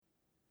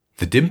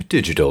The DIMP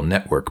Digital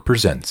Network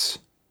presents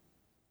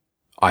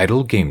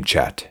Idle Game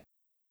Chat.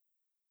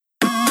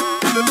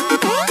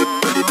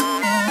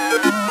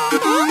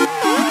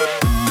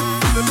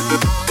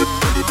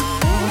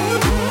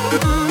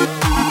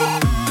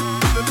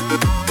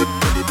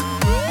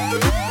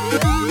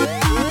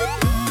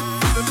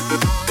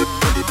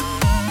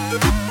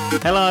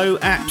 Hello,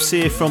 Apps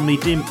here from the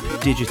DIMP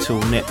Digital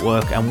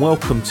Network, and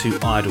welcome to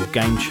Idle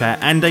Game Chat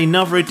and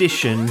another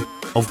edition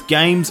of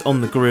Games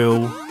on the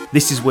Grill.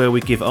 This is where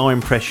we give our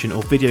impression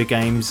of video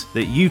games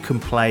that you can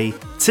play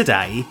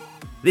today.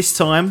 This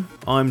time,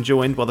 I'm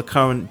joined by the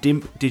current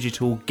DIMP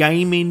Digital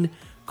Gaming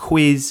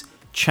Quiz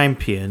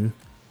Champion.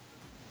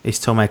 It's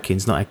Tom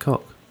Adkins, not Ed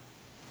Cock.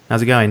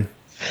 How's it going?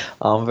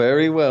 I'm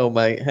very well,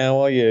 mate. How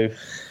are you?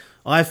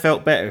 I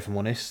felt better, if I'm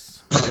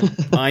honest.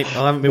 I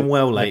haven't been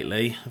well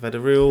lately. I've had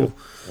a real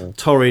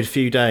torrid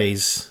few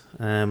days.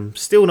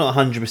 Still not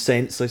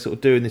 100%, so sort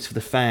of doing this for the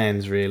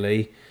fans,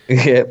 really.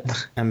 Yep.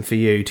 And for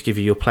you, to give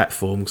you your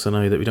platform, because I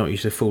know that we don't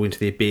usually fall into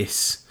the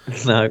abyss.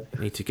 No.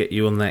 I need to get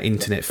you on that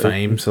internet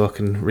fame so I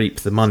can reap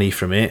the money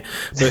from it.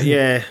 But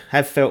yeah,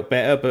 have felt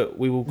better, but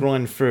we will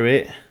grind through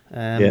it.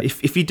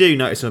 If you do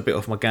notice I'm a bit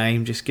off my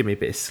game, just give me a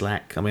bit of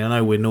slack. I mean, I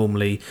know we're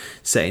normally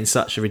setting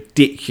such a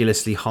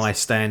ridiculously high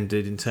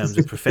standard in terms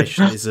of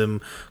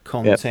professionalism,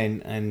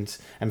 content,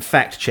 and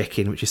fact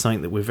checking, which is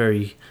something that we're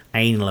very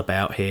anal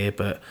about here.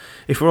 But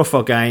if we're off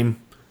our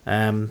game,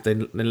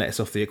 then let us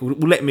off the. Well,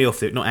 let me off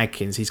the. Not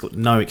Adkins. He's got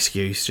no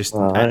excuse. Just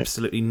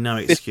absolutely no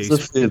excuse.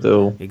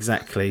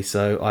 Exactly.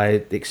 So I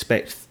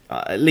expect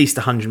at least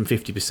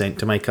 150%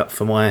 to make up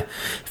for my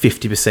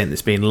 50%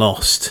 that's been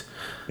lost.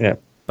 Yeah.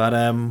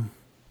 But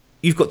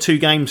you've got two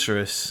games for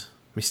us,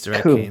 Mr.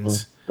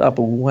 Adkins. Cool.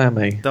 Double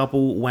whammy.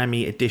 Double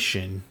whammy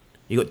edition.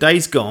 You got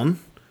Days Gone,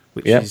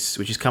 which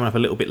is coming up a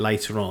little bit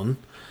later on,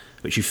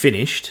 which you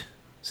finished.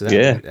 So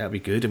that'll be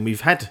good. And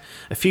we've had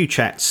a few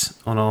chats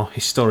on our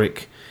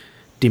historic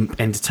DIMP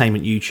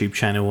Entertainment YouTube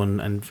channel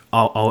and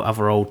our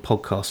other old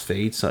podcast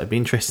feeds. So it'd be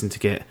interesting to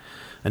get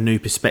a new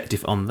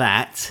perspective on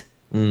that.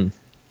 And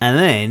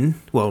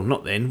then, well,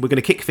 not then, we're going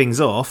to kick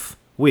things off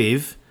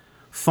with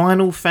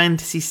Final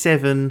Fantasy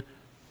VII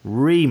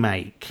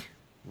Remake.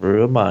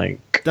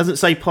 Doesn't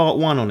say part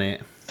 1 on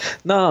it.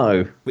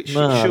 No. It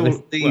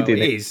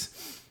is.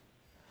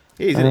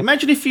 It is.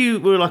 Imagine if you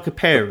were like a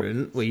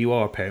parent. Well, you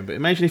are a parent, but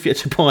imagine if you had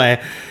to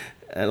buy,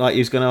 like you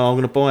was going to, I'm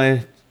going to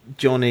buy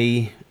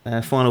Johnny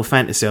Final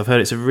Fantasy. I've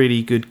heard it's a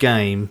really good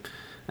game.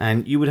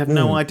 And you would have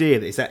no idea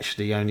that it's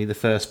actually only the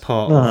first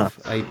part of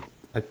an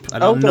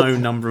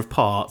unknown number of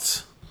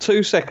parts.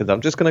 2 seconds,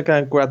 I'm just going to go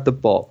and grab the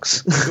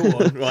box. Go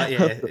on, right,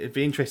 yeah. It'd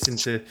be interesting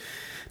to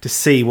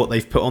see what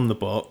they've put on the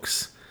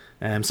box.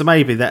 So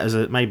maybe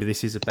maybe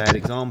this is a bad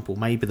example.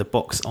 Maybe the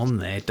box on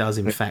there does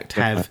in fact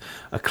have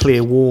a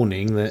clear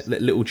warning that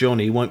little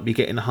Johnny won't be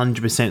getting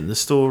 100% of the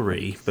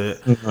story.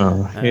 But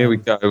here we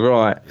go.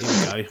 Right,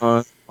 here we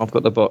go. I've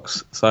got the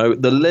box. So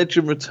the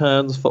legend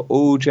returns for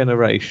all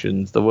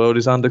generations. The world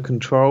is under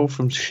control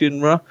from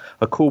Shinra,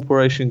 a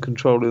corporation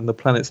controlling the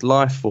planet's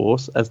life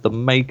force as the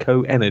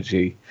Mako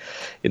Energy.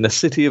 In the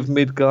city of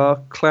Midgar,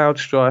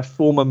 Cloudstrife,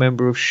 former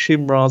member of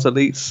Shinra's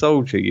elite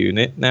soldier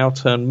unit, now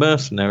turned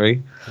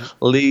mercenary,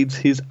 leads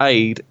his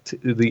aid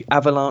to the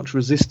Avalanche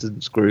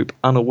Resistance Group,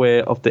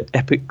 unaware of the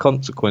epic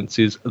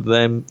consequences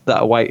that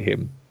await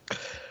him.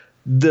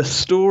 The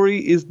story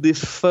is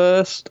this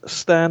first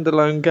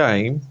standalone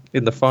game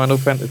in the Final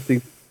Fantasy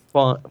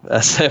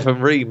VII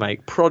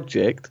Remake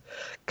project,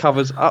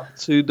 covers up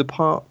to the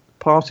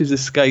party's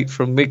escape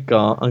from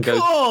Midgar and goes...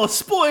 Oh,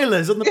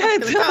 spoilers on the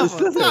back of the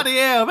cover. Bloody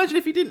hell, imagine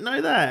if you didn't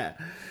know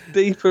that.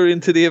 Deeper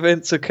into the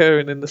events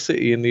occurring in the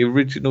city in the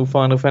original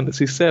Final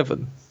Fantasy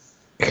VII.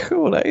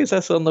 Cool,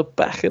 that's on the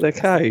back of the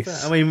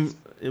case. I mean...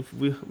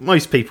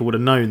 most people would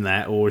have known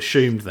that or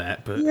assumed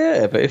that, but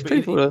if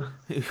people are...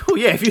 Well,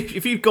 yeah,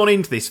 if you've gone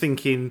into this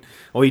thinking,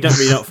 you don't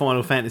really know what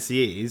Final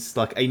Fantasy is,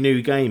 like a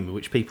new game,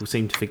 which people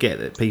seem to forget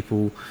that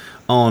people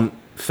aren't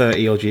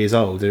 30 odd years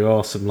old. There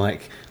are some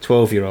like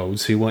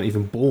 12-year-olds who weren't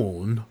even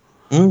born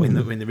when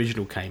the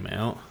original came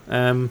out.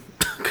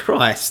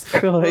 Christ,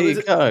 there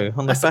you go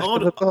on the back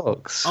of the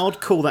box.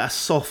 I'd call that a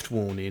soft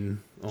warning.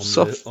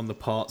 On the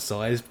part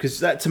size,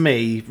 because that, to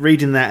me,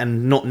 reading that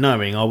and not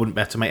knowing, I wouldn't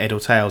be able to make head or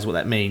tails what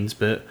that means.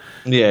 But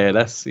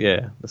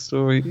the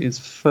story is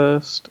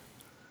first.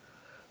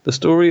 The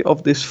story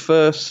of this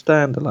first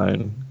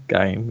standalone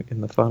game in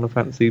the Final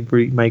Fantasy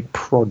Remake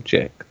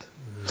project.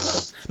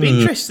 It'd be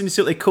interesting to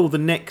see what they call the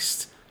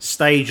next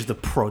stage of the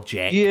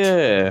project.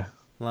 Yeah,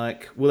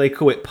 like, will they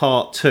call it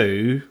Part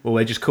 2, or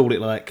they just call it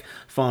like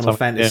Final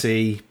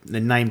Fantasy,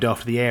 and named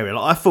after the area?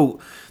 Like, I thought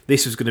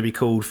this was going to be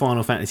called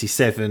Final Fantasy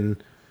VII.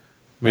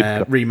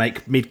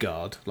 Remake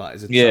Midgard, like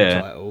as a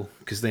subtitle,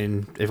 because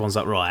then everyone's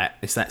like, right,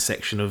 it's that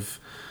section of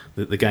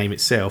the game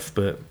itself.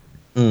 But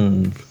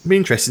it'd be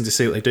interesting to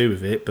see what they do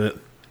with it. But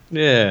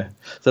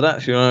so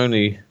that's your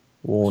only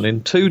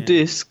warning. 2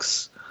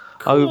 discs,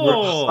 over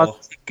 100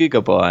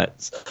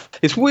 gigabytes.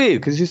 It's weird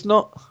because it's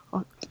not.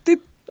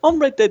 On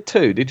Red Dead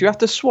 2, did you have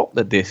to swap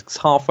the discs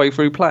halfway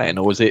through playing,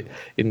 or was it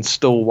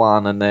install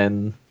one and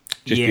then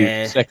just use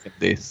the second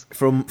disc?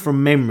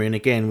 From memory, and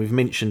again, we've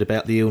mentioned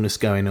about the illness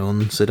going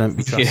on, so don't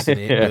be trusting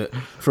it.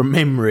 But from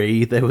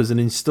memory, there was an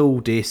install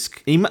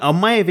disc. I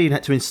may have even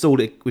had to install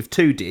it with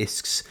 2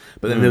 discs,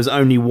 but then there was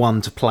only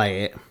one to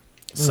play it.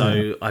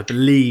 So I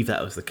believe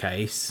that was the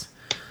case.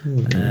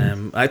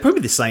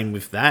 Probably the same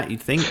with that,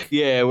 you'd think.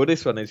 Yeah, well,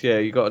 this one is,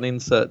 you got an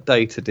insert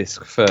data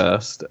disc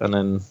first, and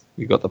then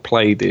you got the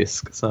play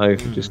disc. So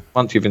just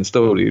once you've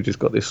installed it, you've just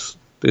got this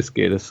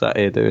gear that's sat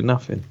here doing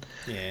nothing.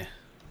 Yeah.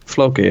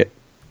 Flog it.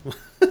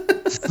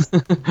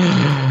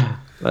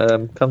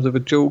 Comes with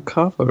a dual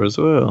cover as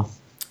well.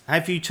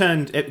 Have you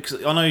turned?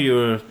 Cause I know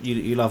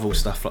you love all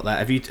stuff like that.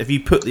 Have you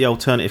put the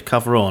alternative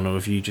cover on, or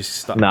have you just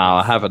stuck? No,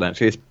 I haven't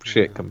actually. It's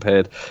shit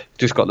compared.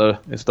 Just got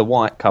it's the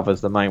white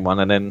cover's the main one,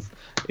 and then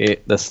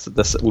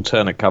the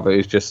alternate cover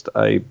is just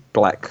a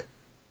black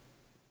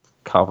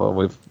cover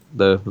with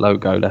the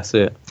logo. That's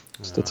it.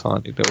 Just a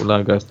tiny little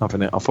logo. It's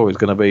nothing. I thought it was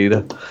going to be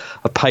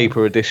a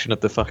paper edition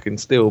of the fucking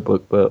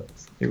Steelbook, but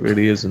it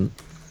really isn't.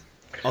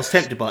 I was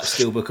tempted by a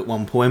Steelbook at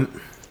one point.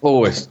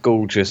 Oh, it's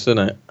gorgeous, isn't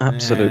it?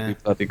 Absolutely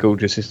bloody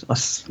gorgeous. It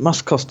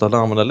must cost an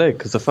arm and a leg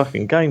because the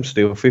fucking game's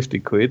still 50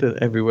 quid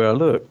everywhere I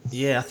look.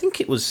 Yeah, I think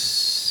it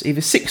was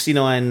either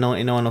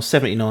 $69.99 or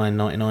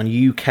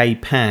 $79.99 UK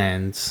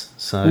pounds.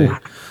 So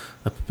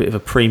a bit of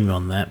a premium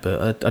on that,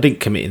 but I didn't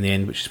commit in the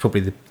end, which is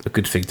probably a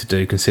good thing to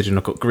do considering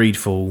I've got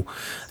Greedfall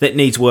that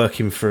needs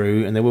working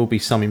through, and there will be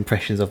some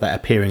impressions of that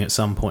appearing at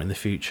some point in the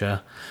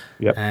future.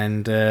 Yep.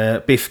 And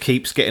Biff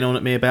keeps getting on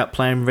at me about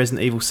playing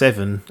Resident Evil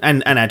 7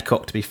 and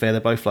Adcock, to be fair. They're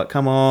both like,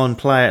 come on,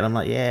 play it. And I'm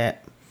like, yeah.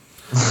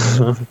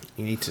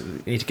 you need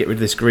to get rid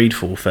of this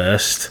Greedfall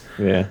first.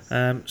 Yeah.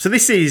 So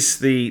this is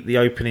the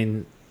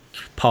opening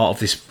part of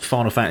this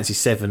Final Fantasy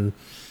 7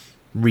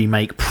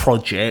 remake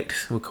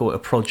project. We'll call it a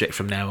project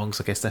from now on,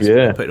 because I guess that's what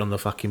I put it on the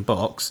fucking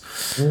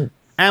box.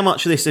 How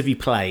much of this have you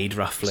played,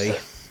 roughly?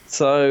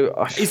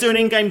 So is there an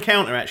in-game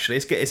counter, actually?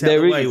 Let's get this out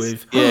of the way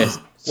with. Yes.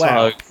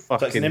 Wow, so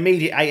it's an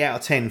immediate 8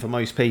 out of 10 for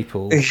most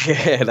people.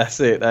 Yeah, that's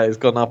it. That has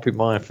gone up in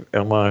my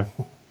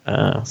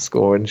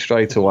scoring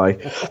straight away.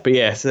 But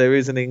yes, there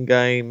is an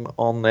in-game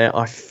on there.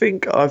 I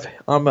think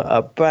I'm at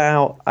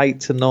about 8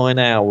 to 9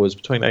 hours,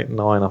 between 8 and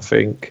 9, I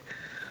think.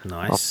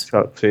 Nice. I've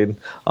chucked in.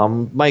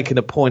 I'm making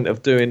a point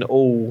of doing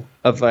all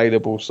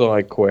available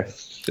side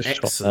quests. Just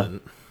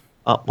excellent.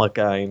 Up my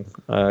game,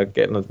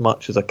 getting as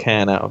much as I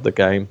can out of the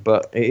game.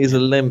 But it is a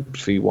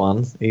lengthy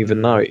one,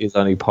 even though it is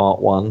only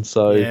part 1.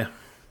 So. Yeah.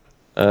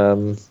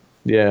 I'm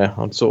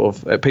sort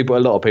of a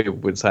lot of people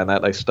would say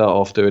that they start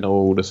off doing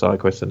all the side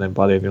quests and then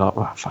by the end you're like,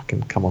 oh,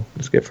 fucking come on,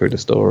 let's get through the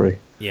story.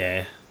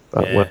 Yeah.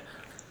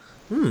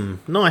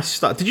 Nice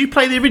start. Did you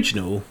play the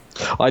original?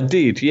 I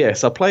did,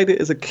 yes. I played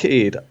it as a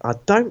kid. I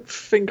don't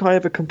think I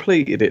ever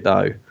completed it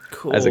though.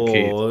 Cool. As a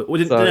kid. Well,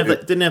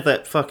 didn't have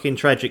that fucking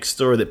tragic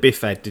story that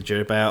Biff had, did you?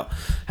 About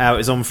how it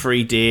was on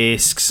 3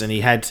 discs, and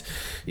he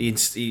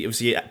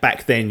obviously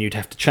back then you'd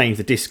have to change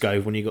the disc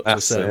over when you got to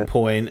a certain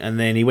point, and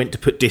then he went to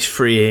put disc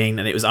 3 in,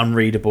 and it was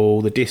unreadable.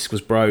 The disc was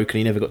broke, and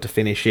he never got to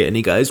finish it, and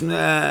he goes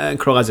and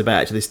cries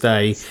about it to this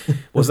day.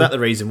 Was that the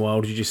reason why,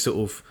 or did you just sort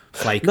of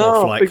flake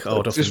off like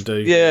I'd often do?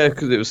 Yeah,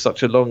 because it was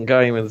such a long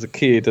game as a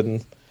kid,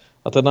 and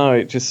I don't know.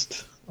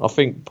 I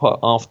think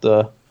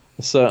after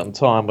a certain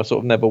time I sort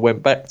of never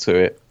went back to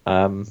it.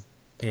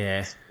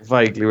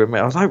 Vaguely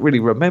remember. I don't really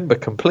remember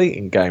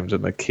completing games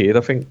as a kid.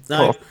 I think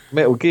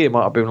Metal Gear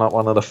might have been like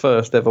one of the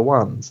first ever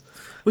ones.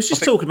 I was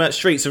just talking about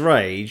Streets of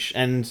Rage,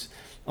 and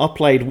I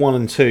played 1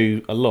 and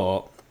 2 a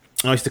lot.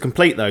 I used to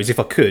complete those if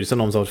I could.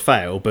 Sometimes I would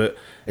fail, but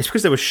it's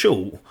because they were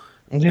short.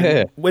 Yeah.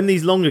 And when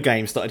these longer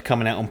games started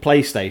coming out on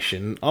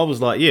PlayStation, I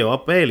was like, I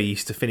barely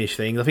used to finish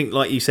things. I think,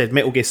 like you said,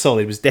 Metal Gear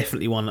Solid was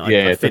definitely one that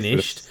I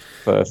finished.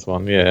 First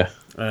one, yeah.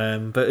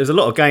 But there's a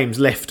lot of games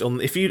left on.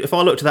 If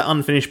I looked at that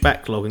unfinished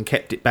backlog and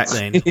kept it back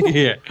then,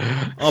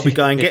 I'll be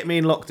going, get me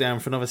in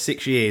lockdown for another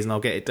 6 years and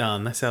I'll get it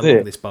done. That's how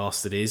long this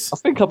bastard is. I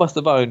think I must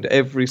have owned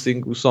every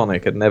single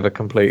Sonic and never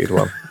completed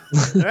one.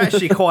 They're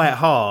actually quite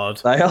hard.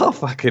 They are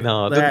fucking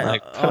hard,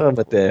 aren't they?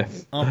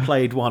 Permadeath. I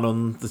played one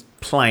on the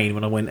plane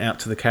when I went out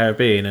to the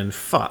Caribbean, and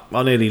fuck,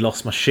 I nearly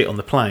lost my shit on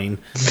the plane.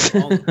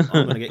 I'm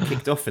going to get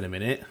kicked off in a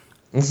minute.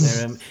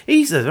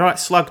 He's a right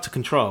slug to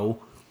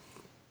control.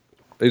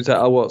 Who's that?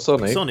 Oh, what,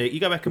 Sonic? Sonic, you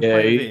go back and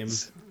play with him.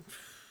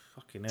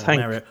 Fucking hell,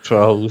 tank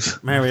controls.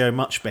 Mario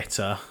much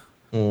better.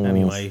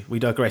 Anyway, we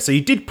digress. So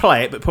you did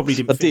play it, but probably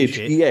didn't finish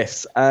it.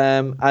 Yes.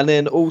 And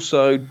then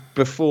also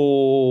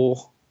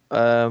before,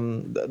 I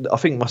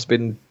think it must have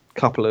been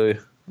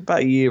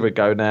about a year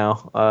ago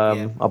now,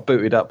 I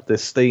booted up the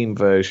Steam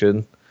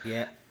version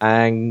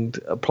and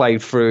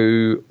played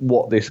through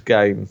what this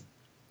game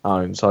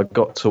owns. I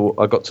got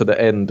to the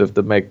end of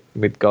the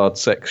Midgard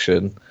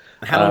section.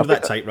 How long did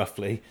that take,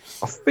 roughly?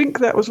 I think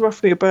that was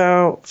roughly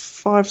about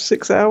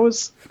 5-6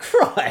 hours.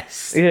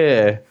 Christ!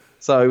 Yeah.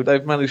 So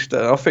they've managed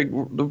to... I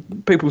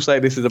think people say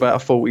this is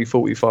about a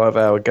 40-45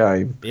 hour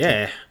game.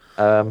 Yeah.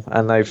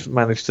 And they've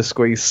managed to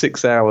squeeze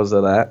 6 hours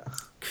of that.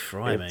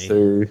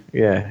 Crimey.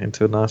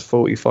 into a nice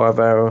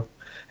 45-hour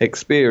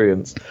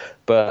experience.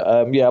 But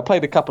I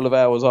played a couple of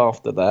hours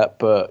after that.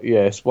 But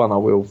yeah, it's one I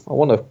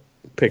want to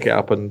pick it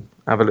up and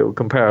have a little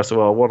comparison.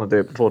 Well, I want to do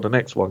it before the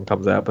next one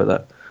comes out,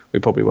 but we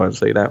probably won't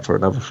see that for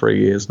another 3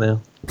 years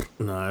now.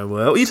 No,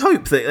 well, you'd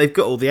hope that they've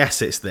got all the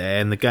assets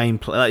there and the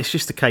gameplay. It's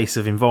just a case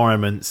of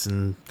environments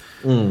and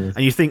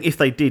you think if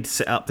they did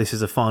set up this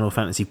as a Final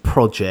Fantasy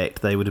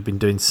project, they would have been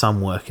doing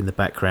some work in the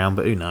background,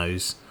 but who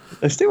knows?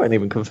 They still ain't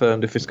even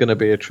confirmed if it's going to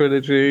be a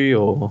trilogy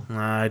or... No,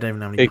 I don't even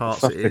know how many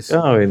parts it is.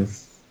 Going.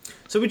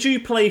 So would you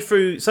play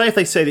through... Say if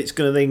they said it's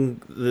going to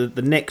then...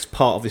 The next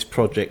part of this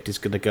project is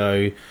going to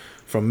go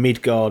from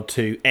Midgard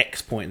to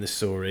X point in the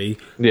story.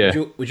 Yeah.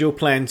 Would your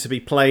plan to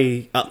be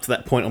play up to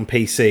that point on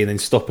PC and then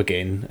stop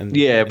again? And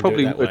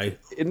probably do it that way?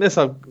 Unless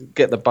I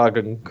get the bug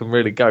and can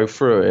really go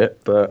through it.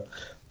 But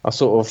I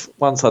sort of...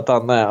 Once I'd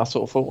done that, I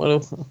sort of thought,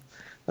 well...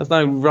 There's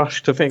no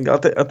rush to think. I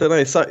don't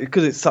know,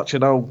 because it's such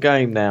an old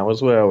game now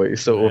as well.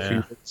 It's sort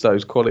of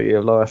those quality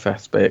of life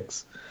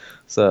aspects,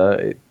 so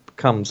it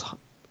becomes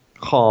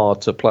hard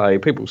to play.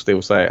 People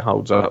still say it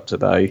holds up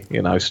today.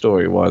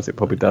 Story wise, it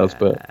probably does,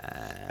 but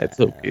it's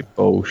all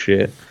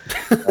bullshit.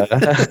 But,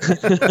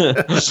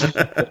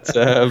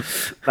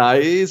 no,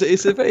 it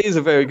is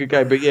a very good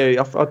game. But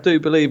yeah, I do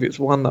believe it's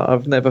one that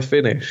I've never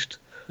finished.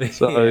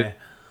 So.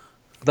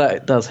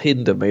 That does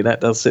hinder me. That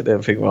does sit there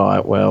and think,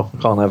 right, well,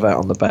 I can't have that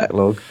on the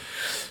backlog.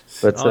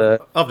 But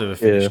I've never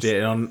finished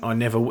it, and I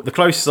never. The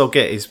closest I'll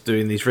get is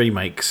doing these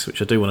remakes,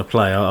 which I do want to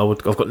play. I've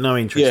got no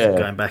interest in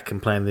going back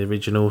and playing the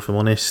original, if I'm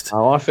honest.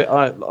 Oh, I think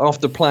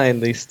after playing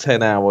these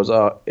 10 hours,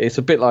 it's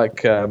a bit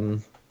like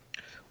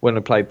when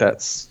I played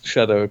that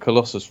Shadow of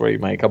Colossus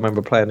remake. I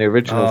remember playing the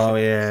original. Oh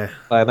yeah,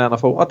 playing that, and I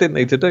thought I didn't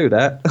need to do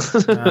that.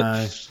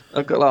 No.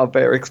 I've got a lot of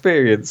better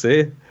experience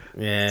here.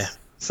 Yeah.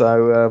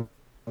 So.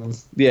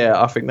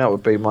 I think that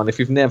would be mine. If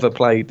you've never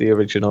played the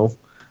original,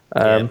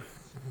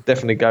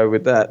 definitely go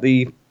with that.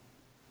 The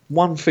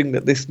one thing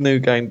that this new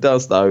game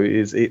does, though,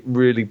 is it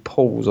really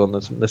pulls on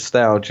the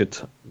nostalgia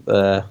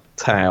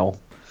tale.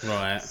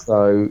 Right.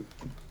 So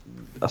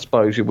I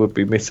suppose you would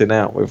be missing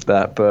out with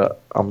that,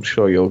 but I'm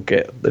sure you'll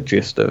get the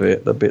gist of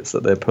it, the bits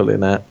that they're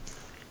pulling at.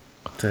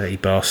 Dirty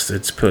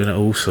bastards putting at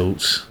all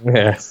sorts.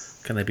 Yeah.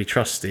 Can they be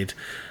trusted?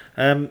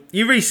 You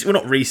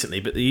not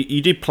recently, but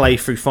you did play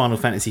through Final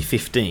Fantasy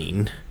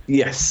 15.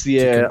 Yes,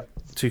 yeah.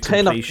 To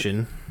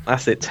completion.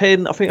 That's it.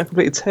 10. I think I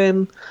completed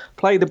 10.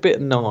 Played a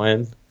bit of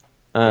 9.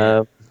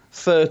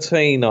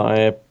 13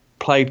 I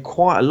played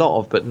quite a lot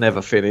of, but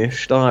never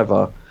finished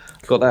either.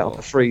 Got that on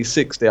the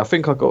 360. I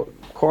think I got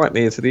quite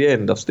near to the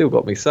end. I've still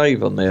got my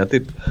save on there. I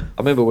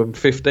remember when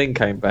 15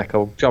 came back,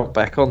 I jumped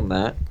back on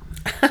that.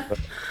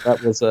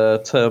 That was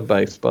a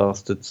turn-based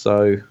bastard,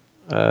 so...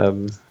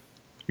 I'm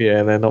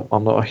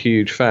not a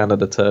huge fan of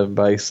the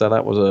turn-based, so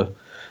that was a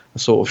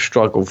sort of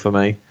struggle for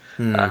me.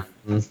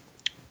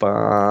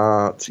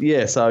 But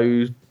yeah,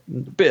 so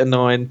bit of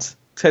 9,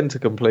 10 to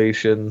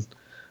completion,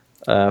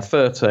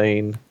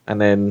 13,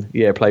 and then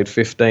played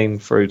 15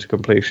 through to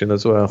completion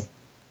as well.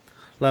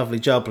 Lovely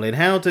jubbling.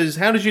 How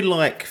did you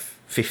like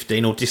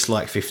 15 or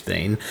dislike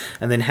 15,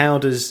 and then how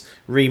does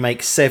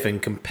remake 7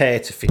 compare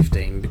to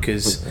 15?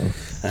 Because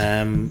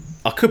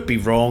I could be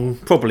wrong,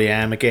 probably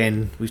am.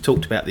 Again, we've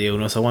talked about the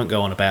illness, I won't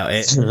go on about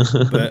it.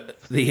 But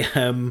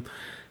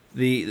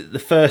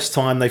the first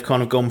time they've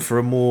kind of gone for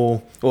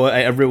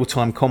a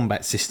real-time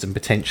combat system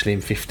potentially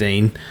in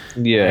 15,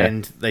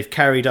 and they've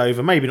carried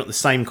over maybe not the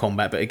same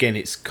combat, but again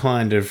it's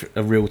kind of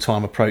a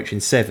real-time approach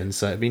in 7,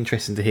 so it'd be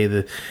interesting to hear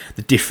the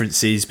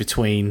differences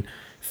between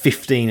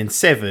 15 and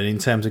 7 in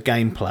terms of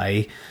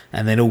gameplay,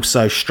 and then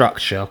also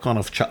structure. I've kind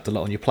of chucked a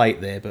lot on your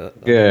plate there, but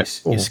you're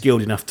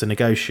skilled enough to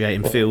negotiate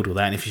and field all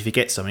that, and if you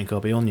forget something, I'll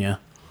be on you.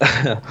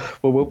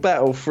 Well, we'll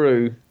battle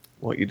through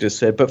what you just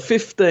said, but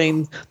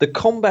 15, the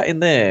combat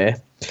in there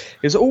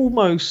is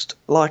almost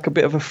like a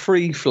bit of a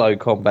free flow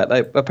combat.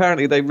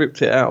 Apparently they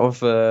ripped it out of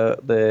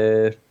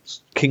their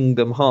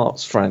Kingdom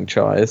Hearts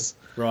franchise.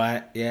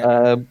 Right,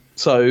 yeah.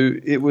 So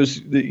it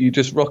was that you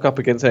just rock up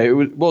against it.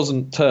 It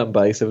wasn't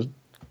turn-based, there was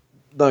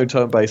no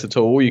turn-based at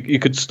all. You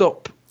could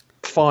stop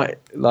fight,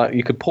 like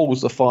you could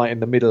pause the fight in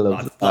the middle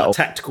of like a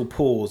tactical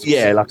pause.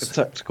 Yeah, like a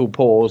tactical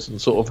pause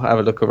and sort of have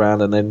a look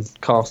around and then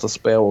cast a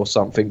spell or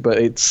something. But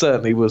it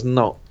certainly was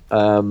not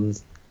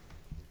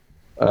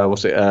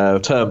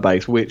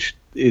turn-based, which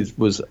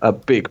was a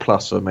big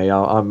plus for me.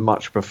 I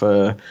much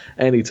prefer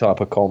any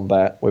type of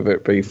combat, whether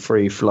it be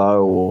free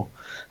flow or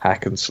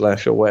hack and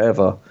slash or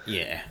whatever.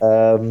 Yeah.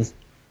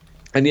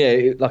 And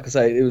yeah, like I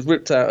say, it was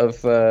ripped out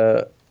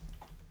of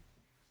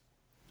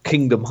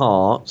Kingdom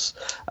Hearts,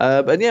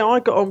 and yeah, I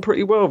got on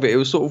pretty well with it. It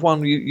was sort of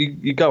one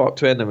you go up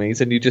to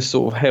enemies and you just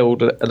sort of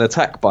held an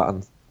attack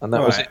button, and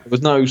that was it. There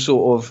was no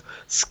sort of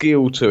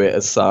skill to it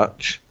as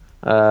such.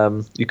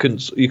 You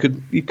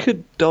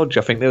could dodge.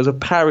 I think there was a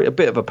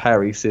bit of a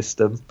parry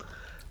system,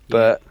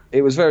 but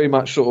it was very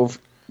much sort of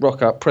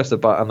rock up, press a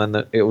button,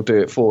 and it will do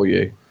it for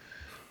you.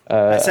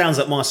 That sounds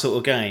like my sort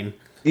of game.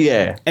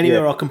 Yeah.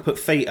 Anywhere I can put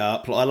feet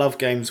up. Like, I love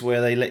games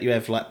where they let you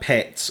have like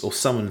pets or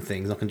summon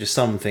things. I can just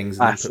summon things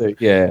and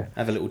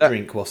have a little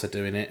drink whilst they're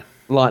doing it.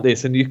 Like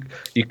this, and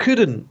you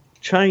couldn't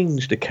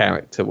change the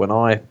character when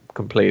I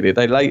completed.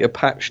 They later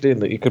patched in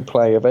that you could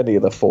play of any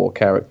of the 4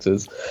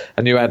 characters,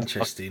 and you had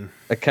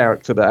a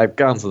character that had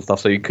guns and stuff,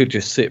 so you could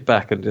just sit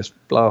back and just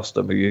blast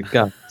them with your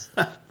guns.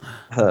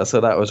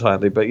 So that was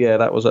handy. But yeah,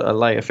 that was a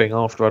later thing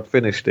after I'd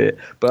finished it.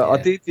 But I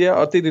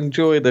did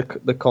enjoy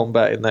the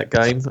combat in that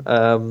game.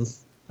 And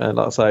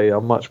like I say, I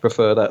much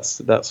prefer that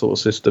sort of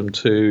system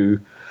to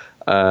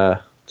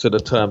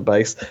the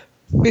turn-based.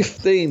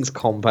 15's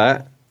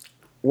combat.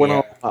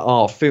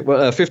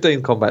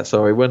 15 combat.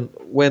 Sorry,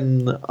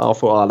 when I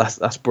thought,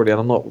 that's brilliant.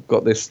 I've not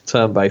got this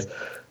turn-based.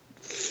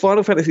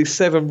 Final Fantasy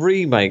VII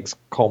Remake's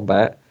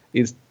combat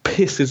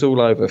pisses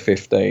all over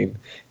 15.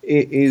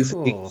 It is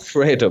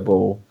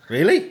incredible.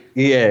 Really?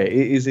 Yeah, it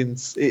is.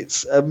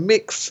 It's a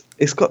mix.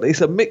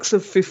 It's a mix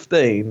of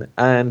 15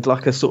 and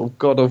like a sort of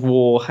God of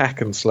War hack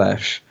and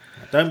slash.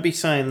 Don't be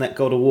saying that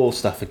God of War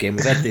stuff again.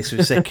 We've had this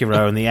with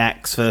Sekiro and the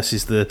axe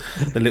versus the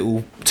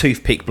little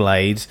toothpick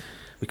blades.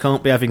 We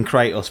can't be having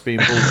Kratos being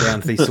brought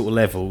down to these sort of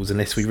levels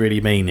unless we really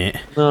mean it.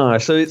 No,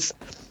 so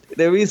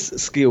there is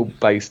skill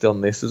based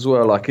on this as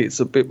well. Like, it's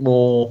a bit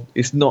more.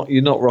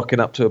 You're not rocking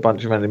up to a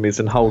bunch of enemies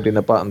and holding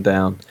a button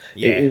down.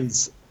 Yeah. It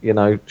is,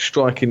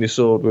 striking your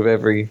sword with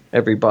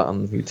every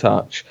button you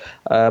touch.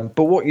 But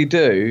what you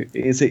do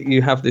is that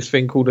you have this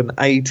thing called an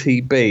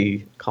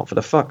ATB. Can't for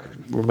the fuck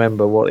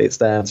remember what it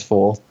stands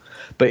for,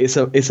 but it's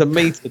a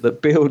meter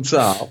that builds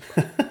up.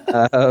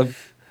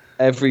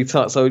 Every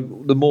time, so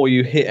the more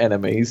you hit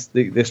enemies,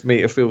 this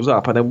meter fills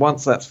up, and then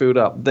once that's filled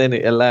up, then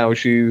it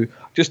allows you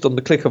just on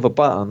the click of a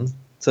button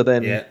to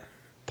then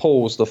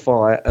pause the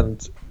fight,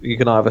 and you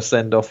can either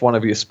send off one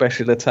of your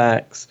special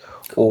attacks,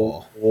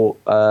 or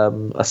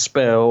a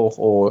spell,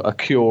 or a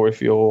cure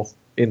if you're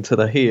into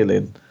the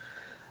healing.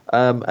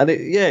 And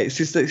it's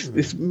just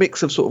this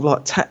mix of sort of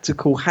like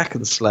tactical hack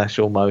and slash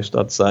almost,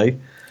 I'd say.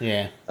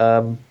 Yeah.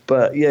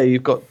 But yeah,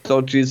 you've got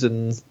dodges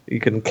and you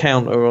can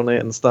counter on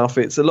it and stuff.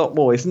 It's a lot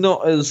more. It's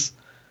not as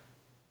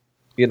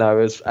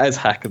as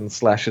hack and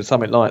slash as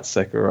something like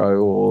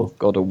Sekiro or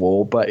God of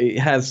War, but it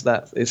has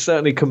that. It's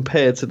certainly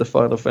compared to the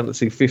Final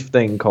Fantasy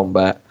 15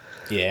 combat.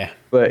 Yeah.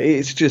 But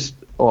it's just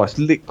it's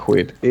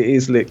liquid. It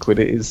is liquid.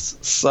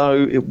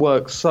 It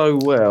works so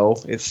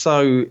well. It's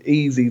so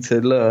easy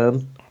to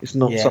learn. It's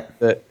not something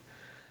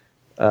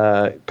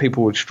that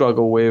people would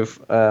struggle with.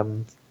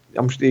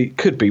 It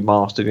could be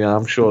mastered.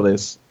 I'm sure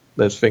there's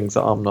things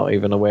that I'm not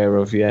even aware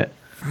of yet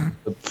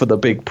for the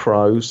big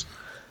pros.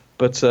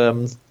 But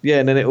and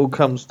then it all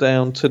comes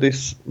down to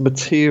this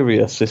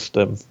materia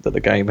system that the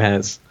game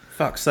has.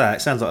 Fuck's that!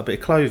 It sounds like a bit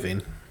of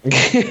clothing.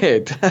 Yeah,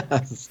 it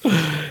does.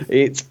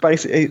 It's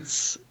basically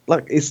it's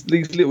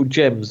these little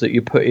gems that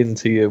you put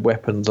into your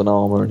weapons and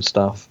armor and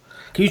stuff.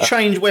 Can you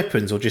change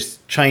weapons or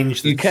just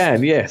change? You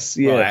can, yes,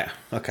 yeah. Right,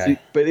 okay.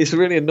 But it's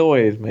really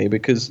annoyed me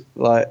because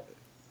that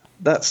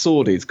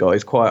sword he's got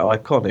is quite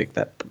iconic.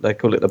 That they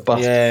call it the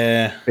bust,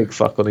 big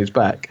fuck on his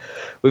back.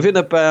 Within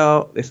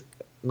about it's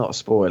not a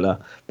spoiler,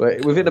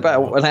 but within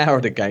about an hour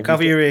of the game,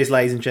 cover your ears,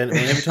 ladies and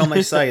gentlemen. Every time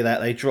they say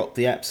that, they drop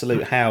the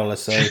absolute howler.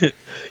 So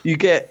you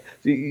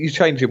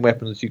change your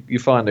weapons, you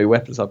find new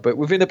weapons up, but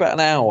within about an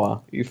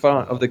hour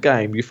of the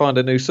game, you find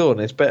a new sword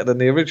and it's better than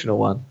the original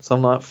one. So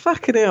I'm like,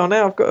 fucking hell,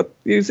 now I've got to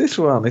use this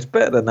one. It's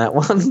better than that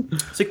one.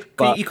 So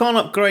you can't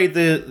upgrade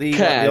the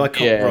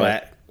icon,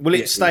 right? Will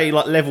it stay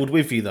leveled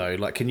with you though?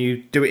 Like, can you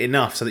do it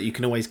enough so that you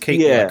can always keep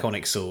the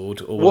iconic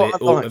sword, or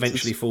will it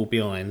eventually fall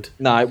behind?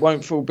 No, it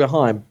won't fall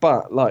behind.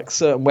 But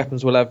certain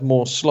weapons will have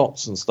more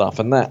slots and stuff,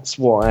 and that's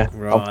why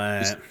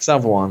this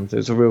other one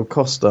is a real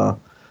coster.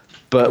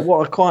 But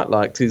what I quite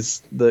liked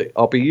is that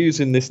I'll be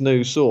using this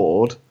new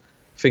sword,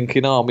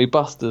 thinking, my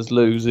Buster's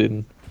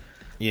losing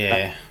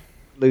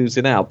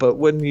out. But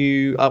when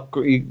you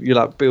upgrade,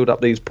 you build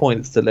up these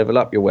points to level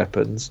up your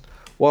weapons.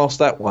 Whilst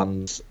that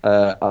one's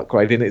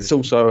upgrading, it's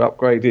also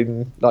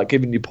upgrading,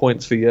 giving you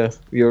points for your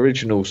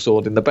original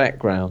sword in the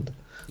background.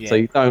 Yeah. So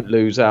you don't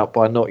lose out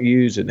by not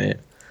using it.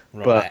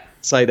 Right. But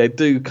say they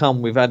do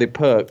come with added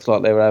perks,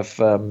 they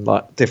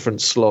have different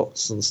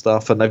slots and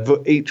stuff,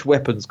 and each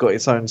weapon's got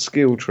its own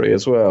skill tree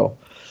as well.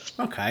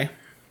 Okay.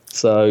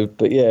 So,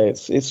 but yeah,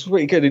 it's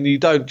really good, and you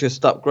don't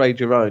just upgrade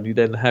your own; you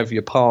then have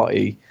your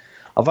party.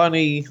 I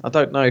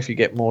don't know if you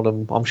get more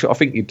than, I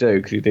think you do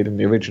because you did in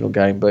the original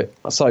game, but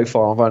so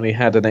far I've only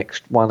had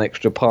one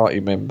extra party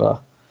member.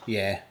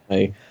 Yeah.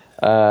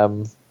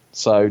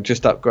 So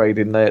just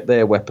upgrading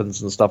their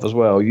weapons and stuff as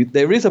well.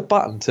 There is a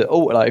button to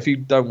if you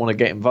don't want to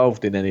get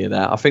involved in any of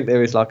that. I think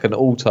there is an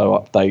auto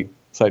update,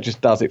 so it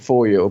just does it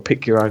for you. It'll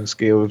pick your own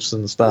skills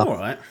and stuff. All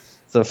right.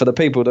 So for the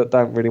people that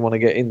don't really want to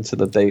get into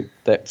the deep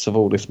depths of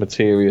all this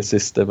materia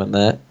system and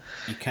that,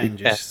 you can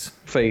just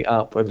feet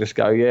up and just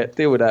go,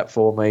 deal with that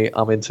for me.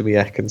 I'm into me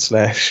hack and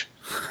slash.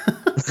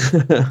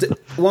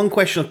 One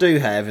question I do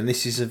have, and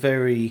this is a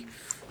very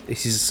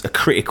this is a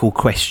critical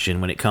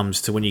question when it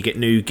comes to when you get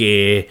new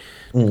gear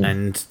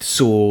and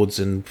swords,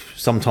 and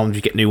sometimes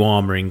you get new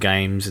armour in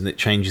games and it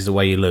changes the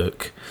way you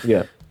look.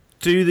 Yeah.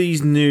 Do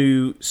these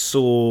new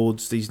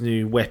swords, these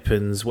new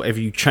weapons,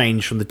 whatever you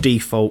change from the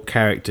default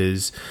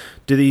characters,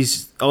 are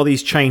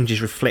these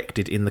changes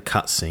reflected in the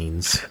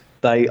cutscenes?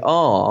 They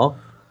are,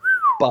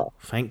 but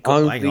thank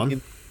God. only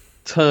in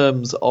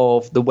terms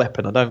of the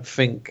weapon. I don't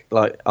think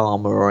like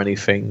armour or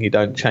anything. You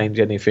don't change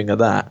anything of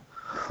that.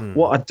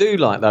 What I do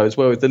like though as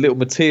well is the little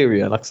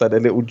materia, like I say,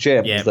 the little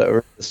gems that are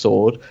in the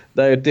sword.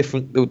 They are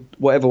different.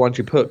 Whatever ones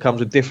you put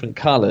comes with different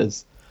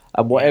colours.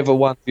 And whatever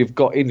one you've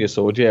got in your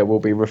sword, will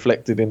be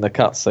reflected in the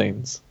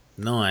cutscenes.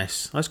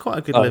 Nice. That's quite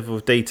a good level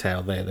of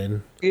detail there,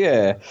 then.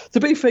 Yeah. To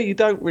be fair, you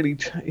don't really...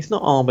 it's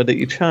not armour that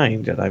you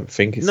change, I don't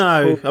think. It's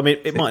I mean,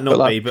 it might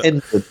not be, but...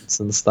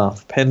 pendants and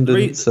stuff.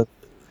 The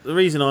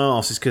reason I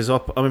asked is because I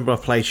remember I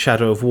played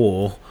Shadow of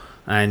War,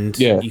 and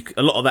a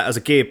lot of that was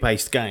a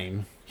gear-based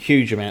game.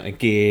 Huge amount of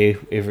gear,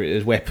 whether it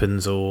was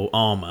weapons or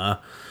armour.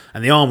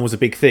 And the armour was a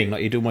big thing.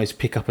 Like, you'd almost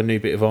pick up a new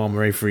bit of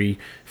armour every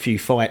few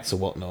fights or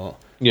whatnot.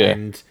 Yeah.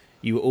 And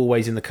you were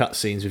always in the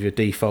cutscenes with your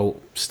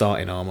default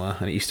starting armour,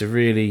 and it used to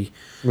really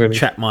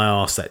chap my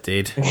arse, that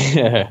did.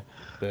 Yeah.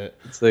 But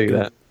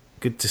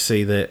good to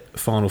see that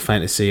Final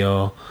Fantasy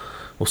or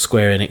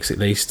Square Enix at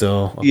least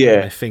are putting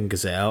their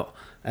fingers out.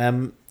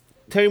 Tell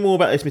me more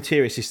about this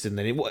materia system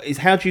then.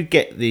 How do you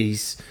get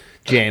these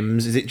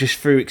gems? Is it just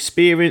through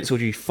experience, or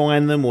do you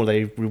find them, or are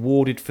they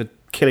rewarded for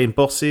killing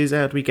bosses?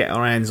 How do we get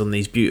our hands on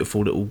these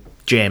beautiful little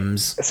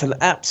gems? It's an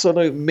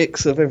absolute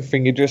mix of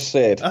everything you just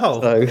said.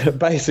 Oh, so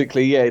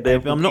basically,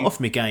 I'm not off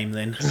my game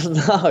then.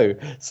 No,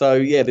 so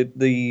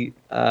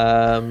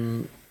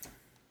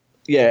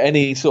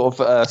any sort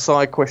of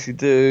side quest you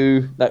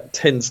do that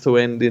tends to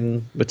end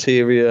in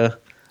materia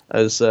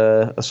as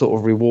a sort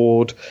of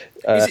reward.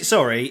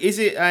 Is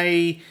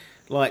it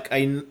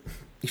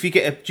if you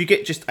get do you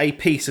get just a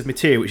piece of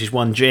materia, which is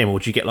one gem, or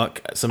do you get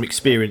like some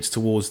experience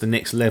towards the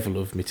next level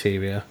of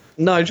materia?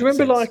 No, do you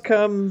remember like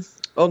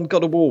on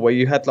God of War where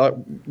you had like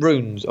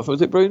runes?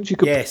 Was it runes you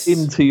could put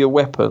into your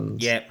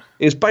weapons? Yeah,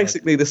 it's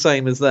basically the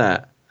same as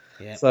that.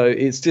 Yeah. So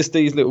it's just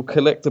these little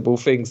collectible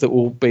things that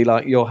will be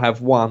like you'll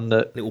have one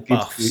that little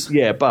buffs.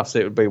 Buffs.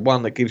 It would be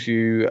one that gives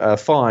you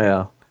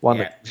fire, one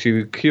that gives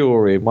you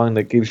curing, one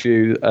that gives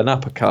you an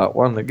uppercut,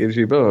 one that gives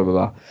you blah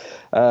blah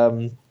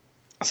blah.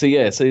 So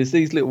it's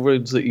these little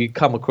runes that you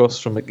come across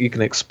from. You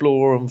can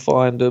explore and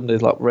find them.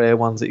 There's like rare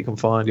ones that you can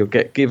find. You'll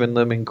get given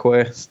them in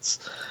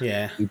quests.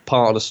 Yeah,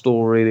 part of the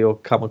story. You'll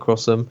come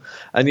across them,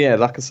 and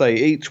like I say,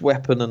 each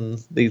weapon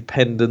and these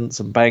pendants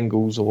and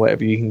bangles or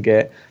whatever you can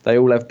get, they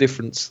all have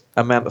different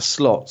amount of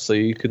slots. So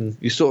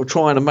you're sort of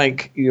trying to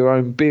make your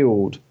own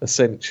build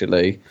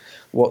essentially.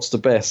 What's the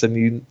best, and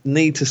you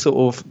need to sort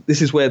of.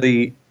 This is where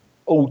the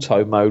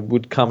auto mode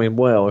would come in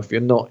well if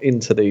you're not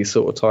into these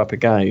sort of type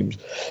of games.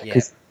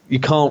 You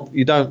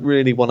don't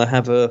really want to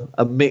have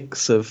a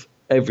mix of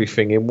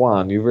everything in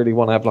one. You really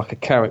want to have like a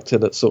character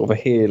that's sort of a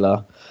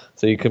healer,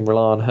 so you can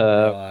rely on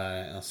her.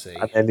 Right, I see.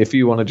 And then if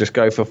you want to just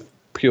go for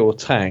pure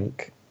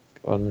tank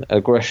on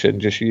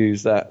aggression, just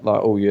use that,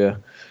 like all your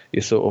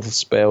sort of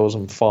spells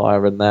and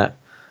fire and that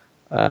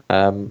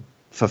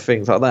for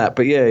things like that.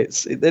 But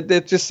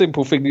they're just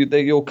simple things.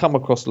 You'll come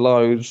across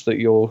loads that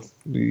you'll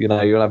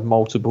have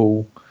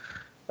multiple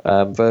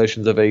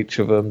versions of each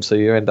of them, so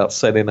you end up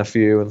selling a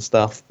few and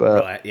stuff.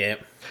 But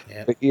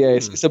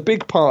it's a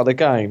big part of the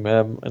game,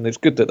 and it's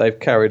good that they've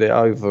carried it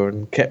over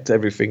and kept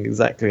everything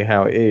exactly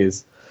how it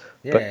is.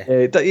 But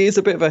it is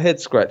a bit of a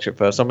head scratch at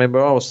first. I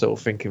remember I was sort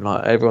of thinking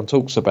like everyone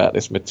talks about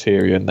this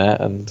materia and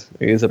that, and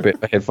it is a bit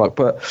of a head fuck.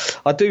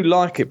 But I do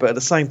like it. But at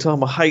the same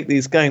time, I hate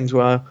these games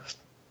where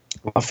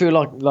I feel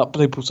like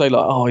people say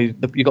like, oh, you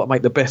got to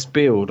make the best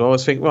build. I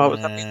always think, well,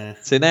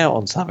 missing out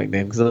on something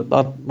then, because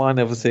mine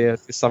obviously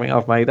is something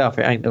I've made up.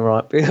 It ain't the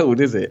right build,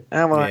 is it?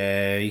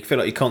 Yeah, you feel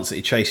like you're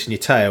constantly chasing your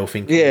tail,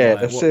 thinking,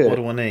 that's it. What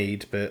do I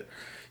need? But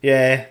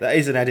that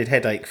is an added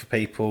headache for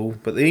people.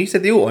 But you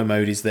said the auto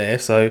mode is there,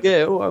 so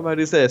auto mode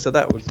is there, so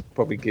that would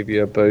probably give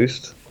you a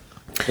boost.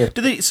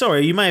 Yeah.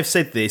 Sorry, you may have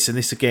said this, and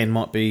this again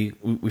might be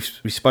we've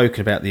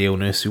spoken about the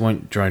illness. We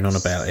won't drone on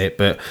about it,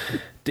 but.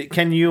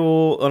 Can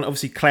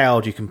obviously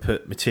Cloud? You can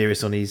put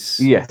Materius on his.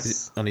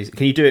 Yes. On his.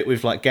 Can you do it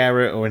with like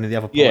Garrett or any of the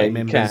other party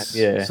members?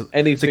 Yeah. So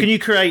can you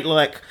create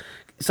like,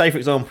 say for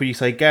example, you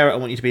say Garrett, I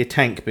want you to be a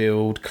tank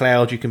build.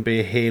 Cloud, you can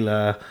be a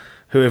healer.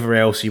 Whoever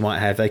else you might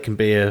have, they can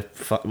be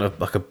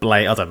like a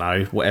blade. I don't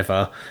know,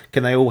 whatever.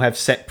 Can they all have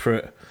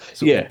separate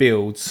sort of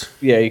builds?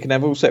 Yeah, you can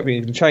have all separate.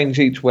 You can change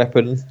each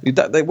weapon.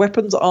 The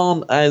weapons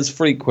aren't as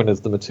frequent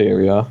as the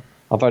materia.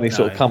 I've only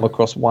sort of come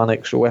across one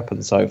extra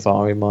weapon so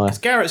far in my.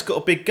 Garrett's got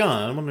a big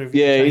gun. I'm wondering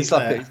if he's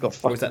got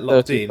fucking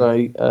 30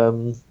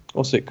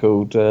 what's it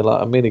called?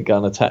 Like a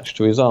minigun attached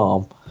to his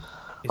arm.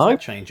 Is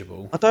that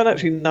changeable? I don't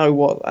actually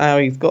know how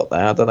he's got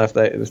that. I don't know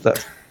if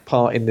that's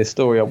part in this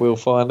story. I will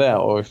find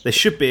out. Or if there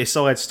should be a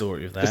side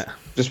story of that.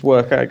 Just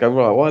work out and go,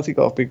 right, why has he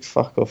got a big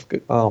fuck off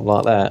arm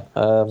like that?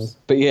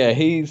 But yeah,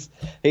 he's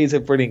a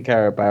brilliant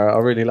character, Barrett. I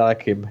really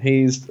like him.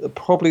 He's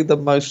probably the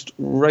most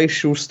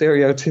racial,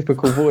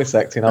 stereotypical voice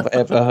acting I've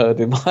ever heard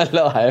in my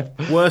life.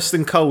 Worse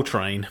than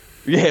Coltrane.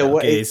 Yeah,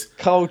 what is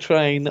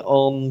Coltrane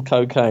on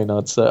cocaine,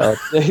 I'd say.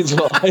 Is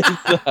what I'd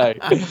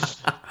say.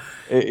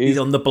 He's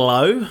on the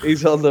blow.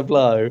 He's on the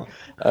blow.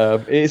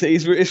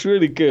 It's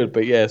really good,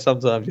 but yeah,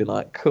 sometimes you're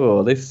like,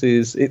 cool, this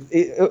is...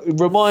 It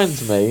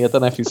reminds me, I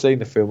don't know if you've seen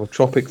the film, of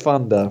Tropic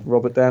Thunder,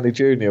 Robert Downey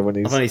Jr. when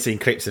he's... I've only seen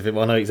clips of it,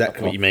 but I know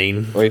exactly what you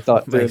mean. Where he's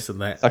like, based on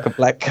that. Like a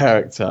black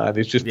character, and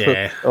he's just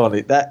put on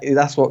it.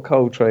 That's what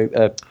Coltrane...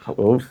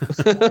 Oh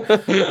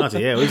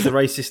yeah, who's the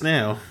racist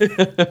now?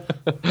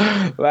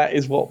 That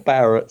is what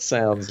Barrett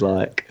sounds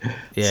like.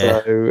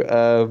 Yeah.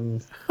 So,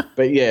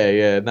 but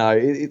no,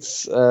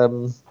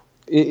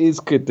 it is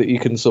good that you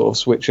can sort of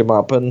switch them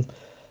up, and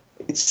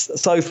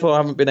so far I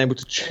haven't been able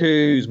to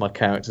choose my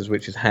characters,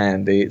 which is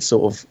handy. It's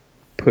sort of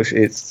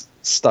it's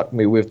stuck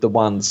me with the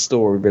one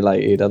story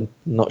related. I'm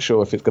not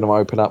sure if it's going to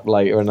open up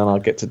later, and then I'll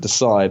get to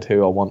decide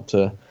who I want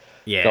to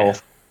go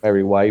off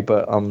every way.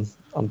 But I'm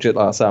just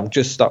like I say, I'm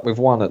just stuck with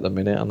one at the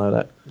minute. I know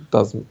that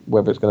doesn't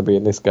whether it's going to be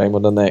in this game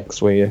or the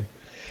next, where you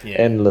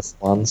endless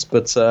ones.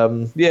 But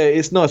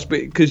it's nice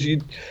because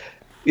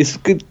it's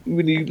good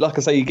when you, like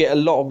I say, you get a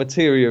lot of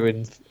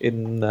material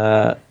in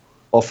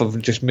off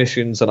of just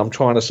missions, and I'm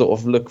trying to sort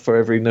of look for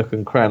every nook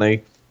and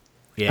cranny.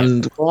 Yeah.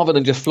 And rather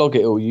than just flog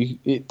it all,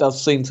 it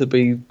does seem to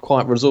be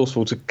quite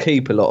resourceful to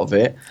keep a lot of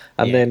it,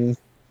 and then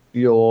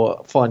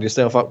you'll find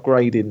yourself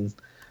upgrading,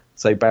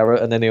 say,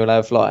 Barrett, and then he'll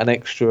have like an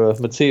extra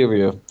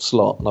materia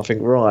slot, and I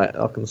think, right,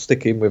 I can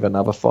stick him with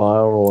another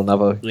fire or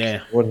another,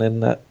 and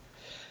then that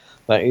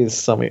is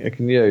something I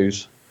can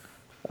use.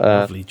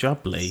 Lovely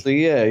jubbly.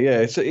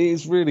 So it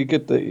is really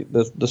good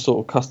the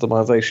sort of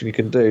customization you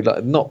can do.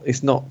 Like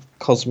it's not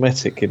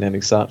cosmetic in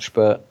any such,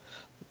 but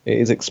it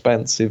is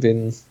expansive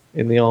in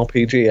the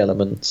RPG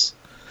elements.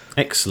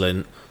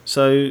 Excellent.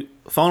 So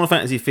Final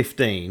Fantasy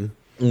 15,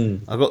 I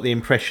got the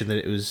impression that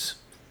it was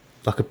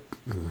like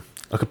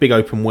a big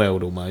open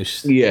world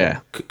almost. Yeah,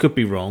 could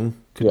be wrong.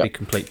 Could be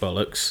complete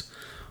bollocks.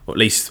 Or at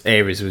least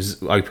areas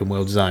was open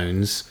world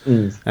zones,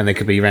 and there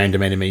could be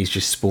random enemies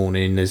just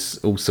spawning. There's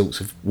all sorts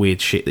of weird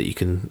shit that you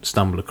can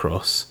stumble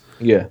across.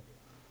 Yeah.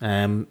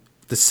 The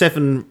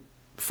 7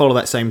 follow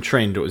that same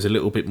trend, or it was a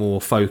little bit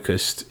more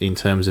focused in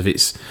terms of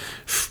its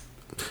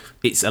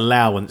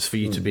allowance for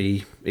you to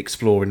be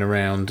exploring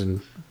around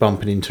and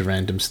bumping into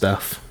random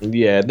stuff.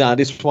 Yeah, no,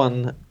 this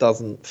one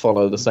doesn't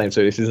follow the same.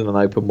 So this isn't an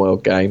open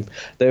world game.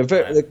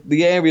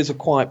 The areas are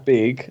quite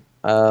big.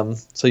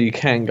 So you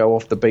can go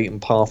off the beaten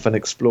path and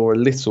explore a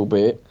little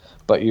bit,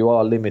 but you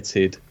are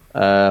limited.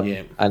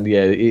 And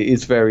it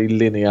is very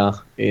linear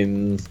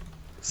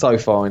so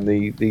far in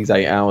these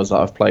 8 hours that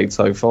I've played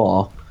so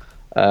far.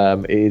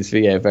 It is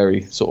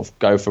very sort of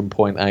go from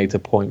point A to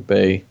point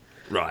B.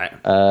 Right.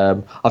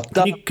 Can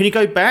you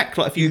go back?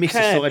 Like if you miss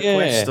a side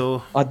quest,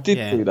 or I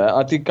did do that.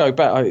 I did go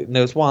back.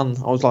 There was one.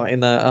 I was like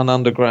in an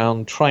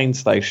underground train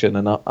station,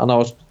 and I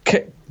was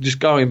kept just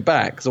going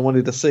back because I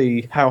wanted to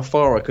see how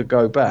far I could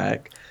go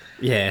back.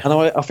 Yeah. And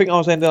I think I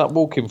was ended up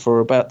walking for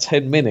about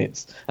 10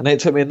 minutes, and then it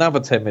took me another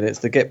 10 minutes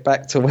to get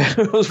back to where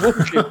I was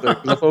walking to.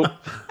 'Cause I thought,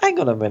 hang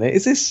on a minute,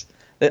 is this?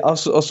 I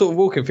was sort of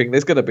walking, thinking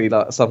there's going to be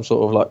like some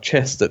sort of like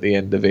chest at the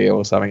end of here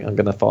or something I'm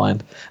going to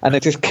find, and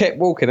it just kept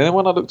walking. And then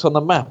when I looked on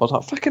the map, I was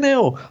like, "Fucking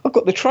hell! I've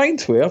got the train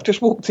to here. I've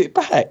just walked it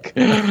back."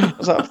 I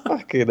was like,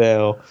 "Fucking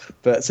hell!"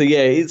 But so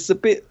it's a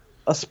bit,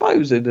 I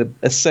suppose, in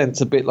a sense,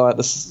 a bit like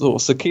the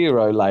sort of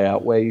Sekiro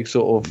layout where you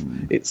sort of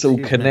it's all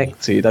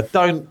connected. I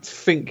don't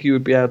think you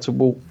would be able to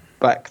walk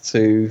back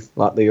to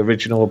like the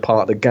original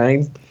part of the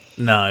game.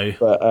 No,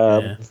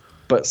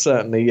 but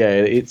certainly,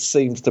 it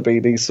seems to be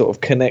these sort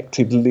of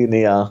connected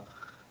linear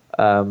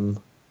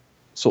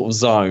sort of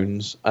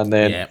zones, and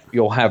then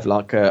you'll have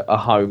like a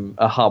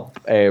hub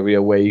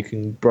area where you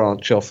can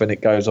branch off, and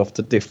it goes off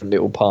to different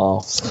little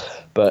paths.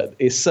 But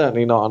it's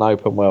certainly not an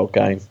open world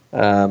game,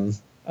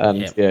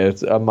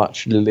 it's a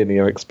much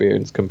linear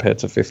experience compared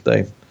to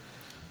 15.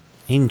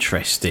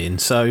 Interesting.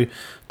 So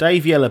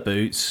Dave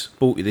Yellowboots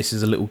bought you this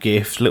as a little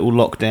gift, little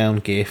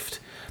lockdown gift.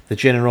 The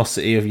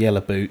generosity of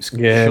Yellowboots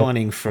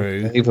shining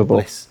through.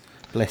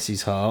 Bless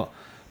his heart.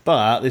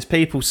 But there's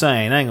people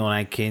saying, hang on,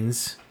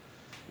 Adkins,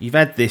 you've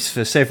had this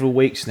for several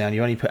weeks now and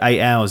you only put 8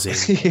 hours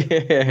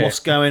in. What's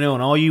going on?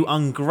 Are you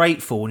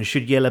ungrateful, and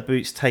should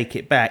Yellowboots take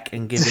it back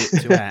and give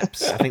it to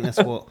apps? I think that's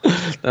what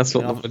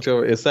the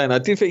majority is saying. I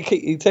do think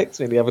he texted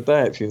me the other day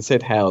actually and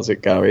said, how's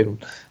it going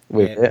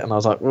with it? And I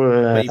was like,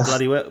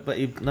 but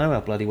you know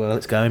how bloody well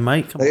it's going,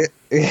 mate. Come on.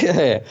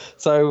 Yeah.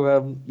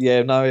 So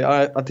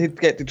I did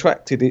get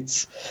detracted.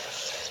 It's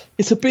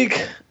a big.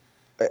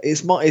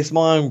 It's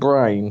my own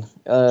brain.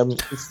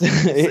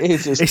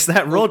 It's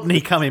that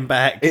Rodney coming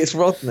back. It's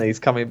Rodney's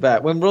coming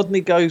back. When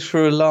Rodney goes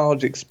through a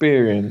large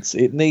experience,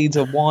 it needs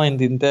a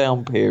winding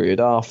down period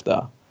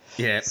after.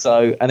 Yeah.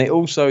 So, and it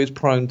also is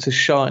prone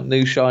to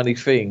new shiny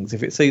things.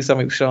 If it sees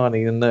something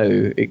shiny and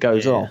new, it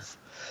goes off.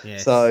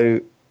 Yes.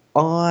 So,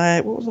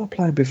 what was I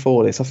playing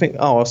before this? I think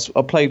I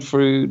played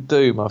through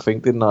Doom. I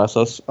think, didn't I?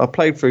 So I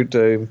played through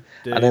Doom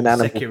and then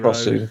Animal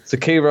Crossing,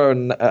 Sekiro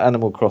and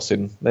Animal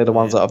Crossing. They're the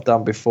ones that I've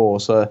done before.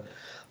 So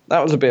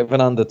that was a bit of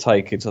an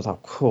undertaking. So I was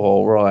like,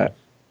 cool, right.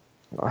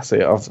 I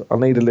see. I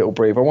need a little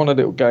breathe. I want a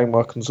little game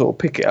where I can sort of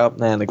pick it up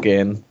now and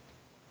again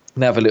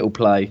and have a little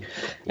play.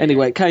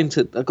 Anyway, I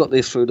got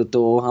this through the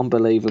door,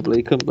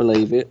 unbelievably. Couldn't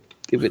believe it.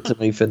 Give it to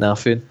me for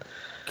nothing.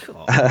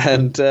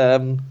 And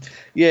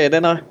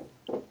then I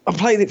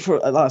played it for,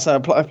 like I say,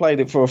 I played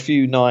it for a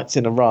few nights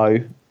in a row,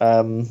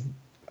 and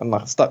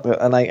I stuck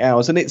at an 8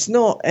 hours. And it's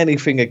not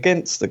anything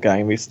against the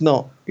game. It's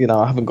not,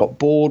 I haven't got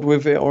bored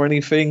with it or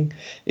anything.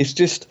 It's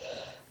just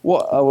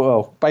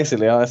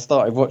basically I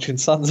started watching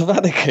Sons of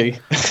Anarchy.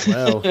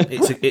 Well,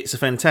 it's a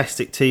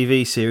fantastic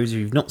TV series if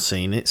you've not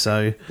seen it.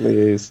 So it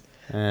is.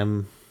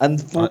 And I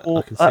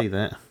can see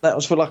that. That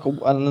was for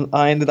and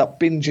I ended up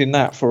binging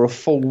that for a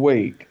full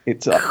week.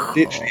 It's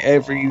literally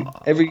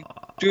every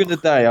during the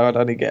day I'd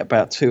only get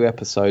about 2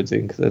 episodes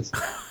in because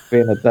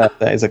being a dad,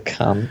 that is a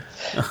cunt.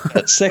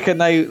 But second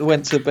they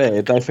went to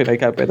bed, they think they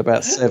go to bed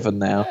about 7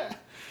 now.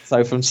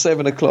 So from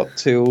 7 o'clock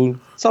till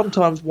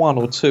sometimes 1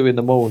 or 2 in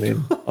the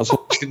morning, I was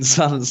watching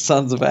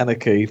Sons of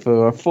Anarchy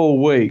for a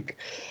full week,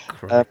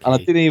 and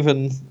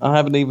I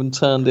haven't even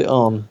turned it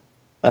on.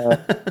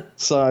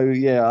 So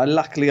yeah,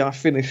 luckily I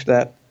finished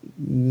that.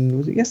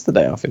 Was it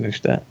yesterday? I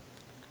finished that.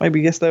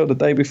 Maybe yesterday or the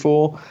day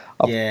before.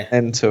 I've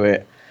into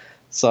it.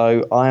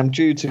 So I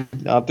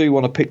do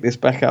want to pick this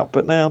back up,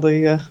 but now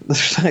the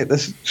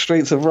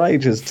Streets of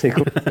Rage has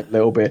tickled a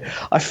little bit.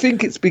 I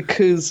think it's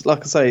because, like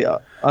I say,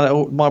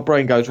 my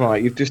brain goes,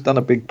 right, you've just done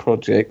a big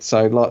project,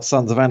 so like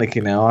Sons of Anarchy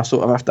now, I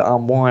sort of have to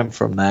unwind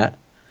from that.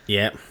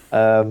 Yeah.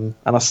 And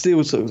I still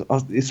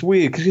it's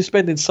weird because you're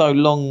spending so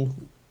long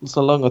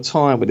a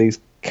time with these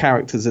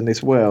characters in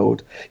this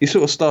world, you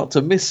sort of start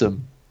to miss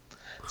them.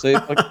 So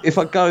if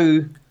I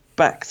go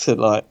back to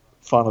like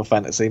Final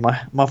Fantasy,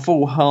 my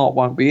full heart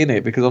won't be in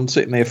it because I'm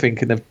sitting there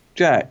thinking of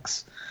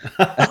Jax.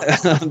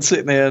 I'm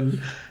sitting there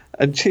and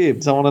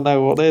Chibs. I want to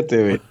know what they're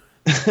doing.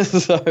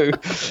 So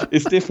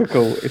it's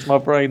difficult. It's my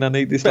brain. I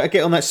need this. Better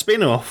get on that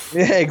spin-off.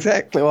 Yeah,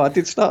 exactly. Well, I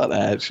did start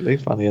that actually.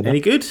 Funny enough.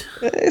 Any good?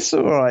 It's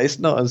all right. It's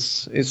not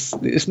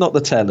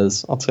the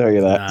Tellers. I'll tell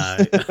you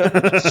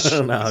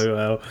that. No,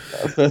 well.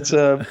 But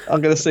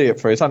I'm going to see it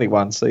through. It's only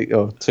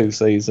 2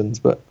 seasons,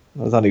 but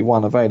there's only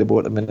 1 available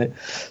at the minute,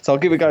 so I'll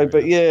give it a go.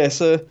 But yeah,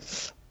 so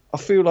I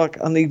feel like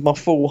I need my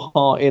full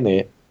heart in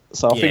it.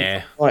 So I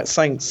think like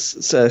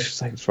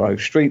Saints Row,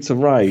 Streets of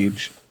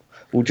Rage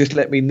will just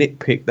let me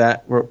nitpick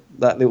that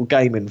little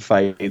gaming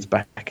phase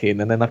back in,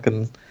 and then I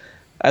can,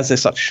 as they're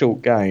such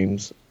short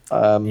games,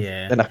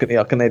 then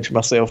I can edge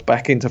myself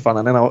back into fun,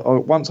 and then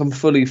once I'm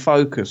fully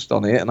focused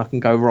on it and I can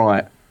go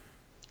right,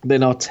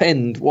 then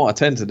what I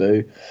tend to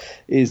do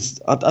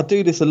is I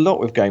do this a lot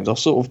with games. I'll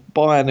sort of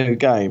buy a new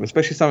game,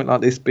 especially something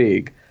like this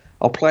big.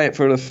 I'll play it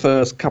for the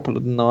first couple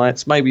of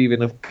nights, maybe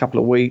even a couple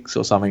of weeks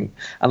or something,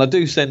 and I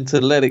do tend to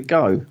let it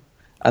go,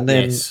 and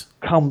then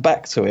come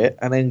back to it,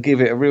 and then give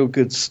it a real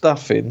good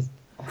stuffing,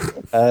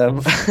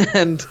 and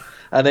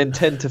then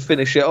tend to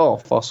finish it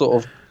off. I'll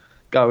sort of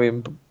go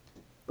in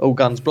all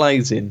guns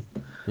blazing.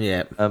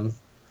 Yeah.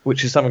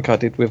 Which is something I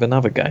did with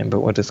another game, but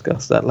we'll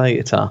discuss that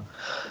later.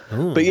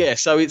 Ooh. But yeah,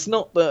 so it's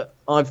not that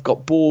I've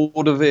got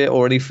bored of it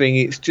or anything.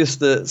 It's just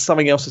that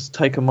something else has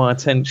taken my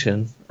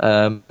attention.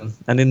 And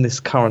in this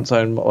current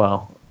zone,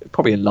 well,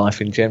 probably in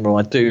life in general,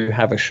 I do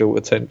have a short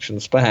attention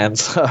span.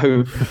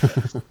 So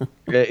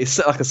it's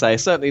like I say,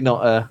 it's certainly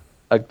not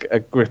a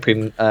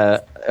gripping,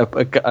 a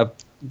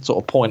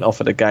sort of point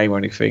off of the game or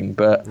anything.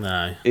 But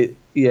no.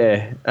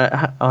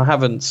 I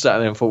haven't sat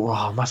there and thought,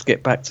 I must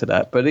get back to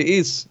that. But it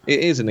is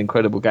an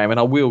incredible game, and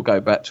I will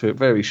go back to it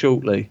very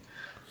shortly.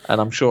 And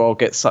I'm sure I'll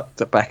get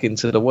sucked back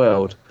into the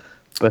world.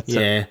 But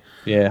I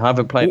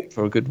haven't played it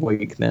for a good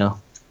week now.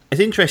 It's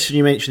interesting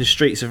you mentioned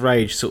Streets of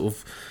Rage sort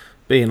of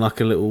being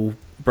like a little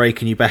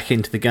breaking you back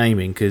into the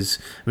gaming, because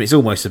it's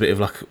almost a bit of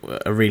like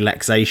a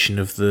relaxation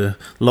of the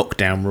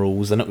lockdown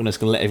rules. They're not just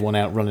going to let everyone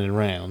out running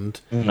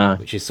around,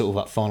 which is sort of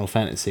like Final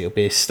Fantasy. It'll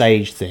be a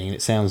staged thing.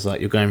 It sounds like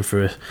you're going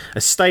for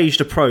a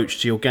staged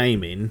approach to your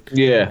gaming.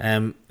 Yeah.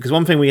 Because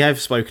one thing we have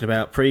spoken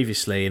about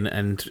previously,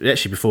 and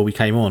actually before we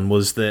came on,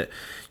 was that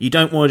you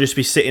don't want to just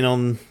be sitting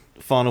on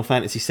Final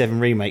Fantasy VII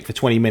Remake for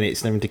 20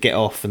 minutes and then to get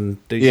off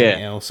and do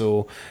something else,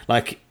 or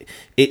like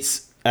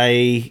it's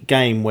a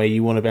game where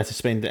you want to be able to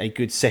spend a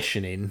good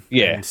session in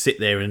and sit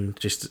there and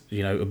just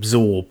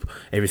absorb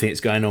everything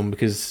that's going on,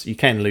 because you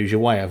can lose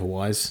your way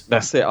otherwise.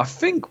 That's it. I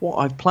think what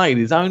I've played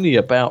is only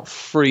about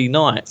 3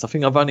 nights. I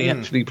think I've only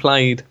actually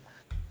played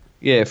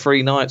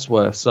 3 nights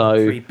worth. So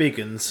 3 big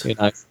uns.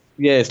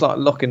 It's like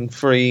locking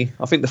 3.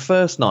 I think the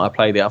first night I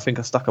played it, I think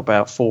I stuck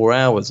about 4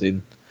 hours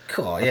in.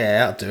 Cool,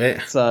 yeah, I'll do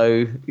it.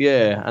 So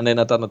and then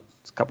I've done a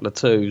couple of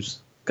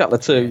twos. But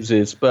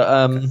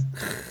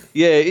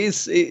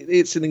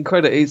it's an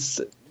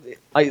incredible.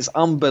 It's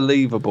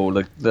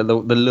unbelievable. The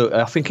look.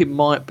 I think it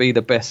might be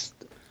the best.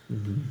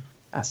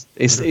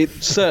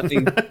 It's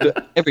certainly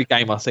every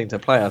game I seem to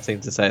play. I seem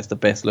to say it's the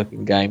best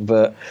looking game,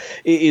 but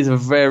it is a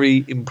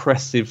very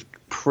impressive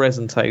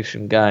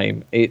presentation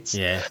game.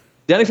 The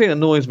only thing that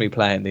annoys me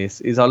playing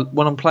this is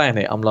when I'm playing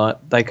it, I'm like,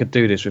 they could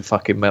do this with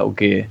fucking Metal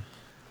Gear.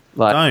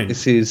 Like,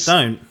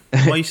 don't.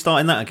 Why are you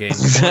starting that again?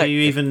 Why are you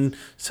even?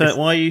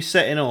 Why are you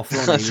setting off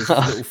Ronnie with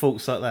little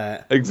faults like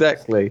that?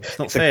 Exactly. It's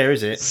not fair,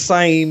 is it?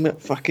 Same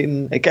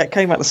fucking. It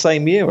came out the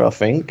same year, I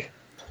think.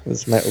 It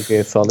was Metal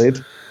Gear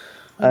Solid.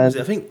 I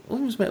think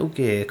when was Metal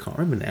Gear? I can't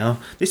remember now.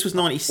 This was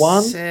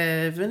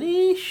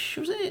 97-ish,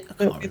 was it? I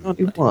can't remember.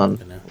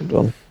 91. Hold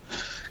on.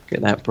 Get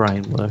that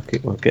brain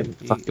working. We'll get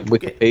fucking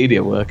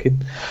Wikipedia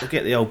working. We'll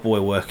get the old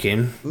boy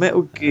working.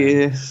 Metal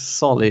Gear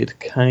Solid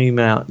came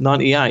out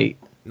 98.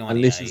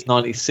 And this is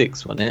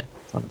 96, wasn't it?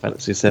 Final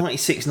Fantasy 7.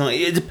 96,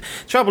 90. The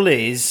trouble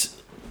is,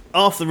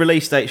 half the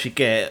release dates you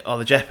get are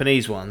the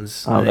Japanese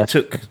ones. Oh, and it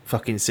took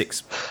fucking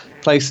 6.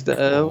 Placed,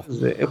 what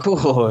was it?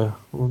 Oh,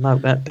 we'll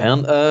note that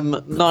down.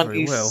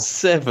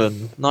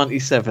 97.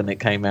 97 it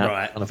came out.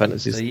 Right. Final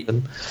Fantasy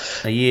 7.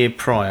 A year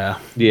prior.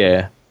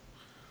 Yeah.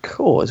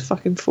 Cool, it's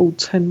fucking full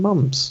 10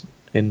 months.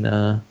 Came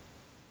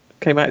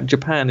out in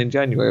Japan in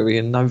January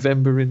and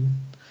November in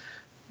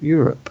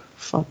Europe.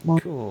 Fuck my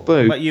cool. boo.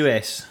 What about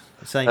US?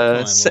 Same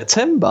time,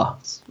 September.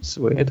 It's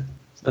weird.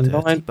 And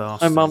 9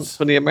 months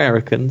for the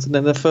Americans, and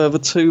then a further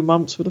 2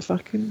 months for the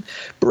fucking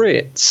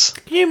Brits.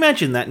 Can you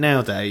imagine that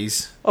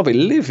nowadays? I'll be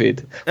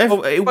livid.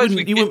 You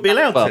wouldn't be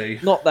allowed to.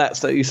 Not that.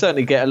 So you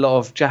certainly get a lot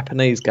of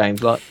Japanese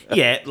games like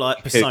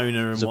like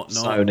Persona and whatnot.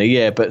 Persona,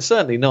 yeah, but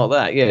certainly not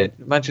that. Yeah,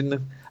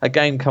 imagine a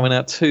game coming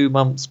out 2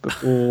 months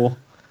before.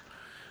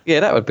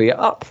 Yeah, that would be an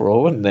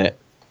uproar, wouldn't it?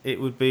 It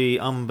would be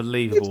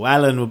unbelievable.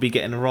 Alan would be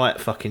getting a right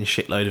fucking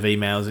shitload of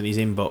emails in his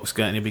inbox,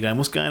 he'd be going,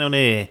 "What's going on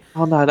here?"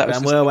 Oh no, that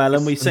was well,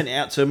 Alan, we sent it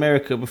out to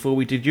America before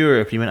we did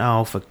Europe. He went,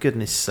 "Oh, for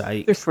goodness'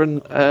 sake!"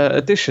 Different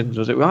editions,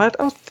 was it?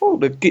 I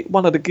thought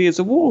one of the Gears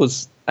of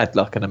Wars had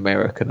like an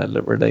American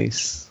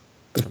release.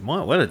 It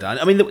might well have done.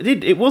 I mean,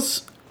 it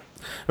was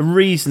a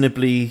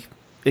reasonably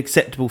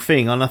acceptable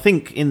thing, and I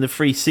think in the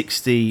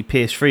 360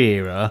 PS3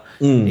 era,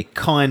 it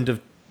kind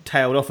of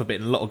tailed off a bit,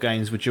 and a lot of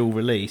games were dual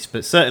release,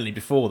 but certainly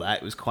before that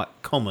it was quite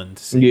common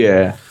to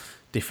see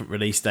different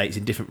release dates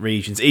in different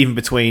regions, even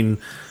between,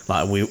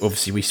 like,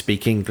 we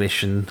speak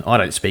English and I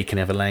don't speak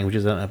any other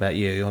languages. I don't know about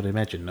you, I'd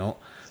imagine not,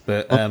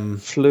 but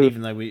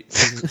even though we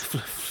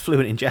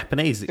fluent in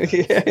Japanese,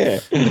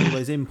 all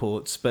those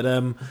imports, but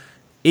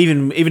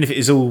even if it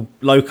is all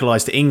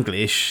localized to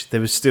English, there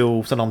was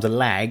still sometimes a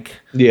lag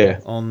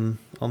on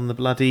the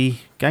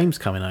bloody games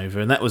coming over,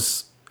 and that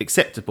was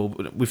acceptable.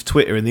 But with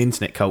Twitter and the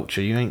internet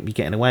culture, you ain't be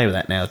getting away with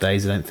that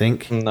nowadays, I don't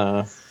think.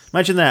 No.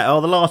 Imagine that.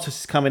 The Last of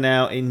Us is coming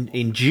out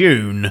in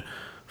June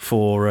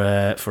for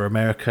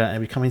America, and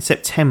it'll be coming in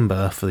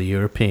September for the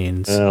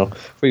Europeans. Oh,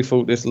 we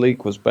thought this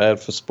leak was bad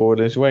for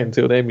spoilers. Wait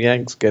until them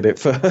Yanks get it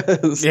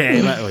first. Yeah,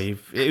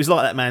 it was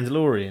like that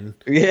Mandalorian.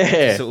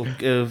 Yeah.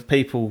 Sort of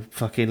people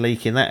fucking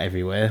leaking that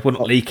everywhere. Well,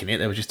 not leaking it,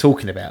 they were just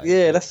talking about it.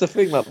 Yeah, that's the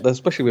thing, like,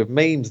 especially with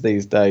memes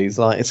these days.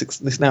 Like,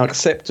 it's now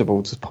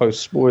acceptable to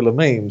post spoiler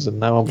memes, and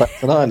now I'm back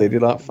to Ireland.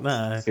 You're like,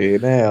 fuck you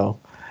now.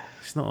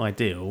 It's not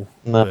ideal.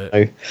 No. But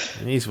it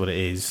is what it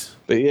is.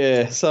 But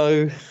yeah,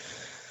 so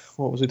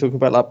what was we talking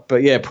about? Like,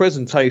 but yeah,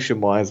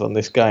 presentation wise on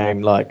this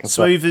game, like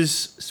smooth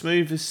as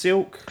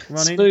silk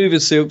running. Smooth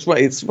as silk. Well,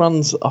 it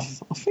runs. I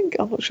think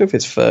I'm not sure if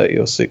it's 30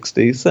 or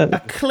 60. Certainly.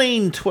 A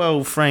clean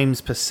 12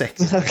 frames per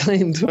second. A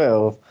clean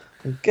 12.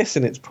 I'm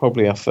guessing it's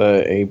probably a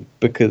 30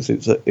 because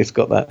it's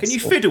got that. Can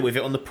you fiddle with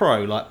it on the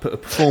Pro, like put a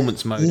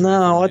performance mode?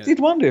 No, I did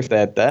wonder if they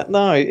had that.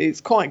 No,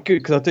 it's quite good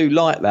because I do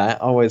like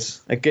that. I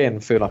always, again,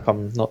 feel like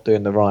I'm not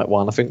doing the right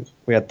one. I think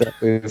we had that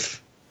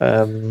with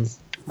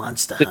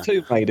Monster the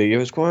Tomb Raider. It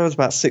was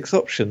about 6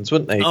 options,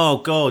 wasn't there? Oh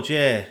god,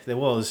 yeah, there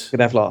was. You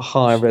could have like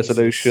higher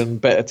resolution,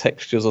 better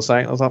textures or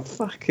something. I was like,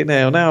 fucking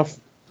hell, now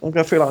I'm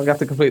going to feel like I'm going to have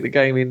to complete the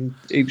game in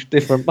each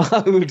different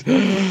mode.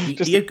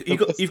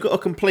 You've got to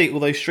complete all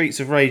those Streets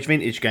of Rage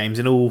vintage games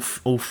in all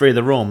 3 of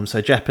the ROMs, so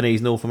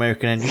Japanese, North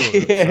American and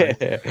Europe.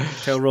 Yeah.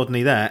 So tell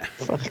Rodney that.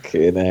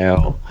 Fucking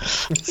hell.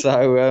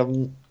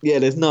 So, so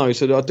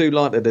I do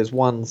like that there's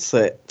one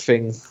set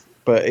thing,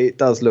 but it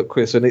does look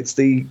crisp, and it's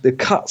the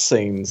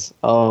cutscenes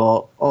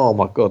are, oh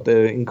my god,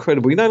 they're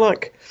incredible. You know,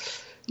 like,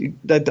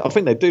 I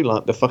think they do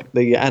like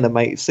the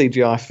animated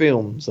CGI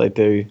films. They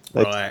do.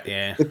 Right,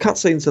 yeah. The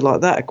cutscenes are like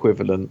that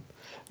equivalent.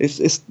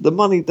 It's the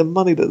money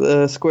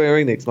that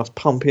Square Enix must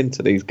pump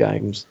into these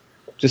games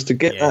just to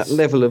get that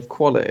level of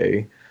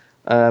quality.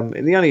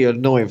 And the only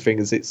annoying thing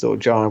is it's sort of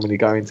jarring when you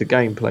go into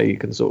gameplay. You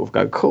can sort of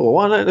go, cool,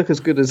 why don't it look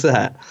as good as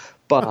that?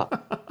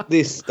 But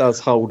this does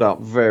hold up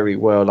very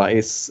well. Like,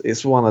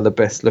 it's one of the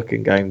best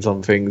looking games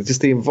on things.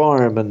 Just the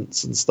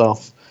environments and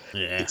stuff.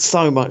 Yeah. It's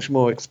so much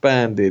more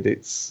expanded.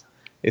 It's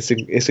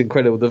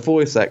incredible. The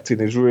voice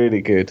acting is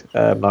really good.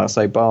 Like I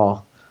say,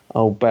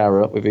 old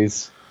Barrett with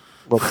his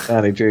Robert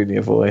Downey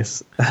Jr.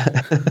 voice. I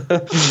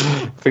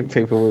think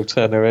people will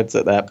turn their heads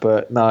at that,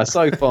 but no.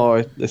 So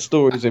far, the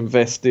story's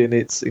investing.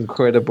 It's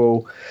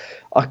incredible.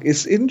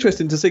 It's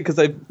interesting to see because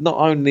they've not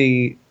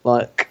only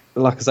like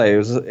I say,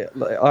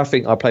 I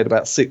think I played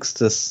about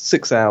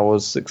 6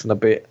 hours, 6 and a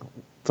bit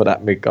for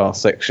that Midgar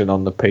section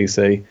on the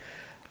PC,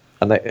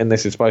 and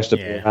this is supposed to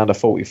be around a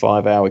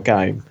 45-hour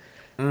game.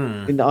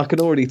 I can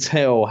already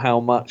tell how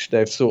much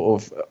they're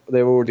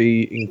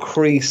already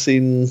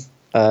increasing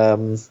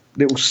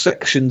little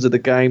sections of the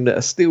game that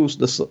are still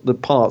the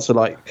parts are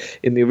like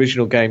in the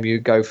original game. You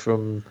go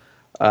from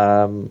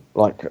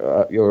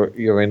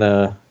you're in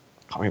a,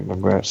 I can't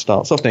remember where it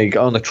starts off now. You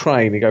go on a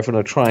train. You go from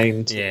a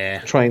train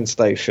to train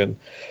station.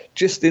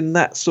 Just in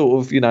that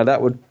sort of,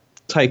 that would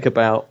take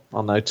about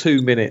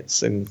 2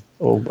 minutes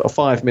or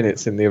 5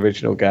 minutes in the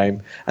original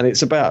game, and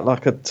it's about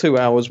like a 2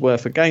 hours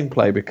worth of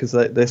gameplay because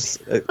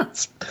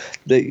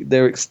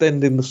they're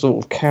extending the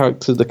sort of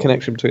character, the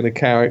connection between the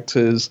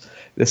characters.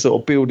 They're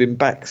sort of building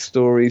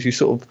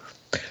backstories.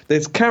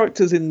 There's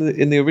characters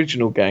in the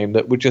original game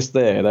that were just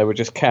there. They were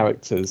just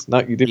characters. No,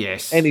 you didn't know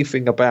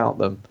anything about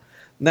them.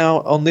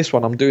 Now on this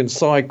one, I'm doing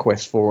side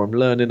quests for them,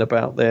 learning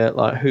about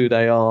who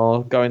they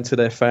are, going to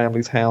their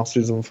families'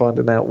 houses and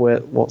finding out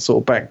what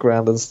sort of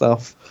background and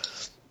stuff.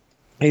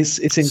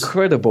 It's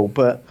incredible,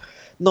 but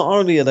not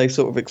only are they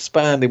sort of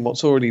expanding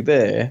what's already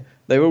there,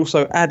 they're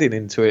also adding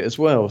into it as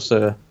well.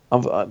 So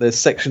there's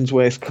sections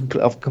where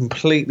I've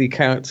completely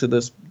character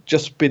that's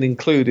just been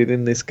included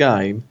in this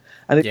game,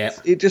 and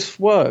it just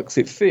works.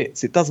 It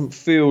fits. It doesn't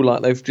feel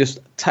like they've just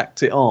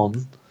tacked it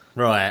on.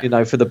 Right,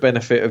 for the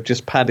benefit of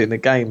just padding the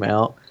game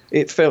out.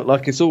 It felt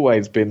like it's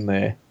always been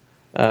there.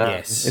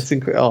 Yes, it's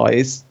incredible.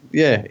 It's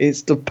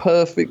the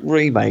perfect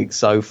remake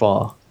so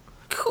far.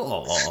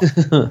 Cool,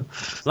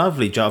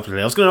 lovely job.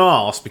 I was going to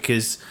ask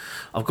because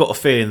I've got a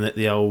feeling that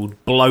the old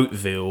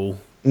Bloatville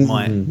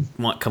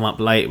might come up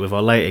later with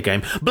our later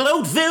game,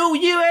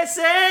 Bloatville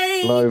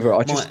USA.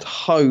 I just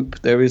hope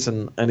there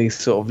isn't any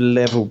sort of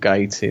level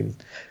gating.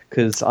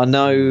 Because I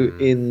know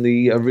in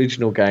the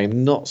original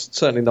game,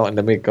 certainly not in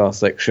the Midgar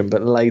section,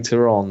 but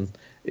later on,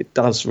 it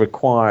does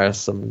require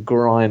some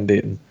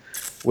grinding,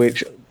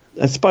 which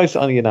I suppose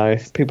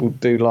people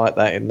do like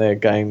that in their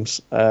games.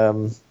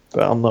 But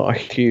I'm not a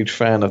huge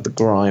fan of the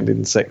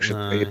grinding section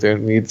that you're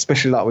doing,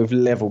 especially like with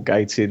level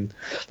gating.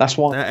 That's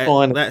why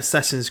that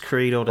Assassin's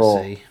Creed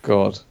Odyssey. Oh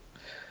God,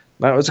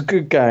 that was a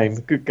good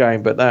game,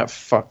 but that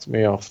fucked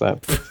me off.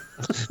 That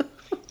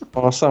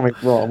or something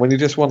wrong when you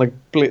just want to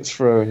blitz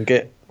through and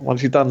get.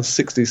 Once you've done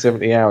 60,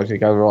 70 hours, you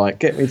go, right,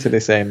 get me to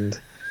this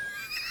end.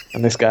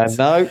 And this guy,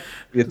 no,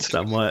 you're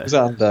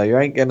under. You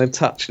ain't going to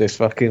touch this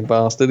fucking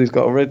bastard. He's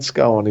got a red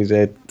skull on his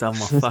head. Done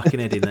my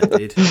fucking head in, that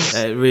did.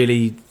 It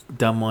really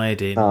done my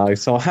head in. No,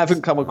 so I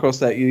haven't come across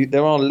that.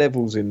 There are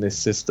levels in this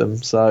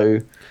system,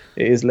 so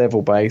it is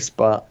level-based.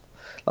 But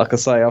like I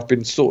say, I've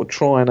been sort of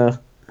trying to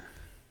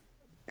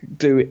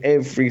do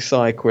every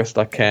side quest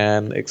I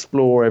can,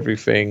 explore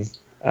everything.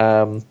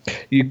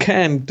 You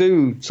can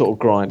do sort of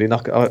grinding.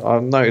 I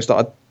noticed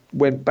that I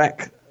went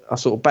back. I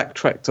sort of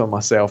backtracked on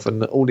myself,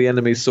 and all the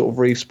enemies sort of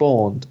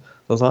respawned.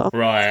 I was like,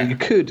 right. You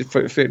could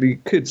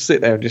sit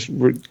there and just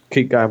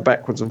keep going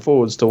backwards and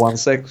forwards to one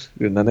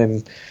section, and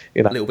then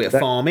a little bit of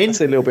farming.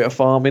 That's a little bit of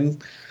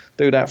farming.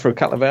 Do that for a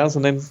couple of hours,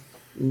 and then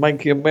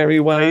make your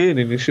merry way in,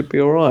 and you should be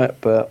all right.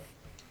 But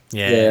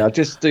I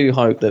just do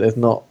hope that there's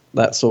not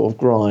that sort of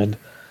grind.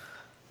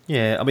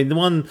 Yeah, I mean the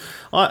one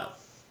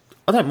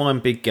I don't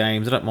mind big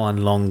games, I don't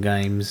mind long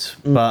games,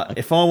 but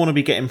if I want to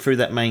be getting through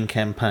that main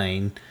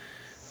campaign,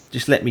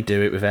 just let me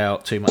do it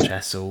without too much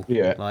hassle.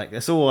 Yeah.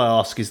 That's all I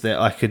ask, is that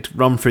I could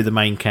run through the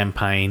main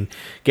campaign,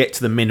 get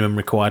to the minimum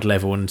required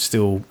level, and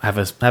still have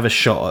a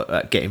shot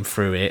at getting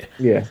through it.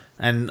 Yeah.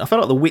 And I felt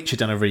like The Witcher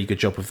done a really good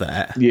job of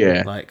that.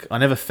 Yeah. I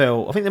never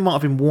felt... I think there might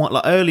have been one...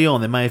 early on,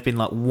 there may have been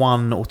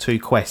 1 or 2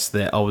 quests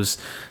that I was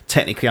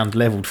technically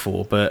underleveled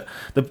for, but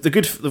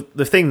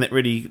the thing that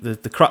really...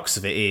 The crux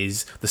of it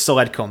is the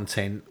side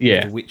content of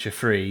The Witcher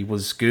 3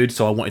 was good,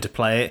 so I wanted to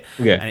play it.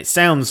 Yeah. And it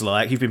sounds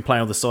like you've been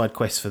playing all the side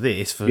quests for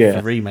this, for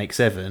Remake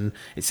 7.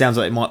 It sounds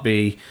like it might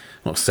be...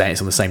 I'm not saying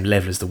it's on the same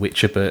level as The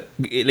Witcher, but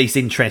at least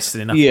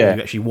interesting enough that you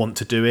actually want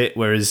to do it,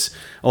 whereas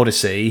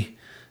Odyssey...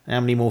 How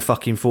many more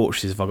fucking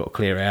fortresses have I got to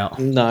clear out?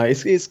 No,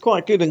 it's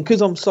quite good, and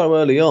because I'm so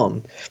early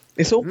on,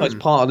 it's almost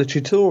part of the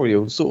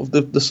tutorial. Sort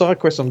of the side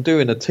quests I'm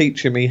doing are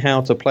teaching me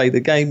how to play the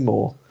game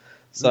more.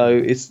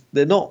 So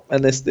they're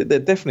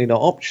definitely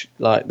not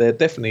they're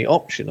definitely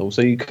optional.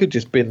 So you could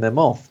just bin them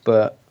off,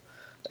 but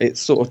it's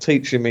sort of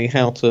teaching me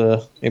how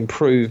to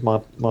improve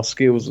my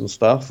skills and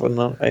stuff. And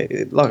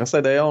like I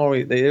say,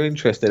 they're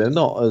interested. They're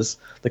not as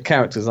the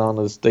characters aren't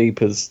as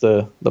deep as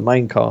the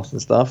main cast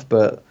and stuff,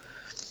 but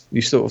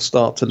you sort of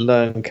start to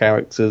learn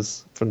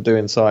characters from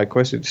doing side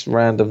quests, just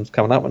randoms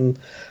coming up, and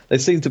they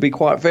seem to be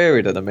quite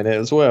varied at the minute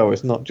as well.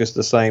 It's not just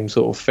the same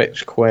sort of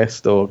fetch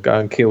quest or go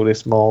and kill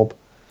this mob.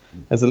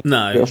 There's a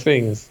little bit of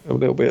things, a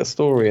little bit of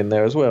story in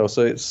there as well.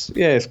 So it's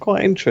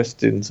quite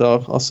interesting.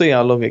 So I'll see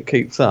how long it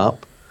keeps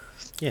up.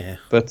 Yeah.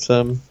 But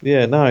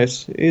no,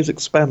 it is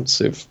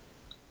expansive.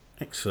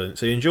 Excellent.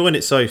 So you're enjoying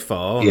it so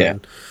far. Yeah.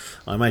 And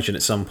I imagine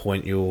at some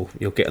point you'll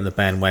get on the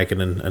bandwagon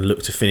and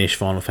look to finish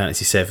Final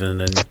Fantasy VII,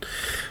 and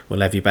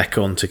we'll have you back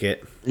on to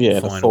get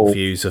final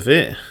views of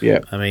it. Yeah.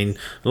 I mean,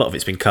 a lot of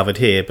it's been covered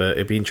here, but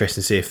it'd be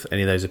interesting to see if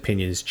any of those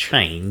opinions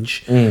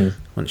change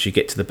once you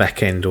get to the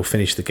back end or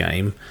finish the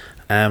game.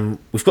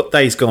 We've got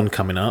Days Gone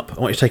coming up. I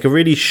want you to take a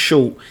really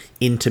short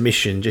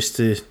intermission just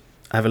to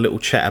have a little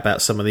chat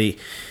about some of the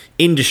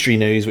industry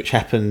news which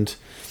happened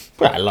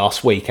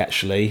last week,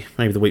 actually,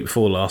 maybe the week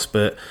before last,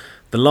 but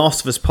The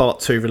Last of Us Part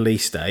 2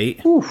 release date,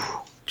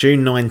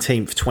 June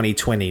 19th,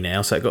 2020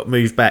 now, so it got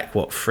moved back,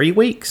 3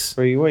 weeks?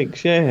 3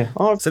 weeks, yeah.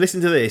 So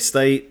listen to this,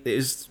 it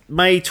was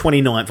May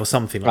 29th or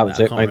something like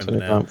that, I can't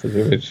remember now. For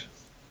the original.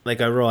 They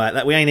go,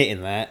 right, we ain't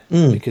hitting that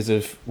because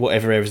of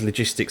whatever areas,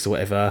 logistics or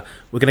whatever.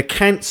 We're going to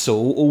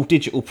cancel all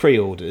digital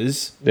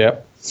pre-orders.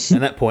 Yep. And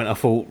at that point, I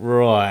thought,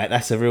 right,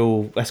 that's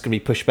going to be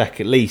pushed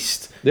back at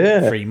least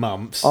 3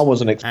 months. I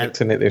wasn't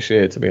expecting it this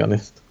year, to be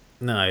honest.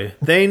 No.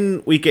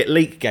 Then we get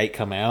Leakgate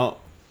come out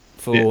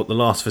for The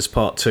Last of Us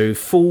Part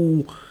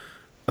 2.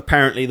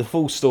 Apparently, the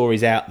full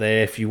story's out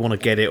there if you want to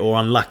get it, or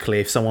unluckily,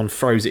 if someone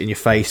throws it in your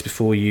face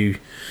before you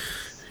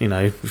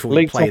play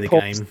the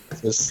game.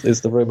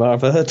 Is the rumour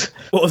I've heard.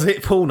 What was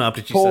it? Pornhub,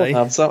 did you say?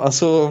 I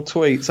saw a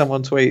tweet,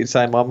 someone tweeted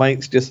saying my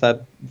mates just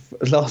had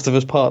Last of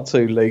Us Part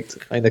 2 leaked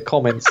in the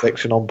comments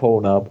section on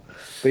Pornhub.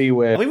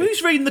 Beware. I mean,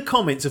 who's reading the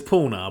comments of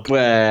Pornhub?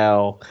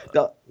 Well,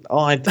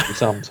 I do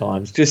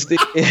sometimes. Just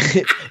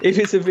if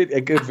it's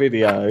a good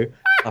video,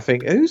 I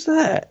think, who's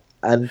that?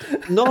 And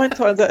 9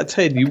 times out of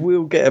 10, you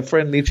will get a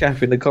friendly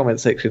chap in the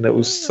comment section that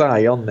will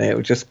say on there, it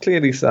will just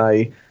clearly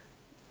say,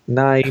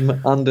 name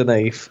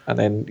underneath, and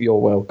then you're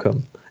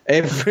welcome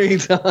every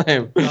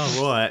time.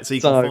 Oh right, so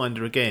you can find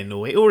her again,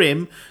 or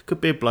him.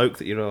 Could be a bloke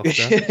that you're after.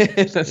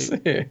 Yeah, that's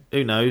it.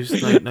 Who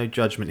knows? No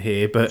judgment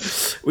here.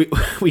 But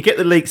we get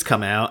the leaks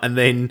come out, and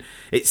then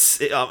it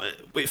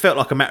felt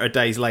like a matter of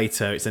days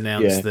later. It's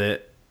announced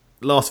that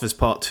Last of Us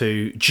Part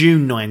 2,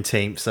 June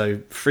 19th,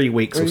 so 3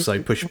 weeks or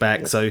so pushed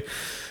back. So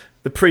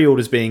the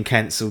pre-orders being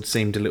cancelled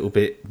seemed a little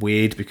bit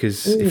weird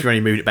because if you're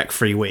only moving it back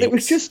 3 weeks, it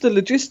was just a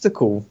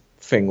logistical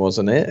thing,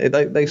 wasn't it?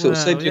 They sort of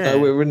said,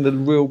 we're in the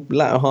real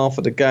latter half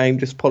of the game,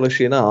 just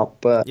polishing up,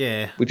 but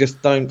we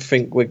just don't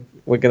think we're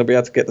going to be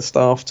able to get the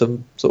staff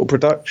to sort of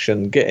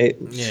production, get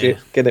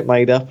it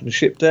made up and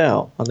shipped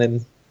out, and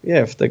then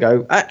if they go,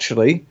 we've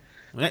actually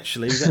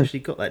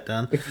got that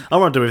done. I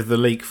wonder if the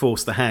leak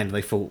forced the hand.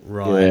 They thought,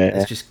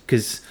 it's just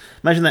because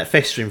imagine that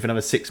festering for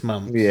another 6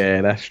 months.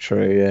 Yeah, that's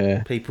true.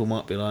 Yeah, people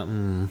might be like,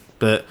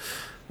 but.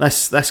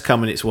 That's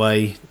coming its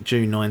way,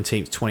 June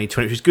 19th,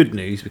 2020, which is good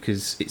news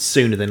because it's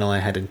sooner than I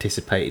had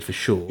anticipated for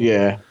sure.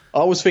 Yeah,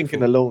 I was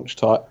thinking a launch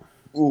type.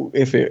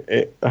 If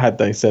it had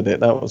they said it,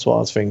 that was what I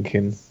was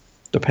thinking.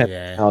 Depending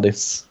on how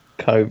this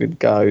COVID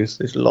goes,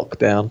 this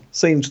lockdown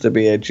seems to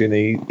be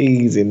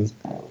easing.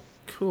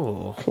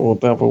 Cool.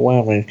 Double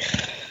whammy.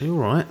 You're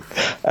right.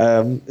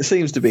 It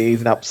seems to be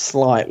easing up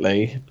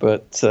slightly,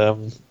 but.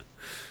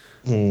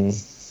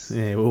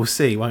 Yeah, we'll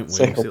see, won't we?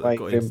 Second weight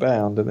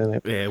inbound, and then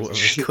what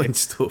have they got in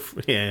store?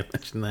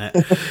 Imagine that.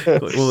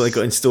 What they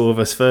got in store with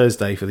us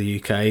Thursday for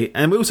the UK,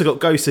 and we also got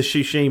Ghost of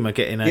Tsushima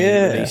getting a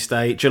release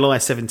date, July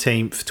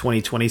 17th,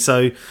 2020.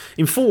 So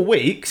in 4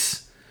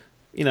 weeks,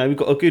 we've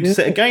got a good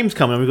set of games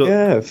coming. We've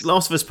got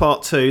Last of Us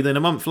Part 2, then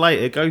a month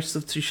later, Ghost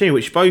of Tsushima,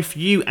 which both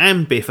you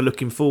and Biff are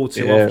looking forward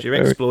to after your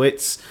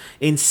exploits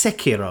in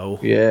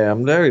Sekiro. Yeah,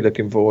 I'm very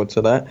looking forward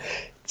to that.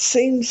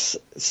 Seems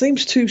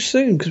too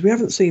soon because we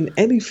haven't seen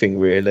anything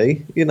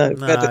really. We've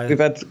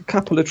had a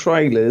couple of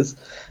trailers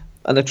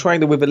and a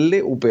trailer with a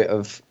little bit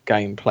of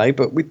gameplay,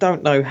 but we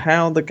don't know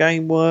how the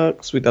game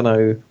works. We don't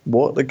know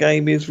what the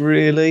game is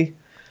really.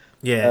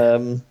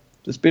 Yeah,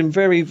 it's been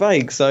very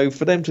vague. So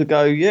for them to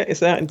go,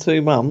 it's out in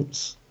 2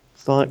 months,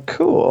 it's like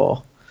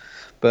cool.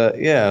 But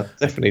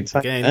definitely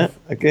take that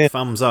again.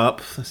 Thumbs up.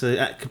 So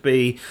that could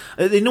be.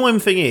 The annoying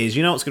thing is,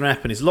 what's going to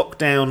happen is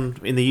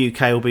lockdown in the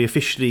UK will be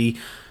officially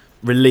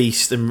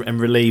released and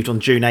relieved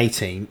on June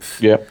 18th.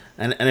 Yeah.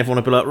 And everyone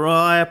will be like,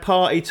 right,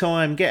 party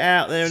time, get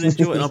out there and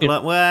enjoy it. And I'll be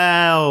like,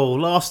 wow,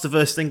 Last of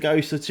Us, then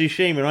Ghost of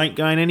Tsushima ain't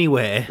going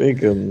anywhere. Big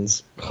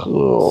guns.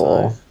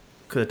 Oh. So,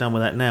 could have done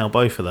with that now,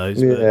 both of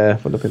those. Yeah,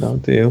 would have been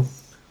ideal.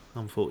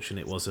 Unfortunate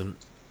it wasn't.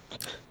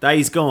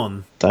 Days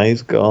Gone.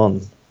 Did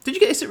you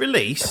get this at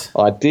release?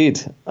 I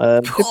did. I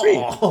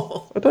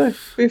don't know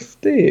if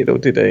Biff did, or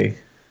did he?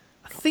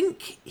 I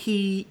think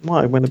he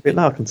might have went a bit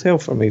low. I can tell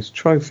from his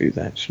trophies,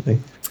 actually.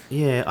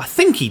 Yeah, I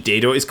think he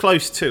did, or it's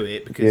close to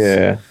it,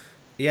 because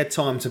he had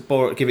time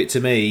to give it to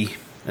me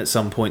at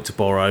some point to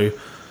borrow.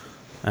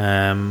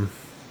 I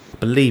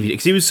believe it,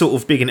 because he was sort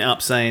of bigging it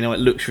up, saying, it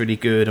looks really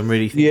good, I'm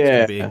really thinking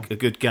it's going to be a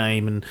good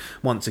game, and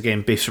once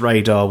again, Biff's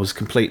radar was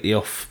completely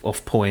off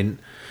point.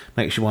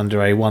 makes you wonder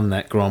how he won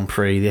that Grand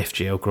Prix, the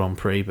FGL Grand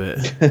Prix.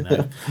 But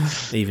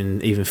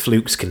even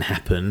flukes can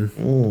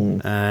happen.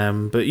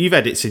 But you've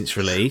had it since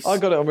release. I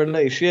got it on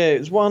release. Yeah,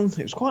 it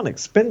was quite an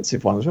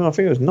expensive one as well. I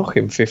think it was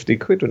knocking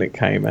 £50 when it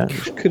came out.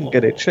 You couldn't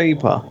get it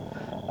cheaper.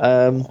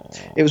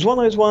 It was one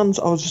of those ones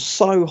I was just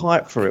so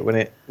hyped for it when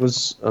it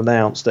was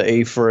announced at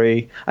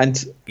E3, and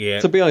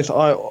to be honest,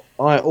 I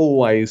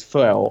always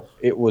felt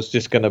it was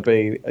just going to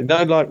be,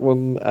 like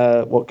when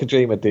what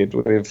Kojima did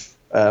with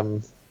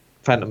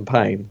Phantom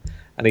Pain,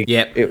 and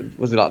it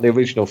was like the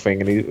original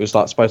thing, and it was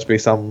like supposed to be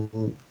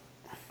some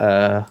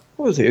what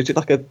was it? Was it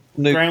like a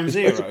new Ground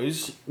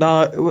Zeroes?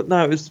 No,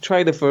 it was the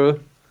trailer for.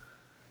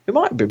 It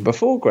might have been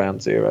before Ground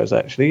Zeroes,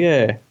 actually.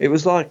 Yeah, it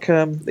was like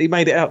he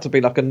made it out to be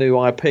like a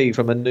new IP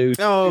from a new.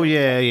 Oh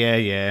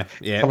yeah.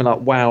 Something like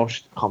WoW. I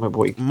can't remember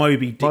what.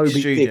 Moby Dick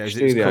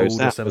Studios.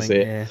 That was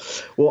it. Yeah.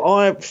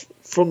 Well,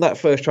 from that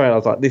first trailer, I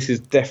was like, this is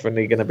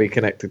definitely going to be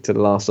connected to The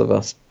Last of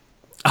Us.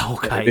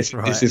 Okay, this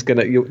is going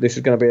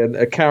to be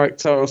a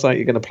character or something.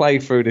 You're going to play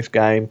through this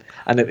game,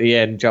 and at the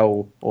end,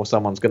 Joel or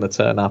someone's going to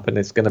turn up, and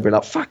it's going to be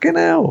like fucking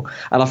hell.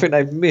 And I think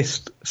they've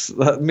missed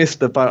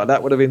the boat.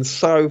 That would have been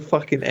so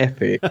fucking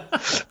epic.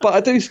 But I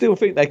do still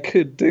think they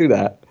could do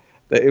that.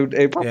 That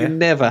it probably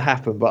never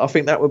happen, but I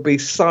think that would be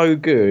so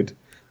good.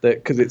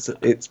 That because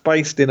it's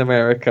based in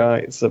America.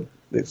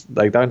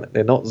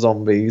 They're not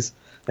zombies.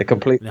 They're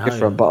completely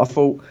different. But I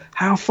thought,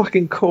 how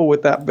fucking cool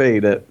would that be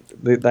that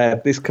they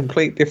had this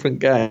complete different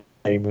game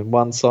in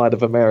one side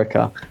of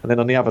America, and then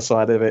on the other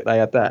side of it they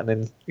had that, and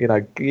then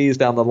years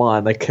down the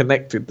line they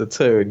connected the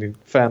two, and you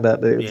found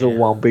out that it was all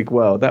one big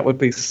world. That would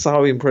be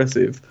so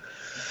impressive.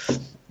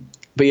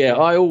 But yeah,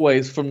 I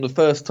always, from the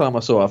first time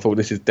I saw it, I thought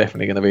this is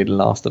definitely going to be The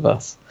Last of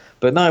Us.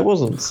 But no, it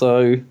wasn't.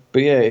 So,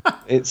 but yeah,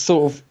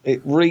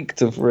 it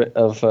reeked of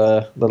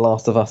The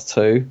Last of Us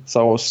 2.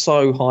 So I was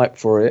so hyped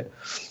for it.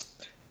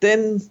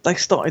 Then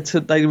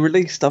they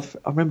released stuff.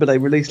 I remember they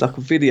released like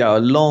a video,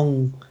 it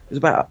was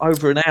about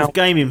over an hour.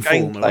 Game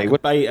Informer, like a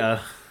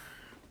beta.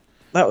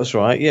 That was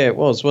right. Yeah, it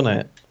was, wasn't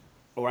it?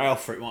 Or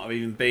alpha, it might have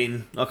even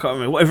been. I can't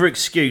remember. Whatever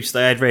excuse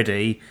they had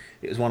ready,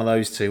 it was one of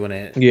those two, wasn't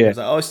it? Yeah. It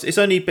was like, it's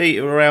only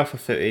beta or alpha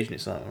footage, and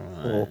it's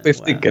like,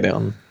 Biff did get it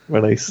on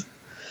release.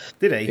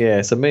 Did he?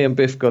 Yeah, so me and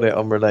Biff got it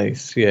on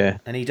release, yeah.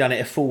 And he done it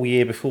a full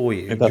year before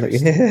you.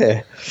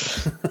 Yeah.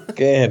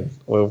 Again,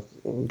 we'll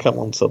come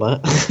on to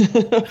that.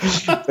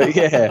 But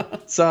yeah,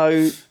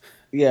 so,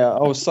 yeah,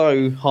 I was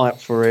so hyped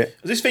for it.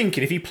 I was just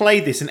thinking, if you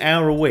played this an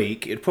hour a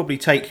week, it'd probably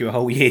take you a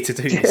whole year to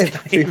do this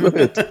game. It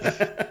would.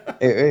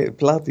 It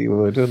bloody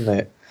would, wouldn't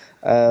it?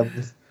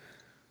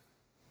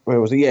 Where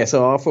was it? Yeah,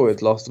 so I thought it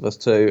was Last of Us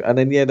 2. And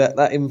then,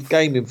 that in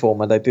Game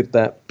Informer, they did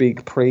that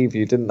big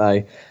preview, didn't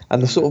they?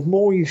 And the sort of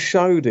more you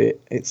showed it,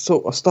 I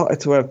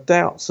started to have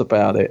doubts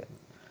about it.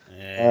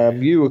 Yeah.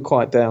 You were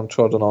quite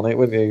downtrodden on it,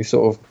 weren't you? You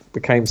sort of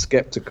became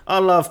sceptical. I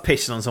love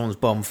pissing on someone's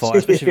bonfire,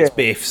 especially if it's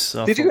Biff's.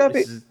 Did you have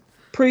it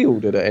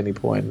pre-ordered at any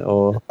point?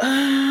 Or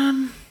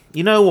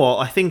you know what?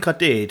 I think I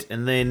did,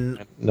 and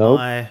then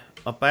I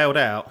bailed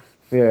out.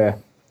 Yeah.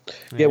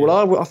 Yeah,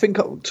 well, I think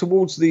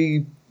towards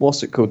the...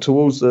 What's it called?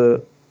 Towards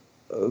the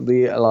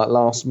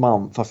last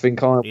month, I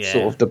think I'm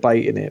sort of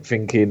debating it,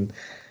 thinking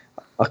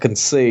I can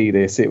see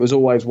this. It was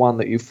always one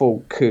that you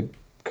thought could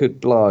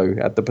blow,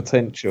 had the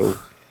potential.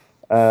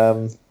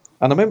 And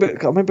I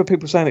remember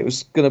people saying it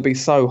was going to be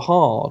so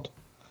hard.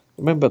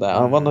 Remember that?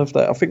 I wonder if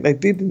I think they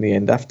did in the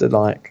end have to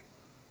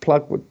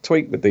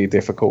tweak with the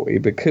difficulty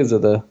because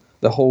of the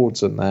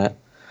hordes and that.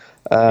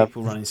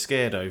 People running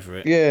scared over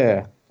it.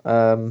 Yeah.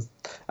 And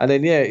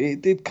then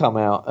it did come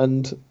out,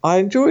 and I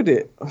enjoyed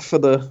it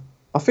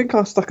I think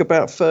I stuck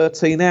about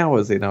 13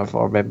 hours in, if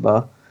I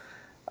remember.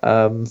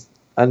 And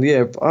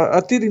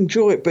I did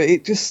enjoy it, but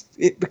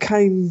it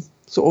became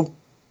sort of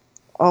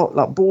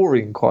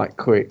boring quite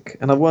quick,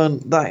 and I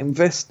weren't that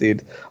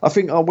invested. I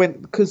think I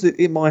went, because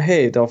in my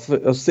head I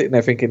was sitting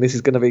there thinking this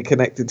is going to be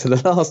connected to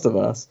The Last of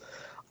Us.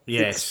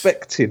 Yes.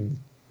 Expecting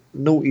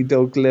Naughty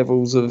Dog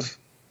levels of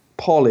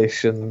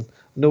polish and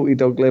Naughty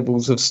Dog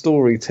levels of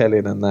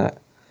storytelling and that.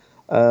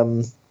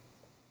 I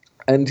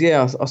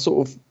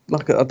sort of,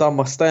 I'd done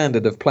my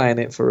standard of playing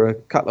it for a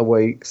couple of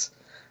weeks,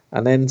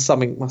 and then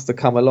something must have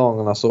come along,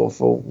 and I sort of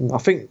thought, I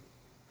think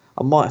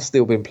I might have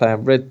still been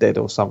playing Red Dead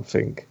or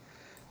something.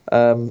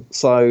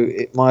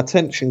 My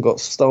attention got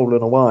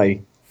stolen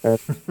away. And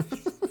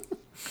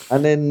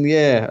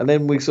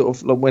then we sort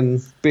of,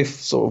 when Biff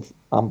sort of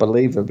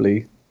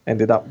unbelievably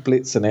ended up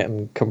blitzing it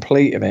and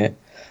completing it,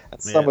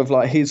 and some of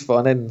his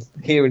fun, and then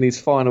hearing his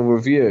final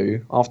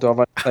review after I've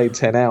only played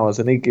 10 hours,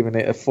 and he'd given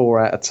it a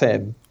 4 out of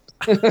 10.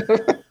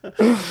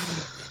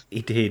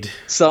 He did.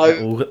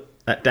 So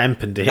that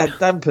dampened it.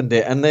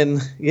 And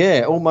then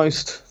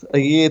almost a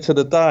year to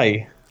the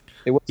day.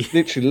 It was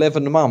literally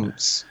 11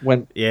 months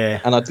went,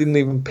 and I didn't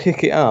even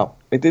pick it up.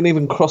 It didn't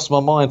even cross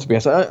my mind to be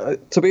honest.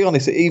 To be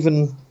honest,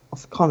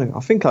 I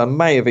think I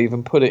may have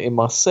even put it in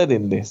my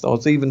setting list. I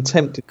was even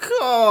tempted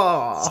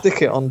to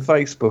stick it on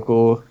Facebook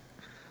or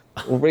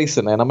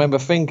recently, and I remember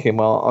thinking,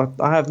 well,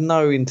 I have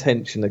no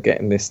intention of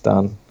getting this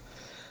done.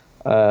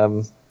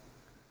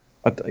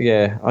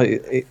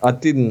 I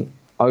didn't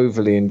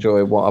overly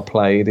enjoy what I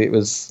played. It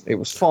was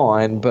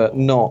fine, but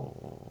not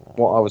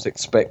what I was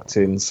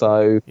expecting.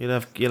 So you'll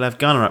have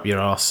Gunner up your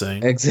arse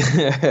soon.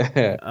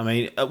 Exactly. I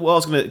mean, what I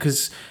was gonna,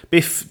 because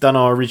Biff done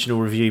our original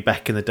review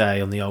back in the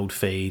day on the old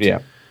feed. Yeah.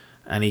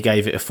 And he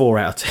gave it a 4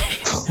 out of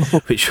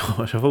 10, which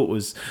I thought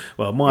was,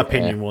 well, my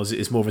opinion was it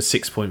is more of a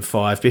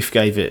 6.5. Biff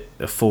gave it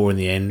a 4 in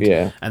the end.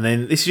 Yeah. And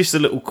then this is just a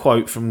little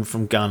quote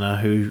from Gunner,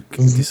 who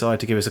decided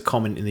to give us a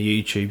comment in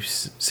the YouTube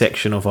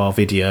section of our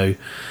video.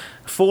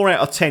 4 out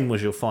of 10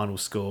 was your final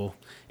score.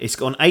 It's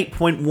got an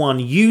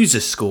 8.1 user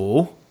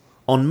score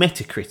on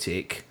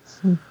Metacritic.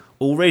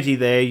 Already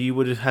there, you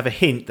would have a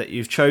hint that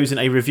you've chosen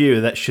a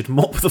reviewer that should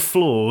mop the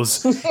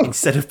floors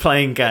instead of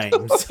playing games.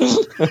 One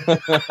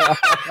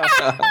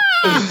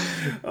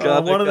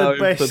of the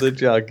best for the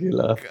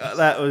jugular.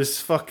 That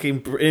was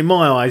fucking. In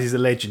my eyes, he's a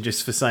legend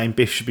just for saying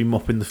Biff should be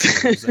mopping the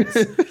floors.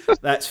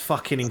 That's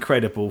fucking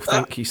incredible.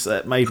 Thank you.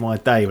 That made my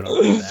day when I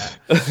read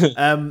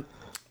that.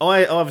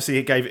 I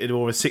obviously gave it a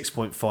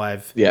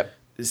 6.5. Yep.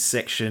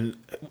 Section.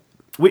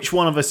 Which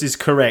one of us is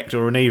correct,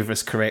 or are neither of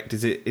us correct?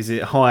 Is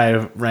it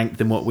higher ranked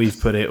than what we've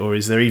put it, or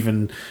is there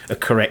even a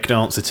correct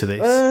answer to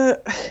this?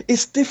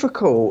 It's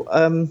difficult.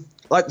 I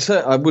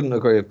wouldn't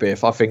agree with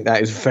Biff. I think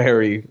that is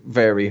very,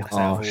 very harsh.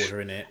 Out of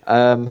order,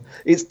 innit?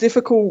 It's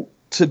difficult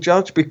to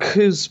judge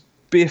because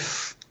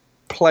Biff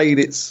played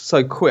it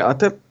so quick.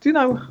 Let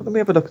me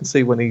have a look and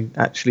see when he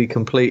actually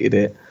completed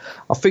it.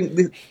 I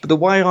think the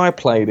way I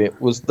played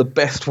it was the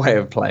best way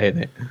of playing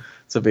it,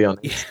 to be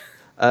honest. Yeah.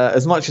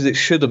 As much as it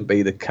shouldn't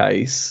be the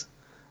case,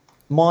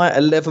 my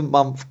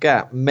 11-month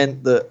gap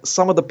meant that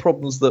some of the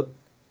problems that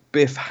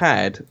Biff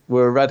had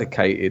were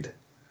eradicated.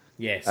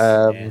 Yes.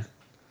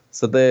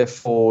 So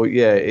therefore,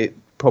 it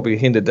probably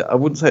hindered it. I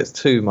wouldn't say it's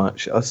too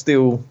much. I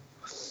still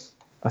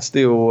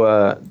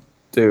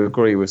do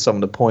agree with some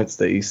of the points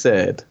that he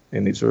said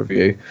in his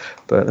review.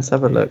 But let's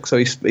have a look. So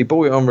he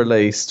bought it on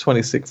release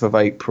 26th of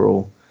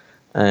April,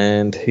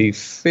 and he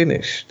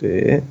finished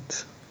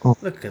it.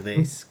 Look at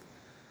this.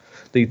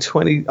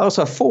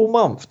 So a full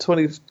month,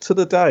 20 to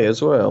the day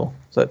as well.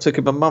 So it took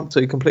him a month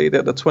to complete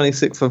it the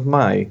 26th of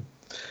May.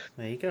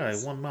 There you go,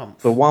 1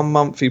 month. For 1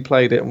 month he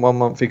played it and 1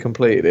 month he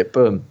completed it.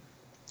 Boom.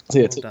 So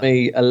it took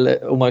me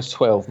almost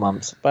 12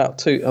 months.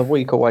 About a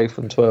week away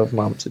from 12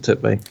 months it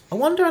took me. I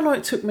wonder how long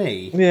it took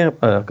me. Yeah,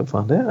 I can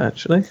find out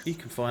actually. You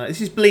can find out.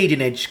 This is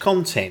bleeding edge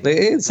content. It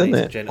is, isn't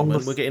it?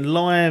 Gentlemen, we're getting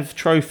live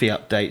trophy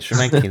updates from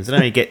Atkins. I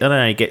don't know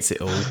how he gets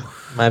it all.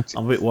 Magic.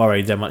 I'm a bit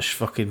worried how much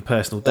fucking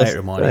personal data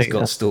of mine he's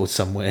got stored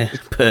somewhere.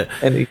 But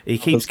he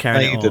keeps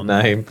carrying it on.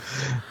 Name.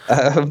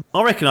 I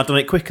reckon I've done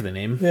it quicker than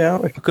him. Yeah,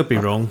 I could be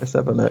wrong. Let's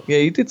have a look. Yeah,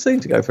 you did seem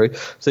to go through.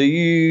 So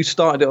you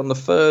started it on the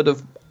 3rd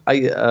of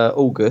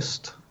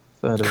August.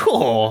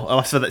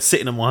 I said that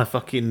sitting on my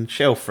fucking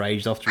shelf for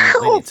ages after you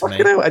sent it to me.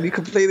 Hell, and you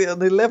completed it on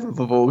the 11th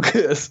of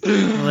August.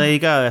 Well, there you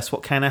go. That's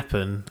what can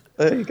happen.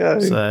 There you go.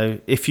 So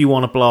if you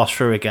want to blast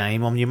through a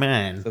game, I'm your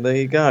man. So there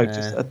you go.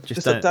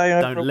 Just a day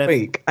over a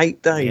week.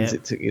 8 days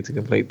it took you to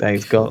complete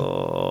Days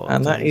Gone.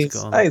 And that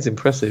is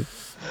impressive.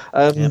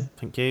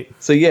 Thank you.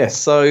 So yes,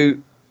 so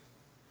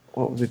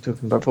what was we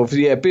talking about before?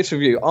 Yeah, bit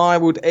review. I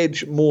would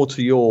edge more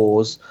to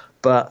yours,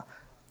 but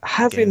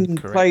having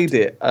played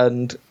it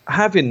and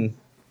having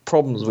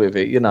problems with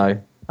it,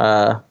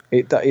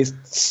 that is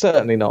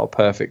certainly not a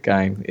perfect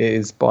game. It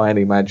is by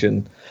any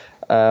margin.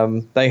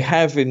 They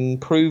have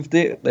improved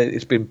it.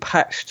 It's been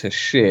patched to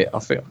shit. I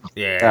think.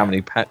 Yeah. How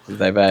many patches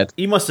they've had?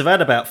 You must have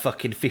had about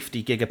fucking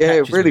 50 gig of patches.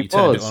 Yeah, it really when you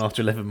turned it on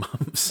after 11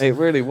 months. It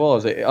really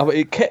was.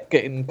 It kept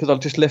getting, because I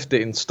just left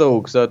it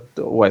installed because I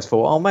always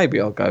thought, maybe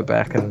I'll go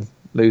back and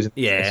lose it.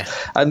 Yeah.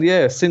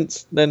 And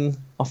since then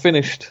I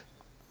finished.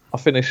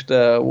 What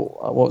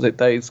was it?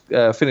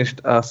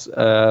 Finished us.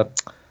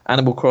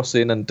 Animal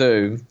Crossing and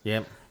Doom.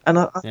 Yep.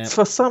 And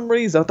for some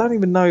reason, I don't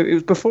even know, it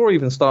was before I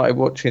even started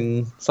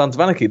watching Sons of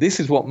Anarchy.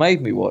 This is what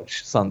made me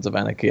watch Sons of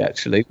Anarchy,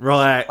 actually.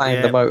 Right.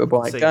 Playing the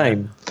motorbike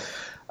game.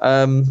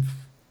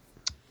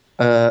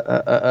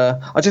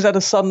 I just had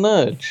a sudden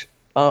urge.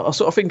 I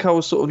sort of think I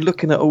was sort of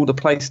looking at all the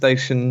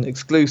PlayStation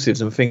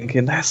exclusives and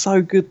thinking, they're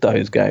so good,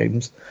 those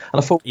games.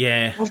 And I thought,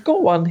 I've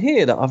got one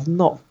here that I've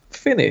not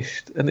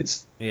finished. And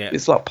it's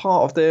like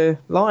part of their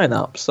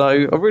lineup. So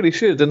I really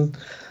should. And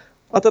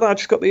I don't know, I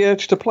just got the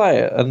urge to play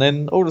it, and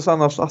then all of a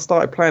sudden I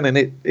started playing, and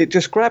it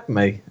just grabbed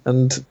me.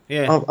 And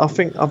I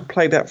think I've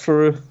played that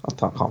for I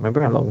can't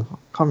remember how long. I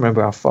can't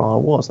remember how far I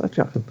was.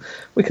 Actually,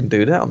 we can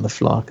do that on the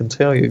fly. I can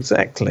tell you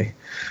exactly.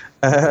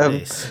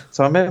 Nice.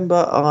 So I remember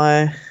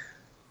I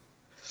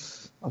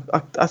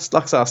like I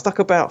said, I stuck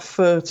about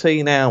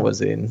 13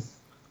 hours in.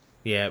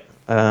 Yep.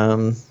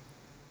 Right,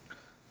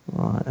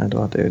 how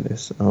do I do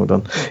this? Hold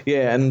on.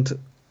 Yeah, and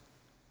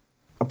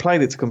I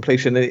played it to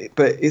completion,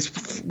 but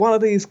it's one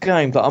of these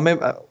games that I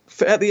remember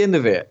at the end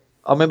of it.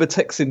 I remember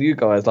texting you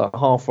guys like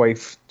halfway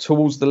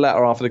towards the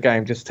latter half of the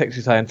game, just text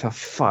you saying, "For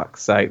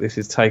fuck's sake, this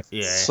is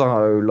taking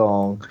so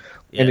long.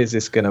 When is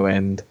this going to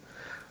end?"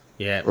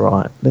 Yeah,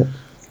 right.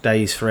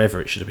 Days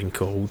Forever, it should have been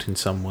called in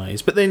some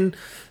ways. But then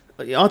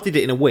I did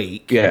it in a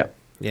week. Yeah.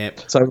 Yeah.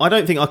 So I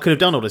don't think I could have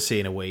done Odyssey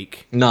in a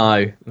week.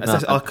 no.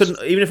 I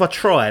couldn't, even if I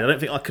tried. I don't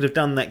think I could have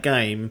done that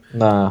game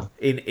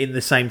in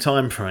the same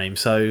time frame.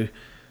 So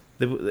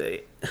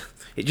it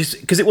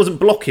just, because it wasn't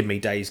blocking me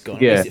Days Gone.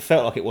 At least it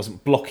felt like it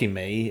wasn't blocking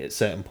me at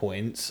certain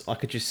points. I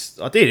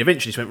did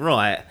eventually just went,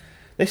 right,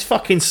 let's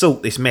fucking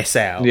sort this mess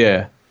out.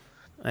 Yeah.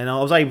 And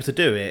I was able to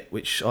do it,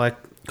 which I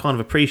kind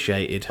of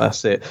appreciated.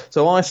 That's it.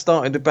 So I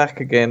started it back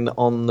again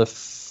on the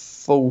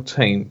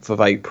 14th of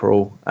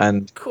April,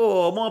 and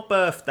cool, my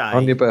birthday.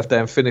 On your birthday,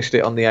 and finished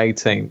it on the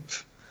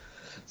 18th.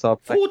 So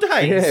 4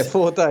 days? Yeah,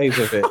 4 days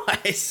of it.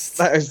 Christ.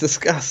 That is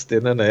disgusting,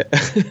 isn't it?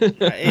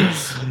 That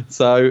is.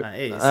 So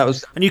that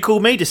was, and you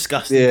called me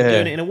disgusting for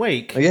doing it in a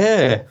week.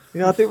 Yeah,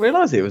 I didn't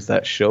realise it was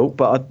that short,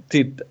 but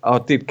I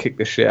did kick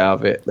the shit out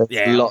of it. There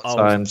was lots of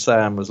time.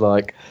 Sam was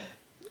like,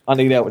 I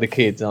need help with the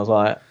kids, and I was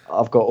like,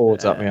 I've got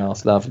odds up my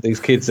arse, love. These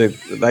kids they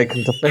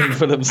can defend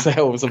for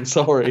themselves. I'm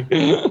sorry.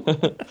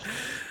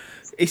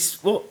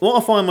 It's what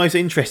I find most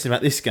interesting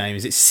about this game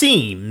is it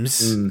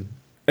seems,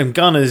 and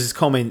Gunner's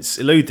comments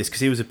elude this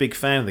because he was a big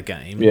fan of the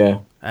game. Yeah.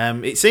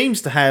 It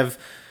seems to have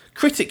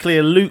critically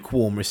a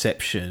lukewarm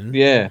reception.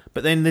 Yeah.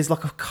 But then there's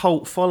like a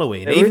cult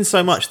following. Even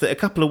so much that a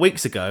couple of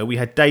weeks ago we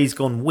had Days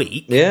Gone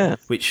Week. Yeah.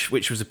 Which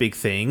was a big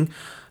thing.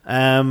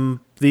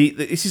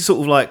 This is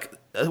sort of like,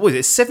 what is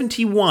it,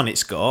 71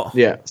 it's got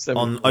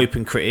on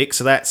OpenCritic,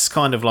 so that's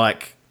kind of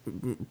like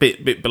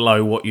bit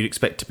below what you'd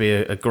expect to be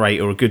a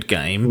great or a good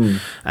game.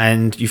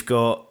 And you've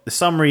got, the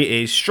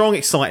summary is strong,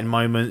 exciting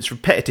moments,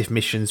 repetitive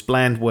missions,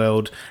 bland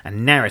world,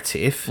 and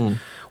narrative.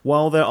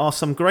 While there are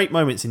some great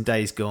moments in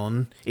Days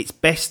Gone, its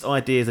best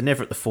ideas are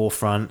never at the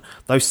forefront.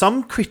 Though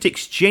some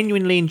critics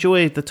genuinely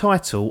enjoy the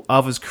title,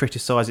 others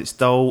criticise its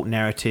dull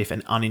narrative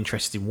and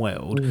uninteresting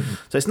world.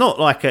 So it's not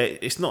like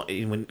it's not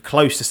even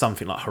close to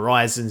something like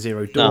Horizon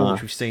Zero Dawn,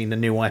 which we've seen the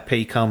new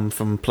IP come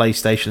from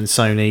PlayStation and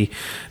Sony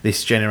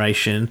this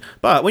generation.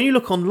 But when you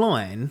look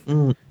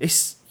online,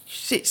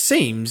 it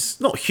seems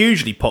not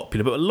hugely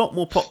popular, but a lot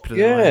more popular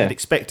than I had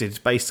expected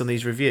based on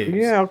these reviews.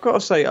 Yeah, I've got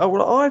to say,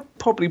 I'd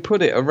probably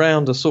put it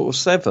around a sort of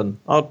 7.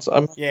 I'd say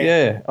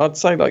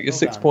like your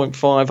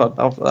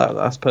 6.5.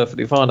 That's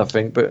perfectly fine, I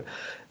think. But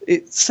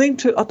it seemed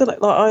to, I don't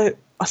know, like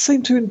I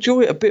seemed to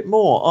enjoy it a bit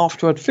more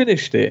after I'd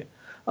finished it.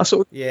 I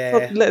sort of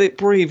let it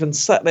breathe and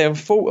sat there and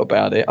thought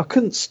about it. I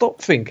couldn't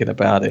stop thinking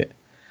about it.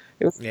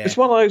 It's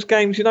one of those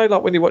games, you know,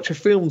 like when you watch a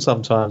film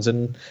sometimes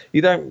and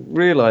you don't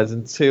realise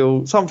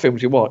until some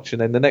films you watch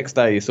and then the next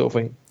day you sort of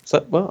think,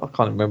 well, I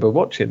can't remember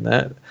watching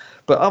that.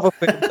 But other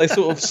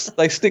things,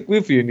 they stick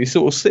with you and you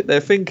sort of sit there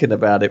thinking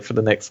about it for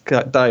the next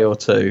day or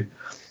two.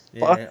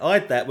 Yeah, I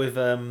had that with,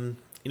 you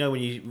know,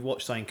 when you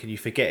watch something and you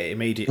forget it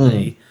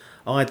immediately.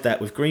 I had that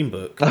with Green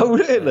Book. Oh,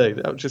 really?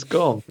 That was just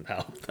gone.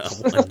 No.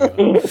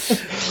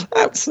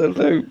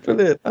 Absolute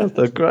brilliant.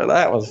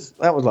 That was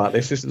like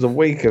this. This is a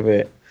week of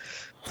it.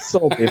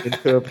 Sobbing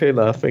into a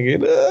pillar,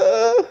 thinking,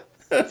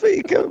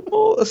 Viggo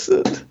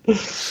Mortensen.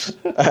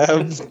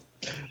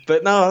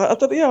 But no, I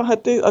don't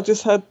know. I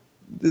just had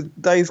the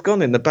Days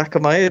Gone in the back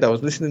of my head. I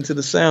was listening to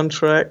the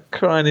soundtrack,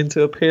 crying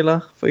into a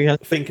pillar,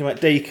 thinking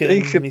about Deacon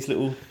and his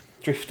little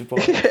drifter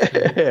bike.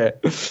 Yeah,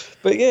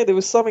 but yeah, there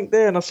was something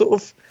there, and I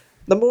sort of,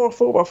 the more I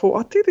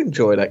thought, I did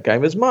enjoy that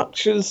game as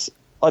much as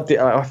I did.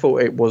 I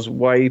thought it was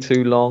way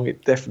too long.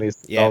 It definitely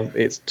is.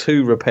 It's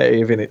too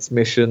repetitive in its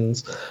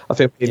missions. I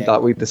think,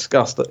 like we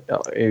discussed,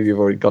 you've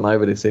already gone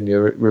over this in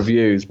your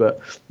reviews, but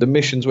the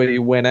missions where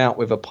you went out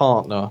with a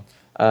partner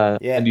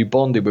and you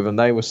bonded with them,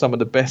 they were some of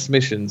the best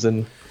missions.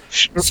 And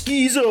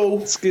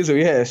Schizo,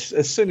 yes.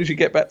 As soon as you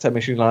get back to that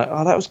mission, you're like,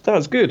 oh, that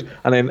was good.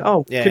 And then,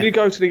 can you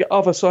go to the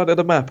other side of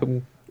the map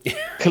and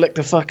collect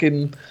a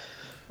fucking...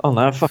 Oh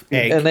no,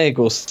 an egg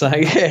or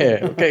something.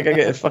 Yeah, okay, go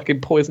get a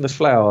fucking poisonous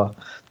flower.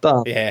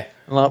 Done. Yeah.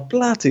 I'm like,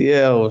 bloody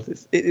hell.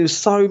 It was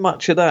so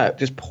much of that,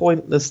 just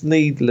pointless,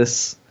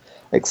 needless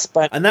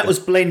expansion. And that was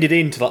blended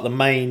into like the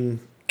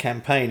main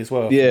campaign as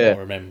well, if I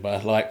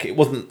remember. Like, it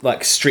wasn't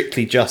like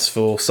strictly just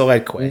for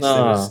side quests.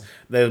 No.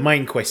 There was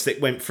main quests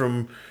that went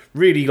from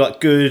really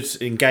like good,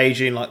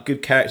 engaging, like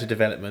good character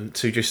development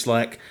to just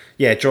like,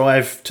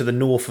 drive to the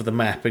north of the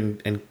map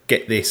and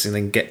get this and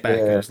then get back.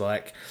 It was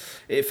like...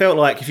 It felt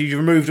like if you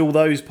removed all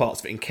those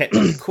parts of it and kept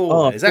the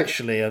core, there's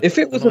actually if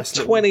it was a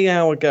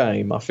 20-hour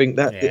game, I think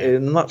that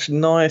in a much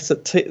nicer,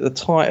 the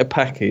tighter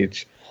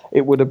package,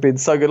 it would have been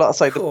so good. Like I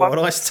say, a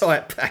nice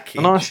tight package.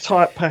 A nice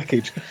tight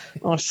package,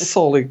 nice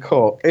solid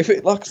cock. If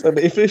it, like I said,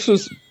 if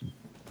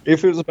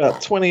it was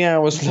about 20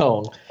 hours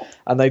long,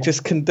 and they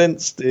just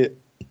condensed it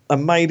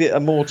and made it a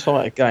more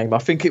tighter game, I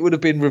think it would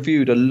have been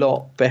reviewed a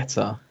lot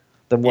better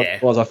than what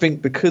it was. I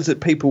think because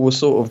people were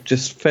sort of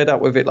just fed up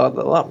with it,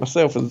 like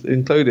myself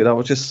included. I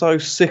was just so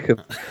sick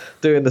of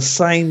doing the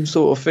same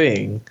sort of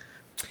thing.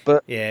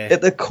 But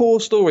at the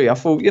core story, I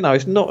thought,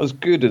 it's not as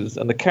good as,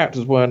 and the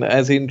characters weren't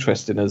as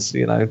interesting as,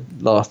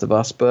 Last of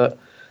Us. But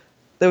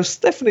there was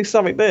definitely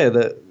something there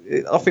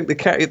that I think the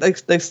character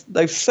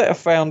they've set a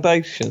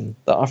foundation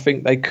that I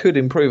think they could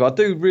improve. I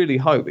do really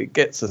hope it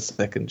gets a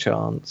second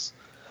chance.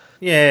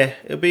 Yeah,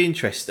 it'll be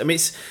interesting. I mean,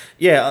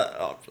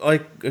 I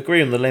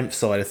agree on the length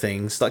side of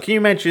things. Like, can you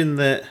imagine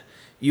that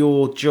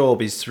your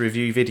job is to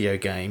review video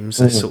games?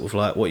 That's sort of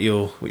like what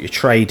your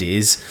trade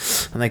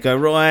is, and they go,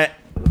 right,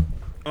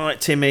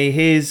 Timmy,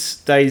 here's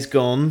Days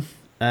Gone.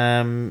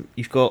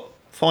 You've got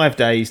 5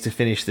 days to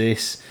finish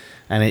this,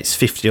 and it's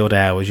 50 odd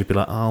hours. You'd be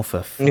like, oh,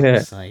 for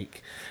fuck's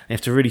sake. You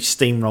have to really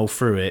steamroll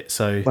through it,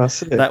 so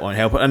that won't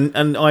help.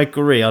 And I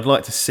agree. I'd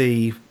like to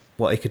see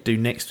what they could do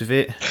next with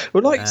it.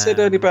 Well, like you said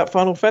earlier about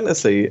Final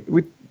Fantasy, at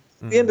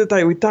the end of the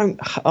day,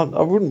 I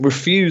wouldn't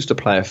refuse to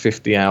play a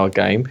 50-hour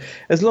game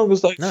as long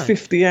as those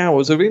 50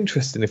 hours are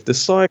interesting. If the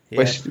side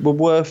quests were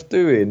worth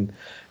doing,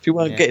 if you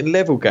weren't getting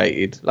level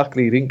gated.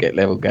 Luckily, you didn't get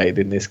level gated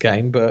in this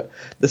game, but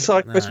the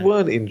side quests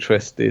weren't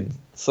interesting.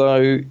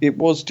 So it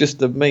was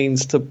just a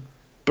means to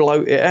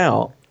bloat it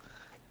out.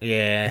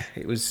 Yeah,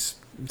 it was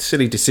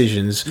silly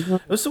decisions.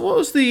 So what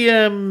was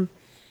the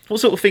what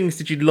sort of things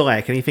did you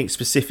like? Anything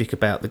specific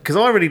about because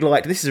I really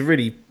liked. This is a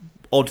really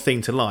odd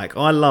thing to like.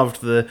 I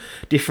loved the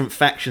different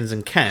factions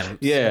and camps.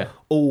 Yeah,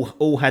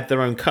 all had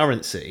their own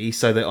currency,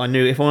 so that I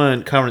knew if I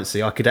earned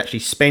currency, I could actually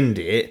spend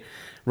it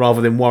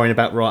rather than worrying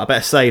about I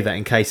better save that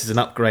in case there's an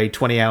upgrade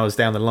 20 hours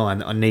down the line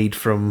that I need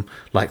from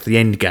like the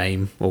end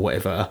game or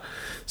whatever.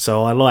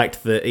 So I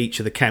liked that each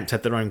of the camps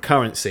had their own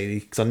currency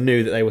because I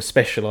knew that they were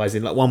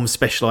specialising. Like one was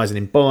specialising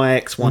in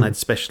bikes, one had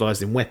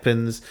specialised in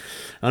weapons.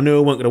 I knew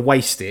I wasn't going to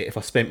waste it if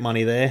I spent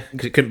money there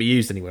because it couldn't be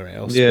used anywhere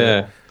else.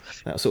 Yeah. But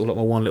that was sort of like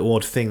my one little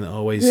odd thing that I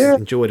always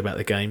enjoyed about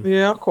the game.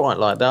 Yeah, I quite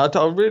like that.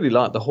 I really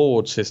liked the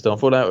Horde system. I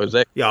thought that was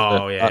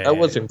excellent. That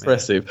was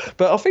impressive. Yeah.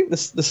 But I think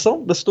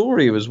the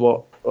story was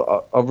what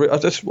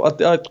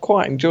I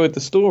quite enjoyed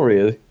the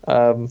story.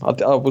 I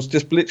was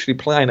just literally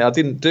playing it. I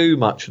didn't do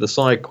much of the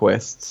side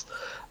quests.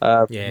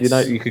 You know,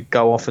 you could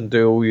go off and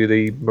do all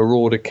the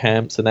marauder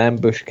camps and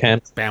ambush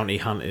camps, bounty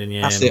hunting.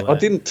 Yeah, that's it.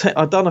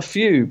 I've done a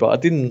few,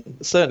 but I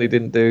certainly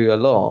didn't do a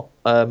lot.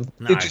 I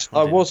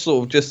was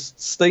sort of just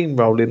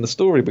steamrolling the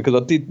story because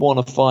I did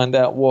want to find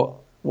out what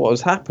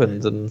has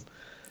happened. And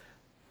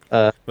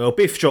well,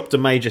 Biff dropped a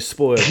major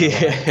spoiler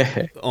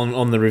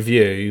on the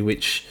review,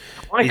 which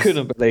I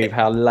couldn't believe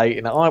how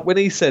late. When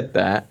he said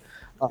that.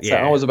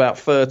 I was about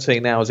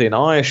 13 hours in.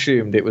 I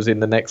assumed it was in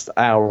the next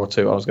hour or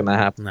two I was going to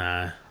have.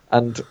 Nah.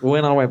 And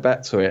when I went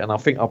back to it, and I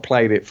think I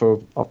played it for,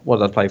 what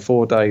did I play,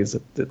 4 days?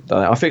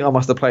 I think I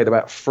must have played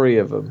about 3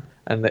 of them,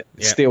 and it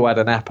still had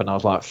an app, and I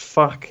was like,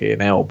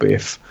 fucking hell,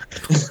 Biff.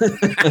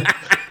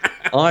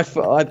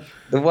 The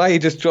way he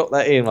just dropped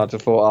that in, I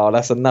just thought, oh,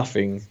 that's a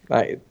nothing.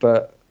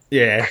 But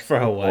yeah,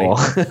 throw away.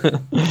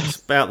 It's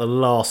about the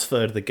last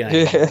third of the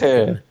game.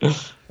 Yeah.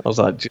 I was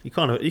like, you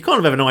kind of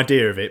have an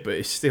idea of it, but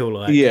it's still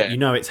like, you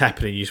know it's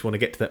happening, you just want to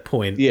get to that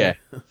point. Yeah.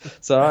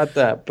 So I had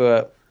that,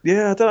 but...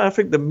 Yeah, I don't know. I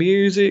think the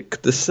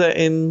music, the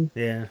setting.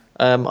 Yeah.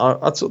 I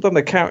sort of done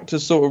the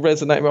characters sort of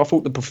resonate. I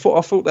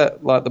thought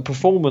that like the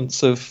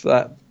performance of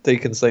that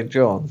Deacon St.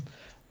 John.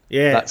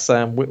 Yeah. That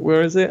Sam,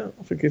 where is it?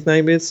 I think his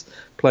name is.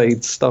 Played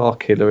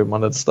Starkiller in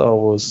one of the Star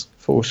Wars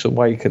Force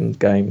Awakens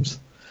games.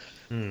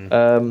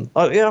 I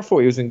thought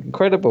he was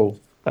incredible.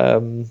 I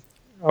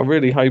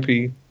really hope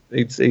he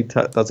does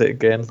it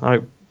again. I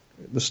hope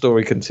the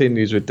story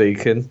continues with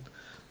Deacon.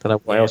 Don't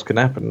know what else can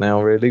happen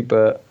now, really,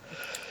 but.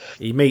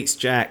 He meets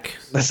Jack.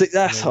 That's it.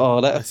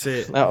 That's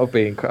it. That would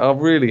be incredible. I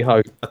really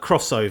hope a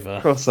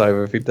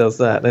crossover. If he does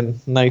that, then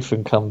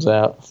Nathan comes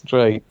out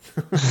straight.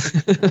 But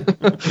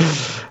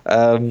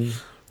I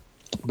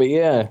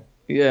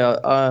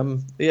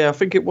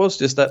think it was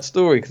just that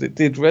story because it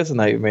did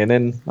resonate with me. And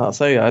then, like I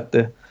say, I had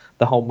the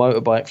whole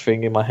motorbike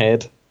thing in my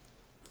head.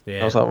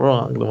 Yeah, I was like,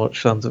 right, I'm going to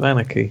watch Sons of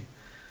Anarchy.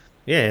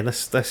 Yeah,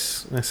 that's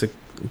a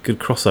good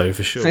crossover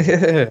for sure.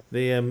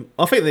 Yeah.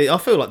 I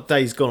feel like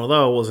Days Gone,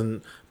 although I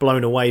wasn't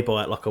blown away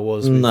by it like I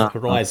was with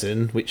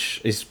Horizon, which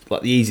is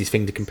like the easiest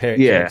thing to compare it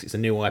to because it's a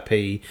new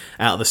IP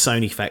out of the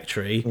Sony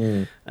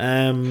factory.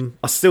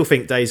 I still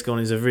think Days Gone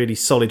is a really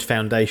solid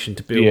foundation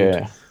to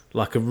build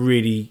like a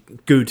really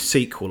good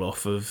sequel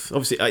off of.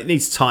 Obviously, it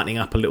needs tightening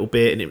up a little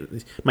bit,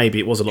 and maybe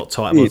it was a lot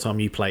tighter by the time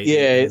you played it.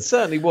 Yeah, it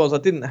certainly was. I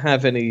didn't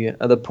have any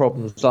other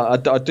problems.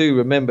 Like, I do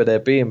remember there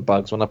being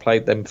bugs when I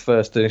played them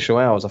first initial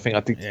hours. I think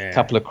I did a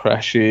couple of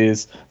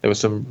crashes. There were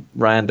some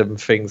random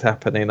things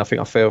happening. I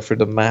think I fell through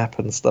the map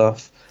and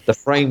stuff. The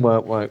frame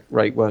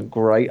rate weren't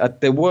great.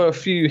 There were a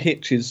few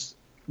hitches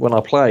when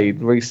I played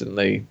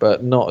recently,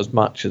 but not as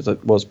much as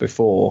it was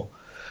before.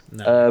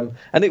 No.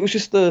 And it was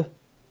just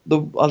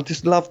I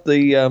just loved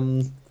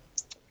the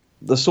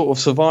sort of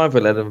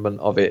survival element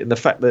of it, and the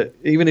fact that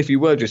even if you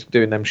were just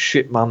doing them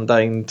shit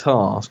mundane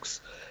tasks,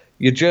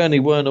 your journey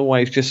weren't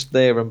always just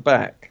there and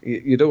back.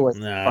 You'd always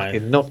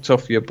fucking knocked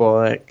off your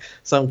bike,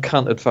 some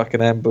cunt would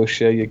fucking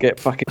ambush you, you get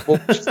fucking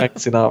watch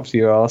taxing after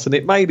your ass, and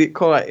it made it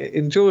quite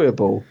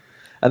enjoyable.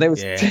 And there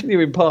was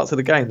genuine parts of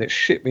the game that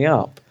shit me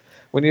up.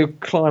 When you're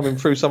climbing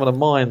through some of the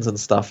mines and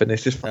stuff, and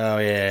it's just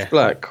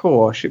like,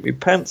 cool, I shit me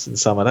pants in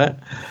some of that.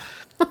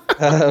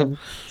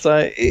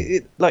 So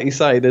it, like you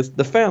say, there's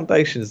the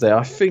foundations there.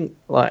 I think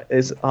I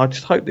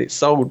just hope it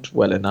sold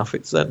well enough.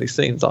 It certainly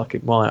seems like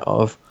it might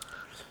have.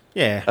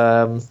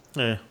 Yeah.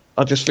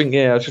 I just think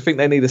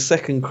they need a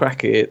second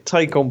crack at it.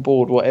 Take on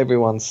board what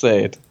everyone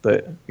said,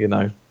 that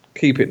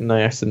keep it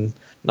nice and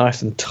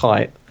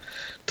tight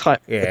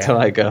the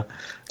tiger,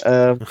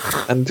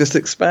 and just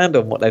expand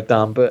on what they've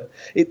done. But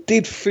it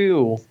did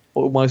feel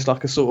almost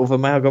like a sort of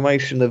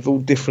amalgamation of all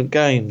different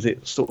games.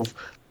 It sort of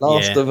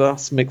Last of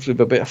Us mixed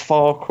with a bit of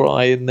Far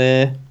Cry in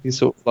there. You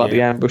sort of like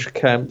the ambush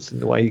camps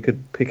and the way you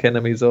could pick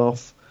enemies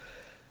off.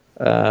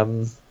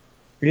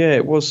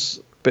 It was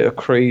a bit of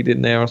Creed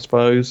in there, I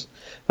suppose.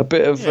 A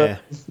bit of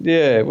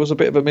it was a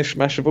bit of a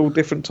mishmash of all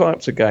different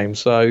types of games.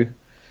 So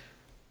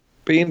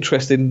be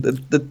interesting.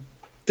 The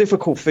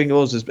difficult thing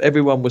was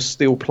everyone was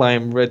still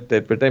playing Red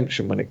Dead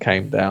Redemption when it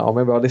came down. I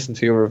remember I listened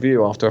to your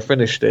review after I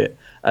finished it,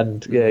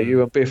 and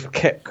you and Biff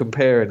kept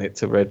comparing it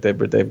to Red Dead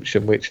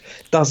Redemption, which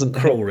doesn't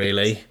cruel,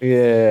 really.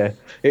 Yeah,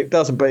 it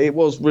doesn't. But it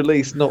was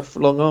released not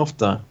long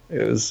after.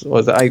 It was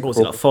April? Was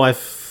it like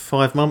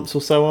 5 months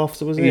or so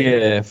after? Was it?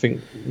 Yeah, I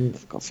think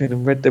I've got a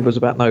feeling Red Dead was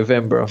about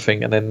November, I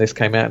think, and then this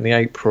came out in the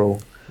April.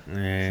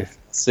 Yeah.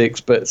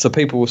 6, but so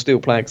people were still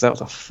playing because that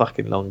was a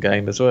fucking long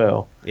game as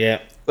well.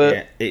 Yeah,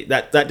 but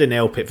that didn't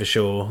help it for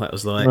sure. That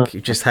was like you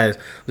just had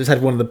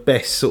one of the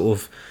best sort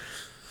of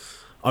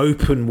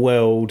open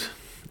world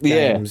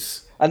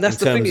games, and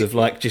that's in terms of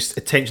like just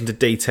attention to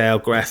detail,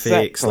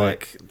 graphics,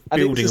 like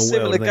building a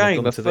world. And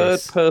game, a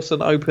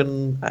third-person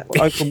open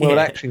world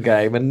action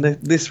game, and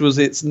this was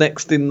its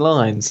next in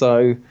line.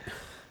 So.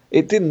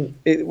 It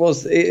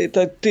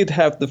did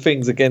have the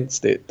things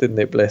against it, didn't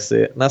it? Bless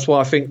it. And that's why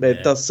I think there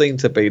does seem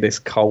to be this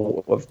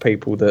cult of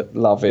people that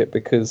love it,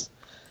 because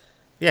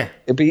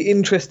it'd be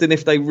interesting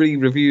if they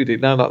re-reviewed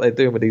it now, like they're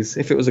doing with these.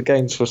 If it was a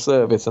games for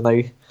service and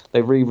they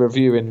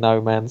re-reviewing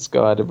No Man's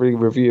Sky, they're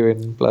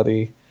re-reviewing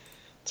bloody.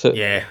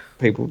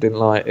 People didn't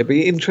like. It'd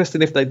be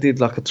interesting if they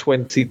did like a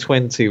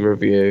 2020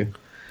 review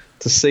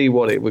to see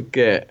what it would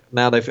get.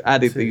 Now they've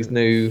added these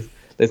new.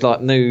 There's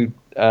like new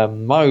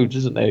modes,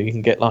 isn't there? You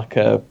can get like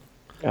an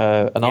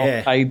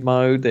arcade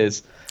mode.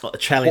 There's like a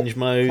challenge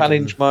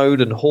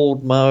mode and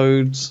horde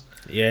modes.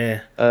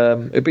 Yeah.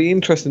 It'd be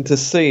interesting to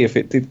see if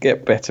it did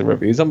get better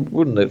reviews. I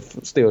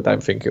still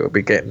don't think it would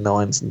be getting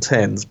 9s and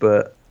 10s,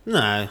 but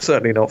no,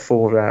 certainly not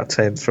 4 out of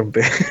 10s from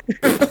Bill.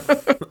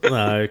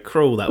 No,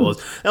 cruel that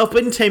was. I've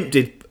been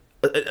tempted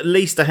at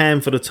least a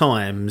handful of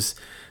times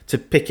to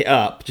pick it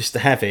up just to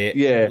have it.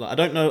 Yeah. Like, I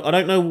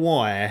don't know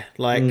why.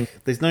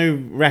 Like, there's no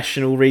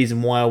rational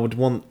reason why I would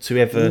want to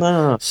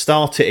ever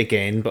start it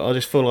again, but I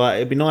just feel like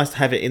it'd be nice to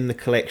have it in the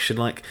collection.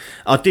 Like,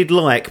 I did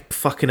like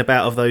fucking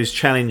about of those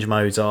challenge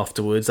modes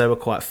afterwards. They were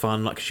quite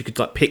fun. Like, 'cause you could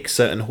like pick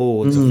certain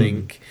hordes, I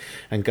think,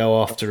 and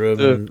go after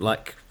them and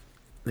like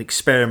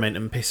experiment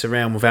and piss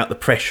around without the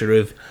pressure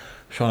of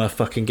trying to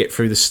fucking get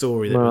through the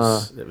story that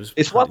was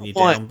it's one you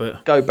I down,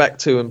 but go back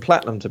to and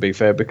platinum, to be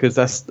fair, because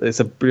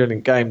it's a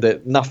brilliant game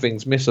that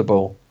nothing's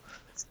missable.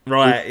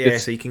 Right,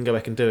 so you can go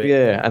back and do it.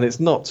 Yeah, and it's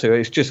not to.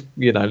 It's just,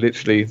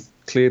 literally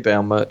clear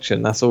down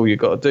merchant. That's all you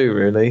got to do,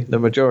 really. The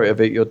majority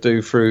of it you'll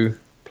do through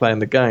playing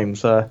the game.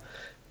 So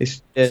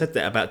it's I said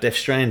that about Death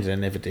Stranding, I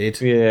never did.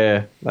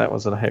 Yeah, that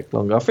was a heck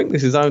longer. I think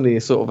this is only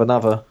sort of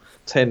another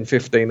 10,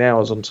 15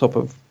 hours on top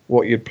of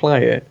what you'd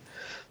play it.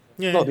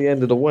 Yeah. Not the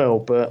end of the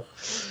world, but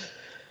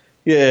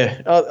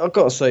yeah, I've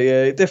got to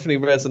say, it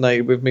definitely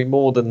resonated with me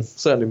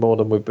certainly more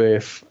than with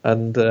Biff.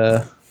 And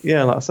like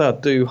I say, I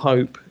do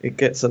hope it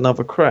gets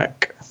another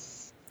crack.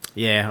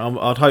 Yeah,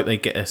 I'd hope they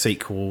get a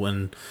sequel,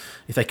 and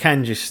if they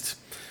can just,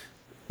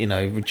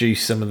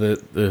 reduce some of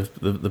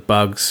the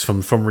bugs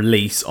from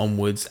release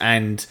onwards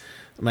and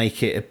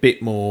make it a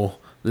bit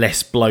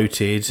less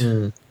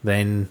bloated,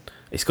 then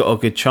it's got a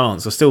good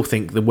chance. I still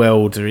think the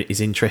world is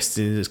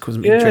interesting. There's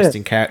some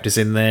interesting characters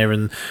in there,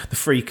 and the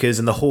freakers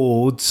and the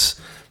hordes.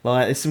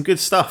 Like, there's some good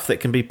stuff that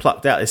can be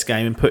plucked out of this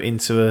game and put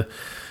into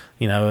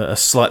a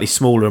slightly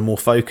smaller and more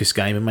focused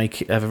game and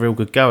make it have a real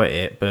good go at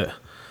it. But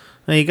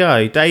there you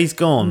go. Days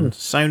Gone.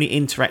 Sony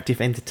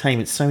Interactive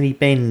Entertainment. Sony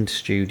Bend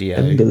Studio.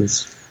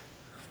 Benders.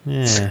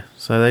 Yeah.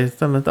 So they've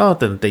done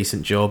a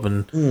decent job,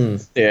 and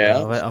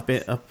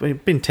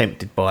I've been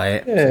tempted by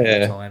it.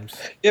 Yeah. Times.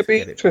 Yeah,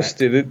 be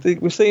interested.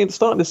 We're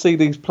starting to see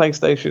these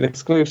PlayStation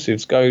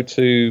exclusives go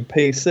to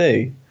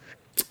PC.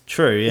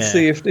 True, yeah.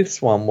 See if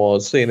this one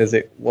was, seeing as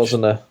it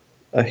wasn't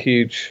a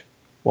huge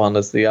one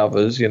as the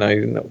others. You're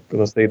not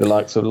going to see the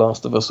likes of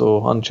Last of Us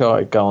or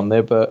Uncharted go on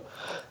there, but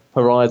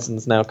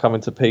Horizon's now coming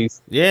to PC.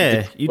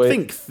 Yeah, you'd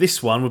think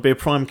this one would be a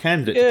prime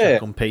candidate to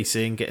chuck on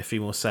PC and get a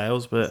few more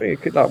sales, but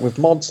like with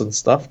mods and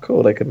stuff,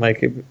 cool. They could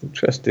make it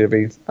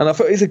interesting. And I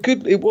thought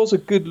it was a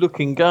good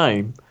looking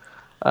game.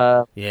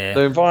 The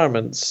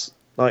environments,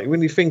 like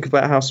when you think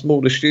about how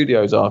small the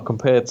studios are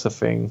compared to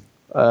things.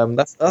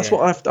 That's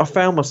what I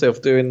found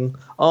myself doing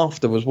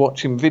after, was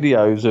watching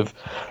videos of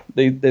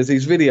there's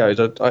these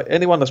videos.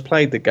 Anyone that's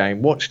played the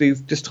game, watch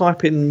these. Just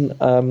type in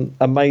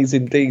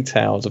amazing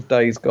details of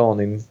Days Gone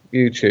in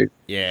YouTube.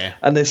 Yeah,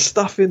 and there's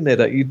stuff in there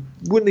that you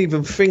wouldn't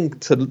even think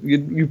to.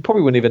 You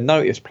probably wouldn't even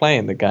notice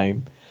playing the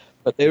game,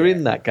 but they're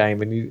in that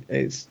game, and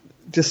it's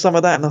just some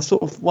of that. And I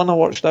sort of, when I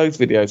watched those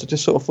videos, I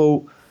just sort of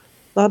thought,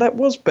 No, that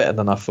was better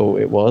than I thought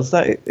it was.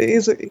 It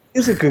is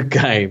a good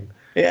game.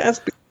 It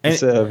has been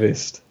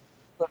serviced.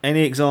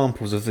 Any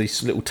examples of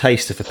these little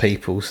taster for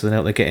people so they know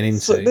what they're getting into?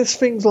 So there's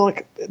things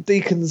like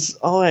Deacon's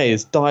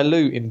eyes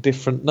dilute in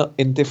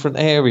different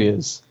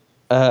areas.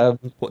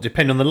 What,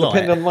 depend on the light?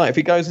 Depending on the light. If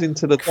he goes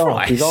into the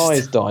dark, his Christ.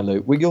 eyes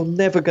dilute. Well, you're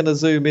never going to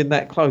zoom in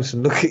that close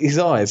and look at his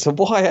eyes. So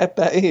why add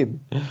that in?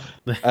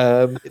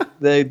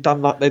 They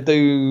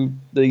do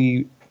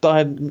the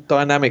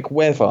dynamic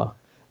weather.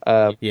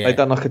 They've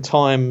done like a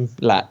time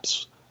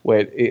lapse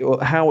where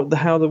how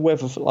the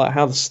weather, like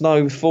how the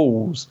snow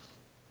falls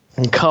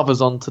and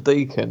covers onto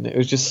Deacon. It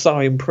was just so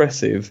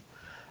impressive.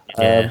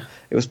 It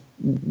was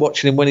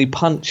watching him when he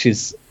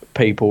punches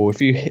people.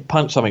 If you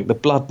punch something, the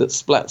blood that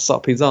splats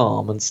up his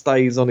arm and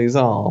stays on his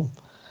arm.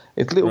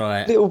 It's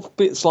little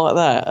bits like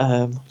that.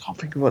 I can't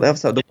think of what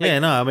else.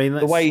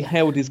 The way he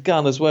held his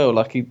gun as well,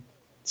 like he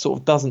sort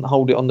of doesn't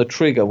hold it on the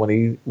trigger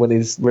when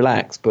he's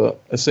relaxed,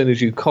 but as soon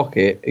as you cock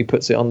it, he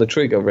puts it on the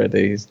trigger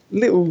ready.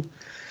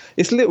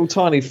 It's little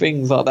tiny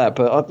things like that,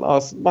 but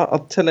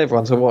I'd tell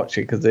everyone to watch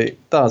it because it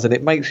does, and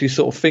it makes you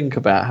sort of think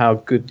about how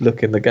good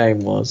looking the game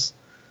was.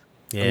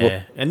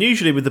 Yeah, and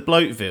usually with the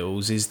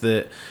bloatvilles is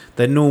that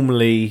they're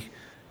normally,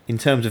 in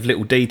terms of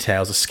little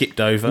details, are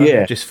skipped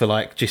over just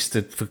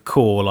for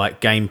core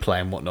like gameplay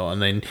and whatnot,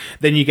 and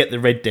then you get the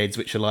Red Deads,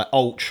 which are like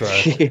ultra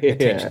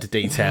attention to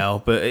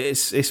detail. But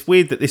it's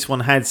weird that this one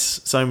has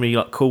so many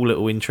like cool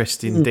little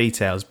interesting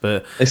details,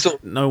 but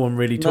no one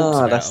really talks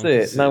about. That's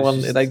it. No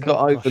one. They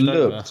got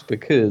overlooked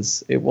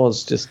because it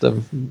was just a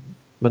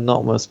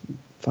monotonous,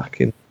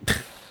 fucking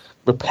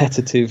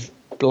repetitive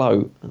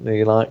bloat, and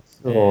you're like,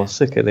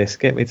 sick of this.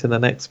 Get me to the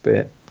next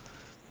bit.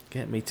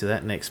 Get me to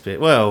that next bit.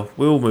 Well,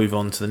 we'll move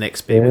on to the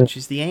next bit, which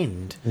is the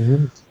end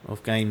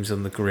of Games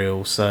on the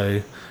Grill.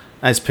 So,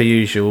 as per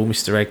usual,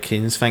 Mr.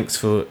 Edkins, thanks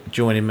for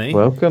joining me.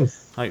 Welcome.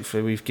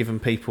 Hopefully we've given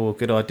people a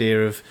good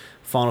idea of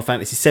Final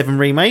Fantasy VII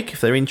Remake,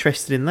 if they're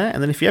interested in that.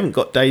 And then if you haven't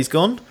got Days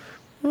Gone,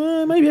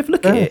 maybe have a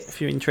look at it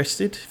if you're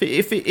interested.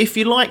 If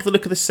you like the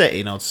look of the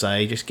setting, I'd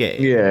say just get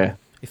it. Yeah.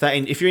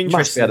 If you're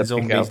interested in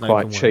zombies, it's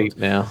quite cheap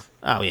now.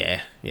 Oh,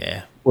 yeah.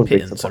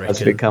 Wouldn't be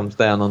surprised if it comes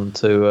down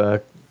onto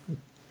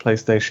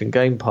PlayStation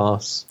Game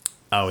Pass.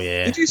 Oh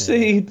yeah. Did you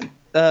see?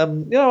 I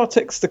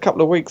texted a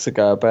couple of weeks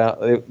ago about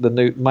the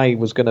new May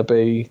was going to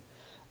be.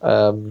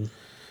 Dark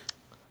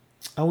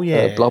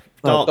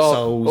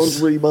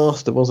Souls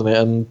remaster, wasn't it?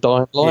 And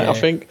Dying Light, I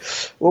think.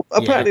 Well,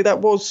 apparently that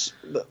was.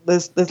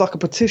 There's like a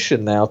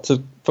petition now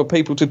for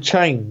people to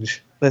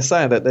change. They're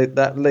saying that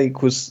that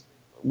leak was.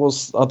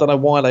 I don't know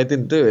why they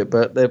didn't do it,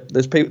 but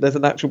there's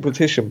an actual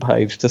petition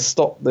page to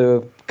stop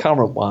the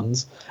current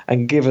ones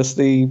and give us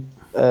the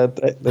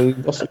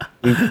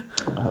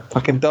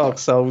fucking Dark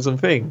Souls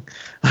and thing.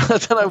 I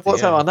don't know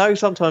what's how. I know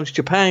sometimes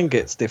Japan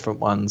gets different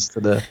ones to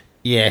the.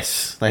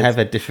 Yes, they have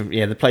had different.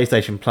 Yeah, the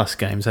PlayStation Plus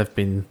games have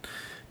been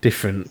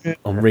different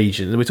on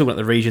regions. We were talking about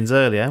the regions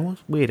earlier.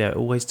 What's weird how it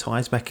always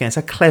ties back in. It's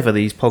how clever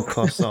these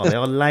podcasts are. They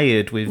are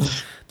layered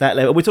with that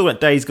level. We're talking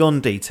about Days Gone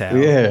detail.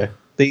 Yeah.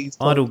 These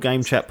Idle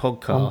Game Chat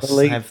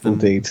podcasts have them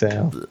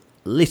detail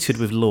littered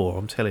with lore.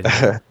 I'm telling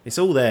you, it's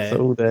all there. It's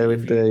all there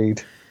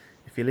indeed.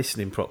 If you're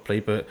listening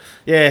properly, but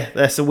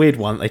that's a weird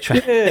one. They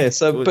changed. Yeah,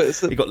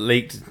 it got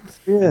leaked.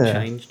 Yeah,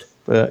 changed.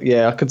 But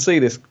I could see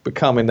this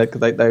becoming. They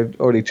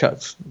already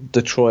chucked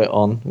Detroit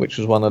on, which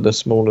was one of the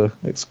smaller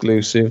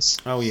exclusives.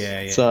 Oh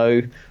yeah.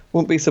 So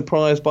wouldn't be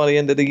surprised by the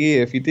end of the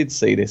year if you did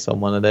see this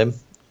on one of them.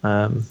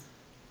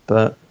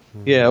 But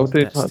I'll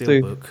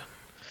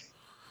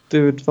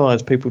do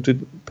advise people to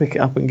pick it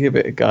up and give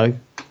it a go.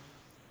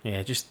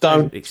 Yeah, just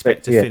don't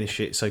expect to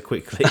finish it so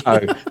quickly. No,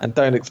 and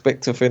don't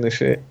expect to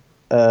finish it.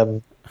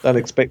 Don't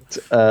expect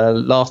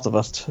Last of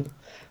Us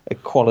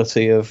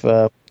quality of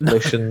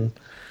mission,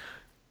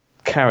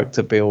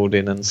 character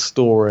building and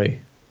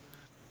story.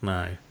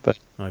 No, but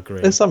I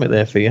agree. There's something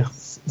there for you.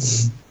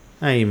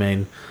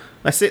 Amen.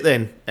 That's it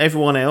then.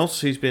 Everyone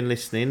else who's been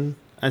listening,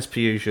 as per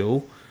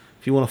usual,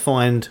 if you want to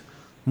find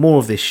more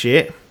of this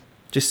shit,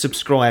 just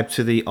subscribe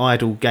to the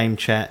Idle Game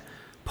Chat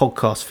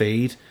podcast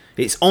feed.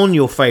 It's on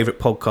your favourite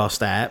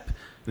podcast app.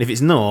 And if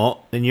it's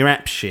not, then your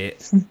app's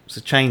shit.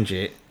 So change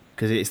it,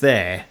 because it's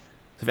there.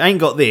 So if it ain't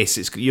got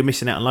this, you're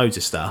missing out on loads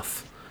of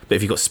stuff. But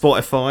if you've got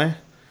Spotify,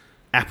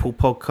 Apple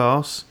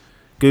Podcasts,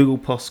 Google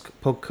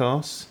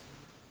Podcasts,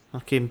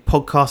 fucking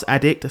Podcast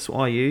Addict, that's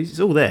what I use. It's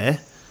all there.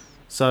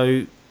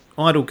 So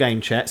Idle Game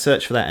Chat,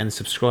 search for that and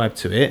subscribe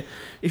to it.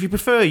 If you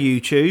prefer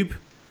YouTube,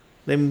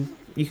 then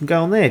you can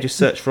go on there, just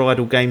search for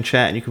Idle Game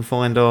Chat and you can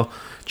find our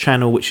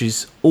channel, which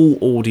is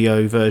all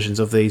audio versions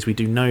of these. We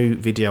do no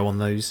video on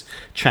those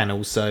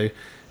channels, so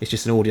it's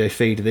just an audio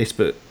feed of this,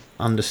 but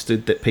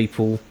understood that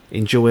people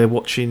enjoy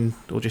watching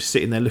or just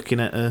sitting there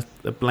looking at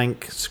a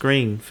blank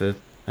screen for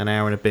an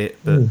hour and a bit,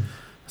 but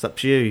it's up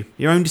to you.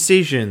 Your own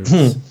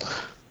decisions.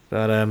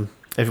 But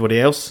everybody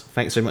else,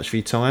 thanks so much for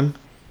your time,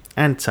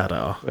 and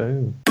ta-da.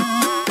 Oh.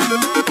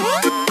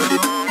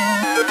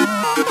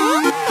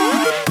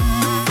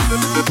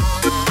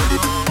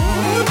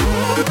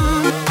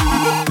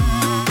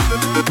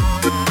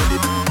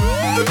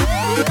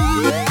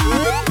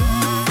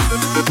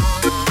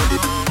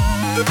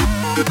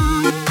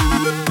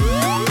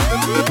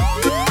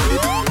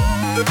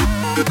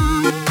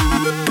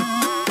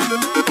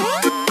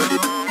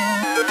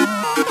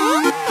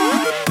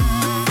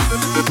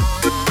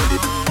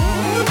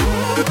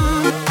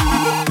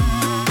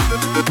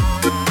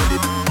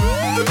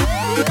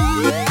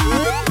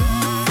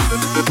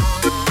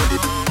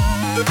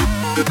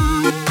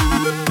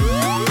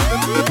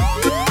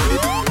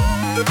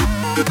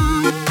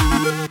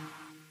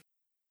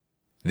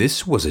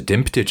 This was a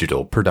DIMP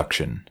Digital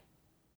production.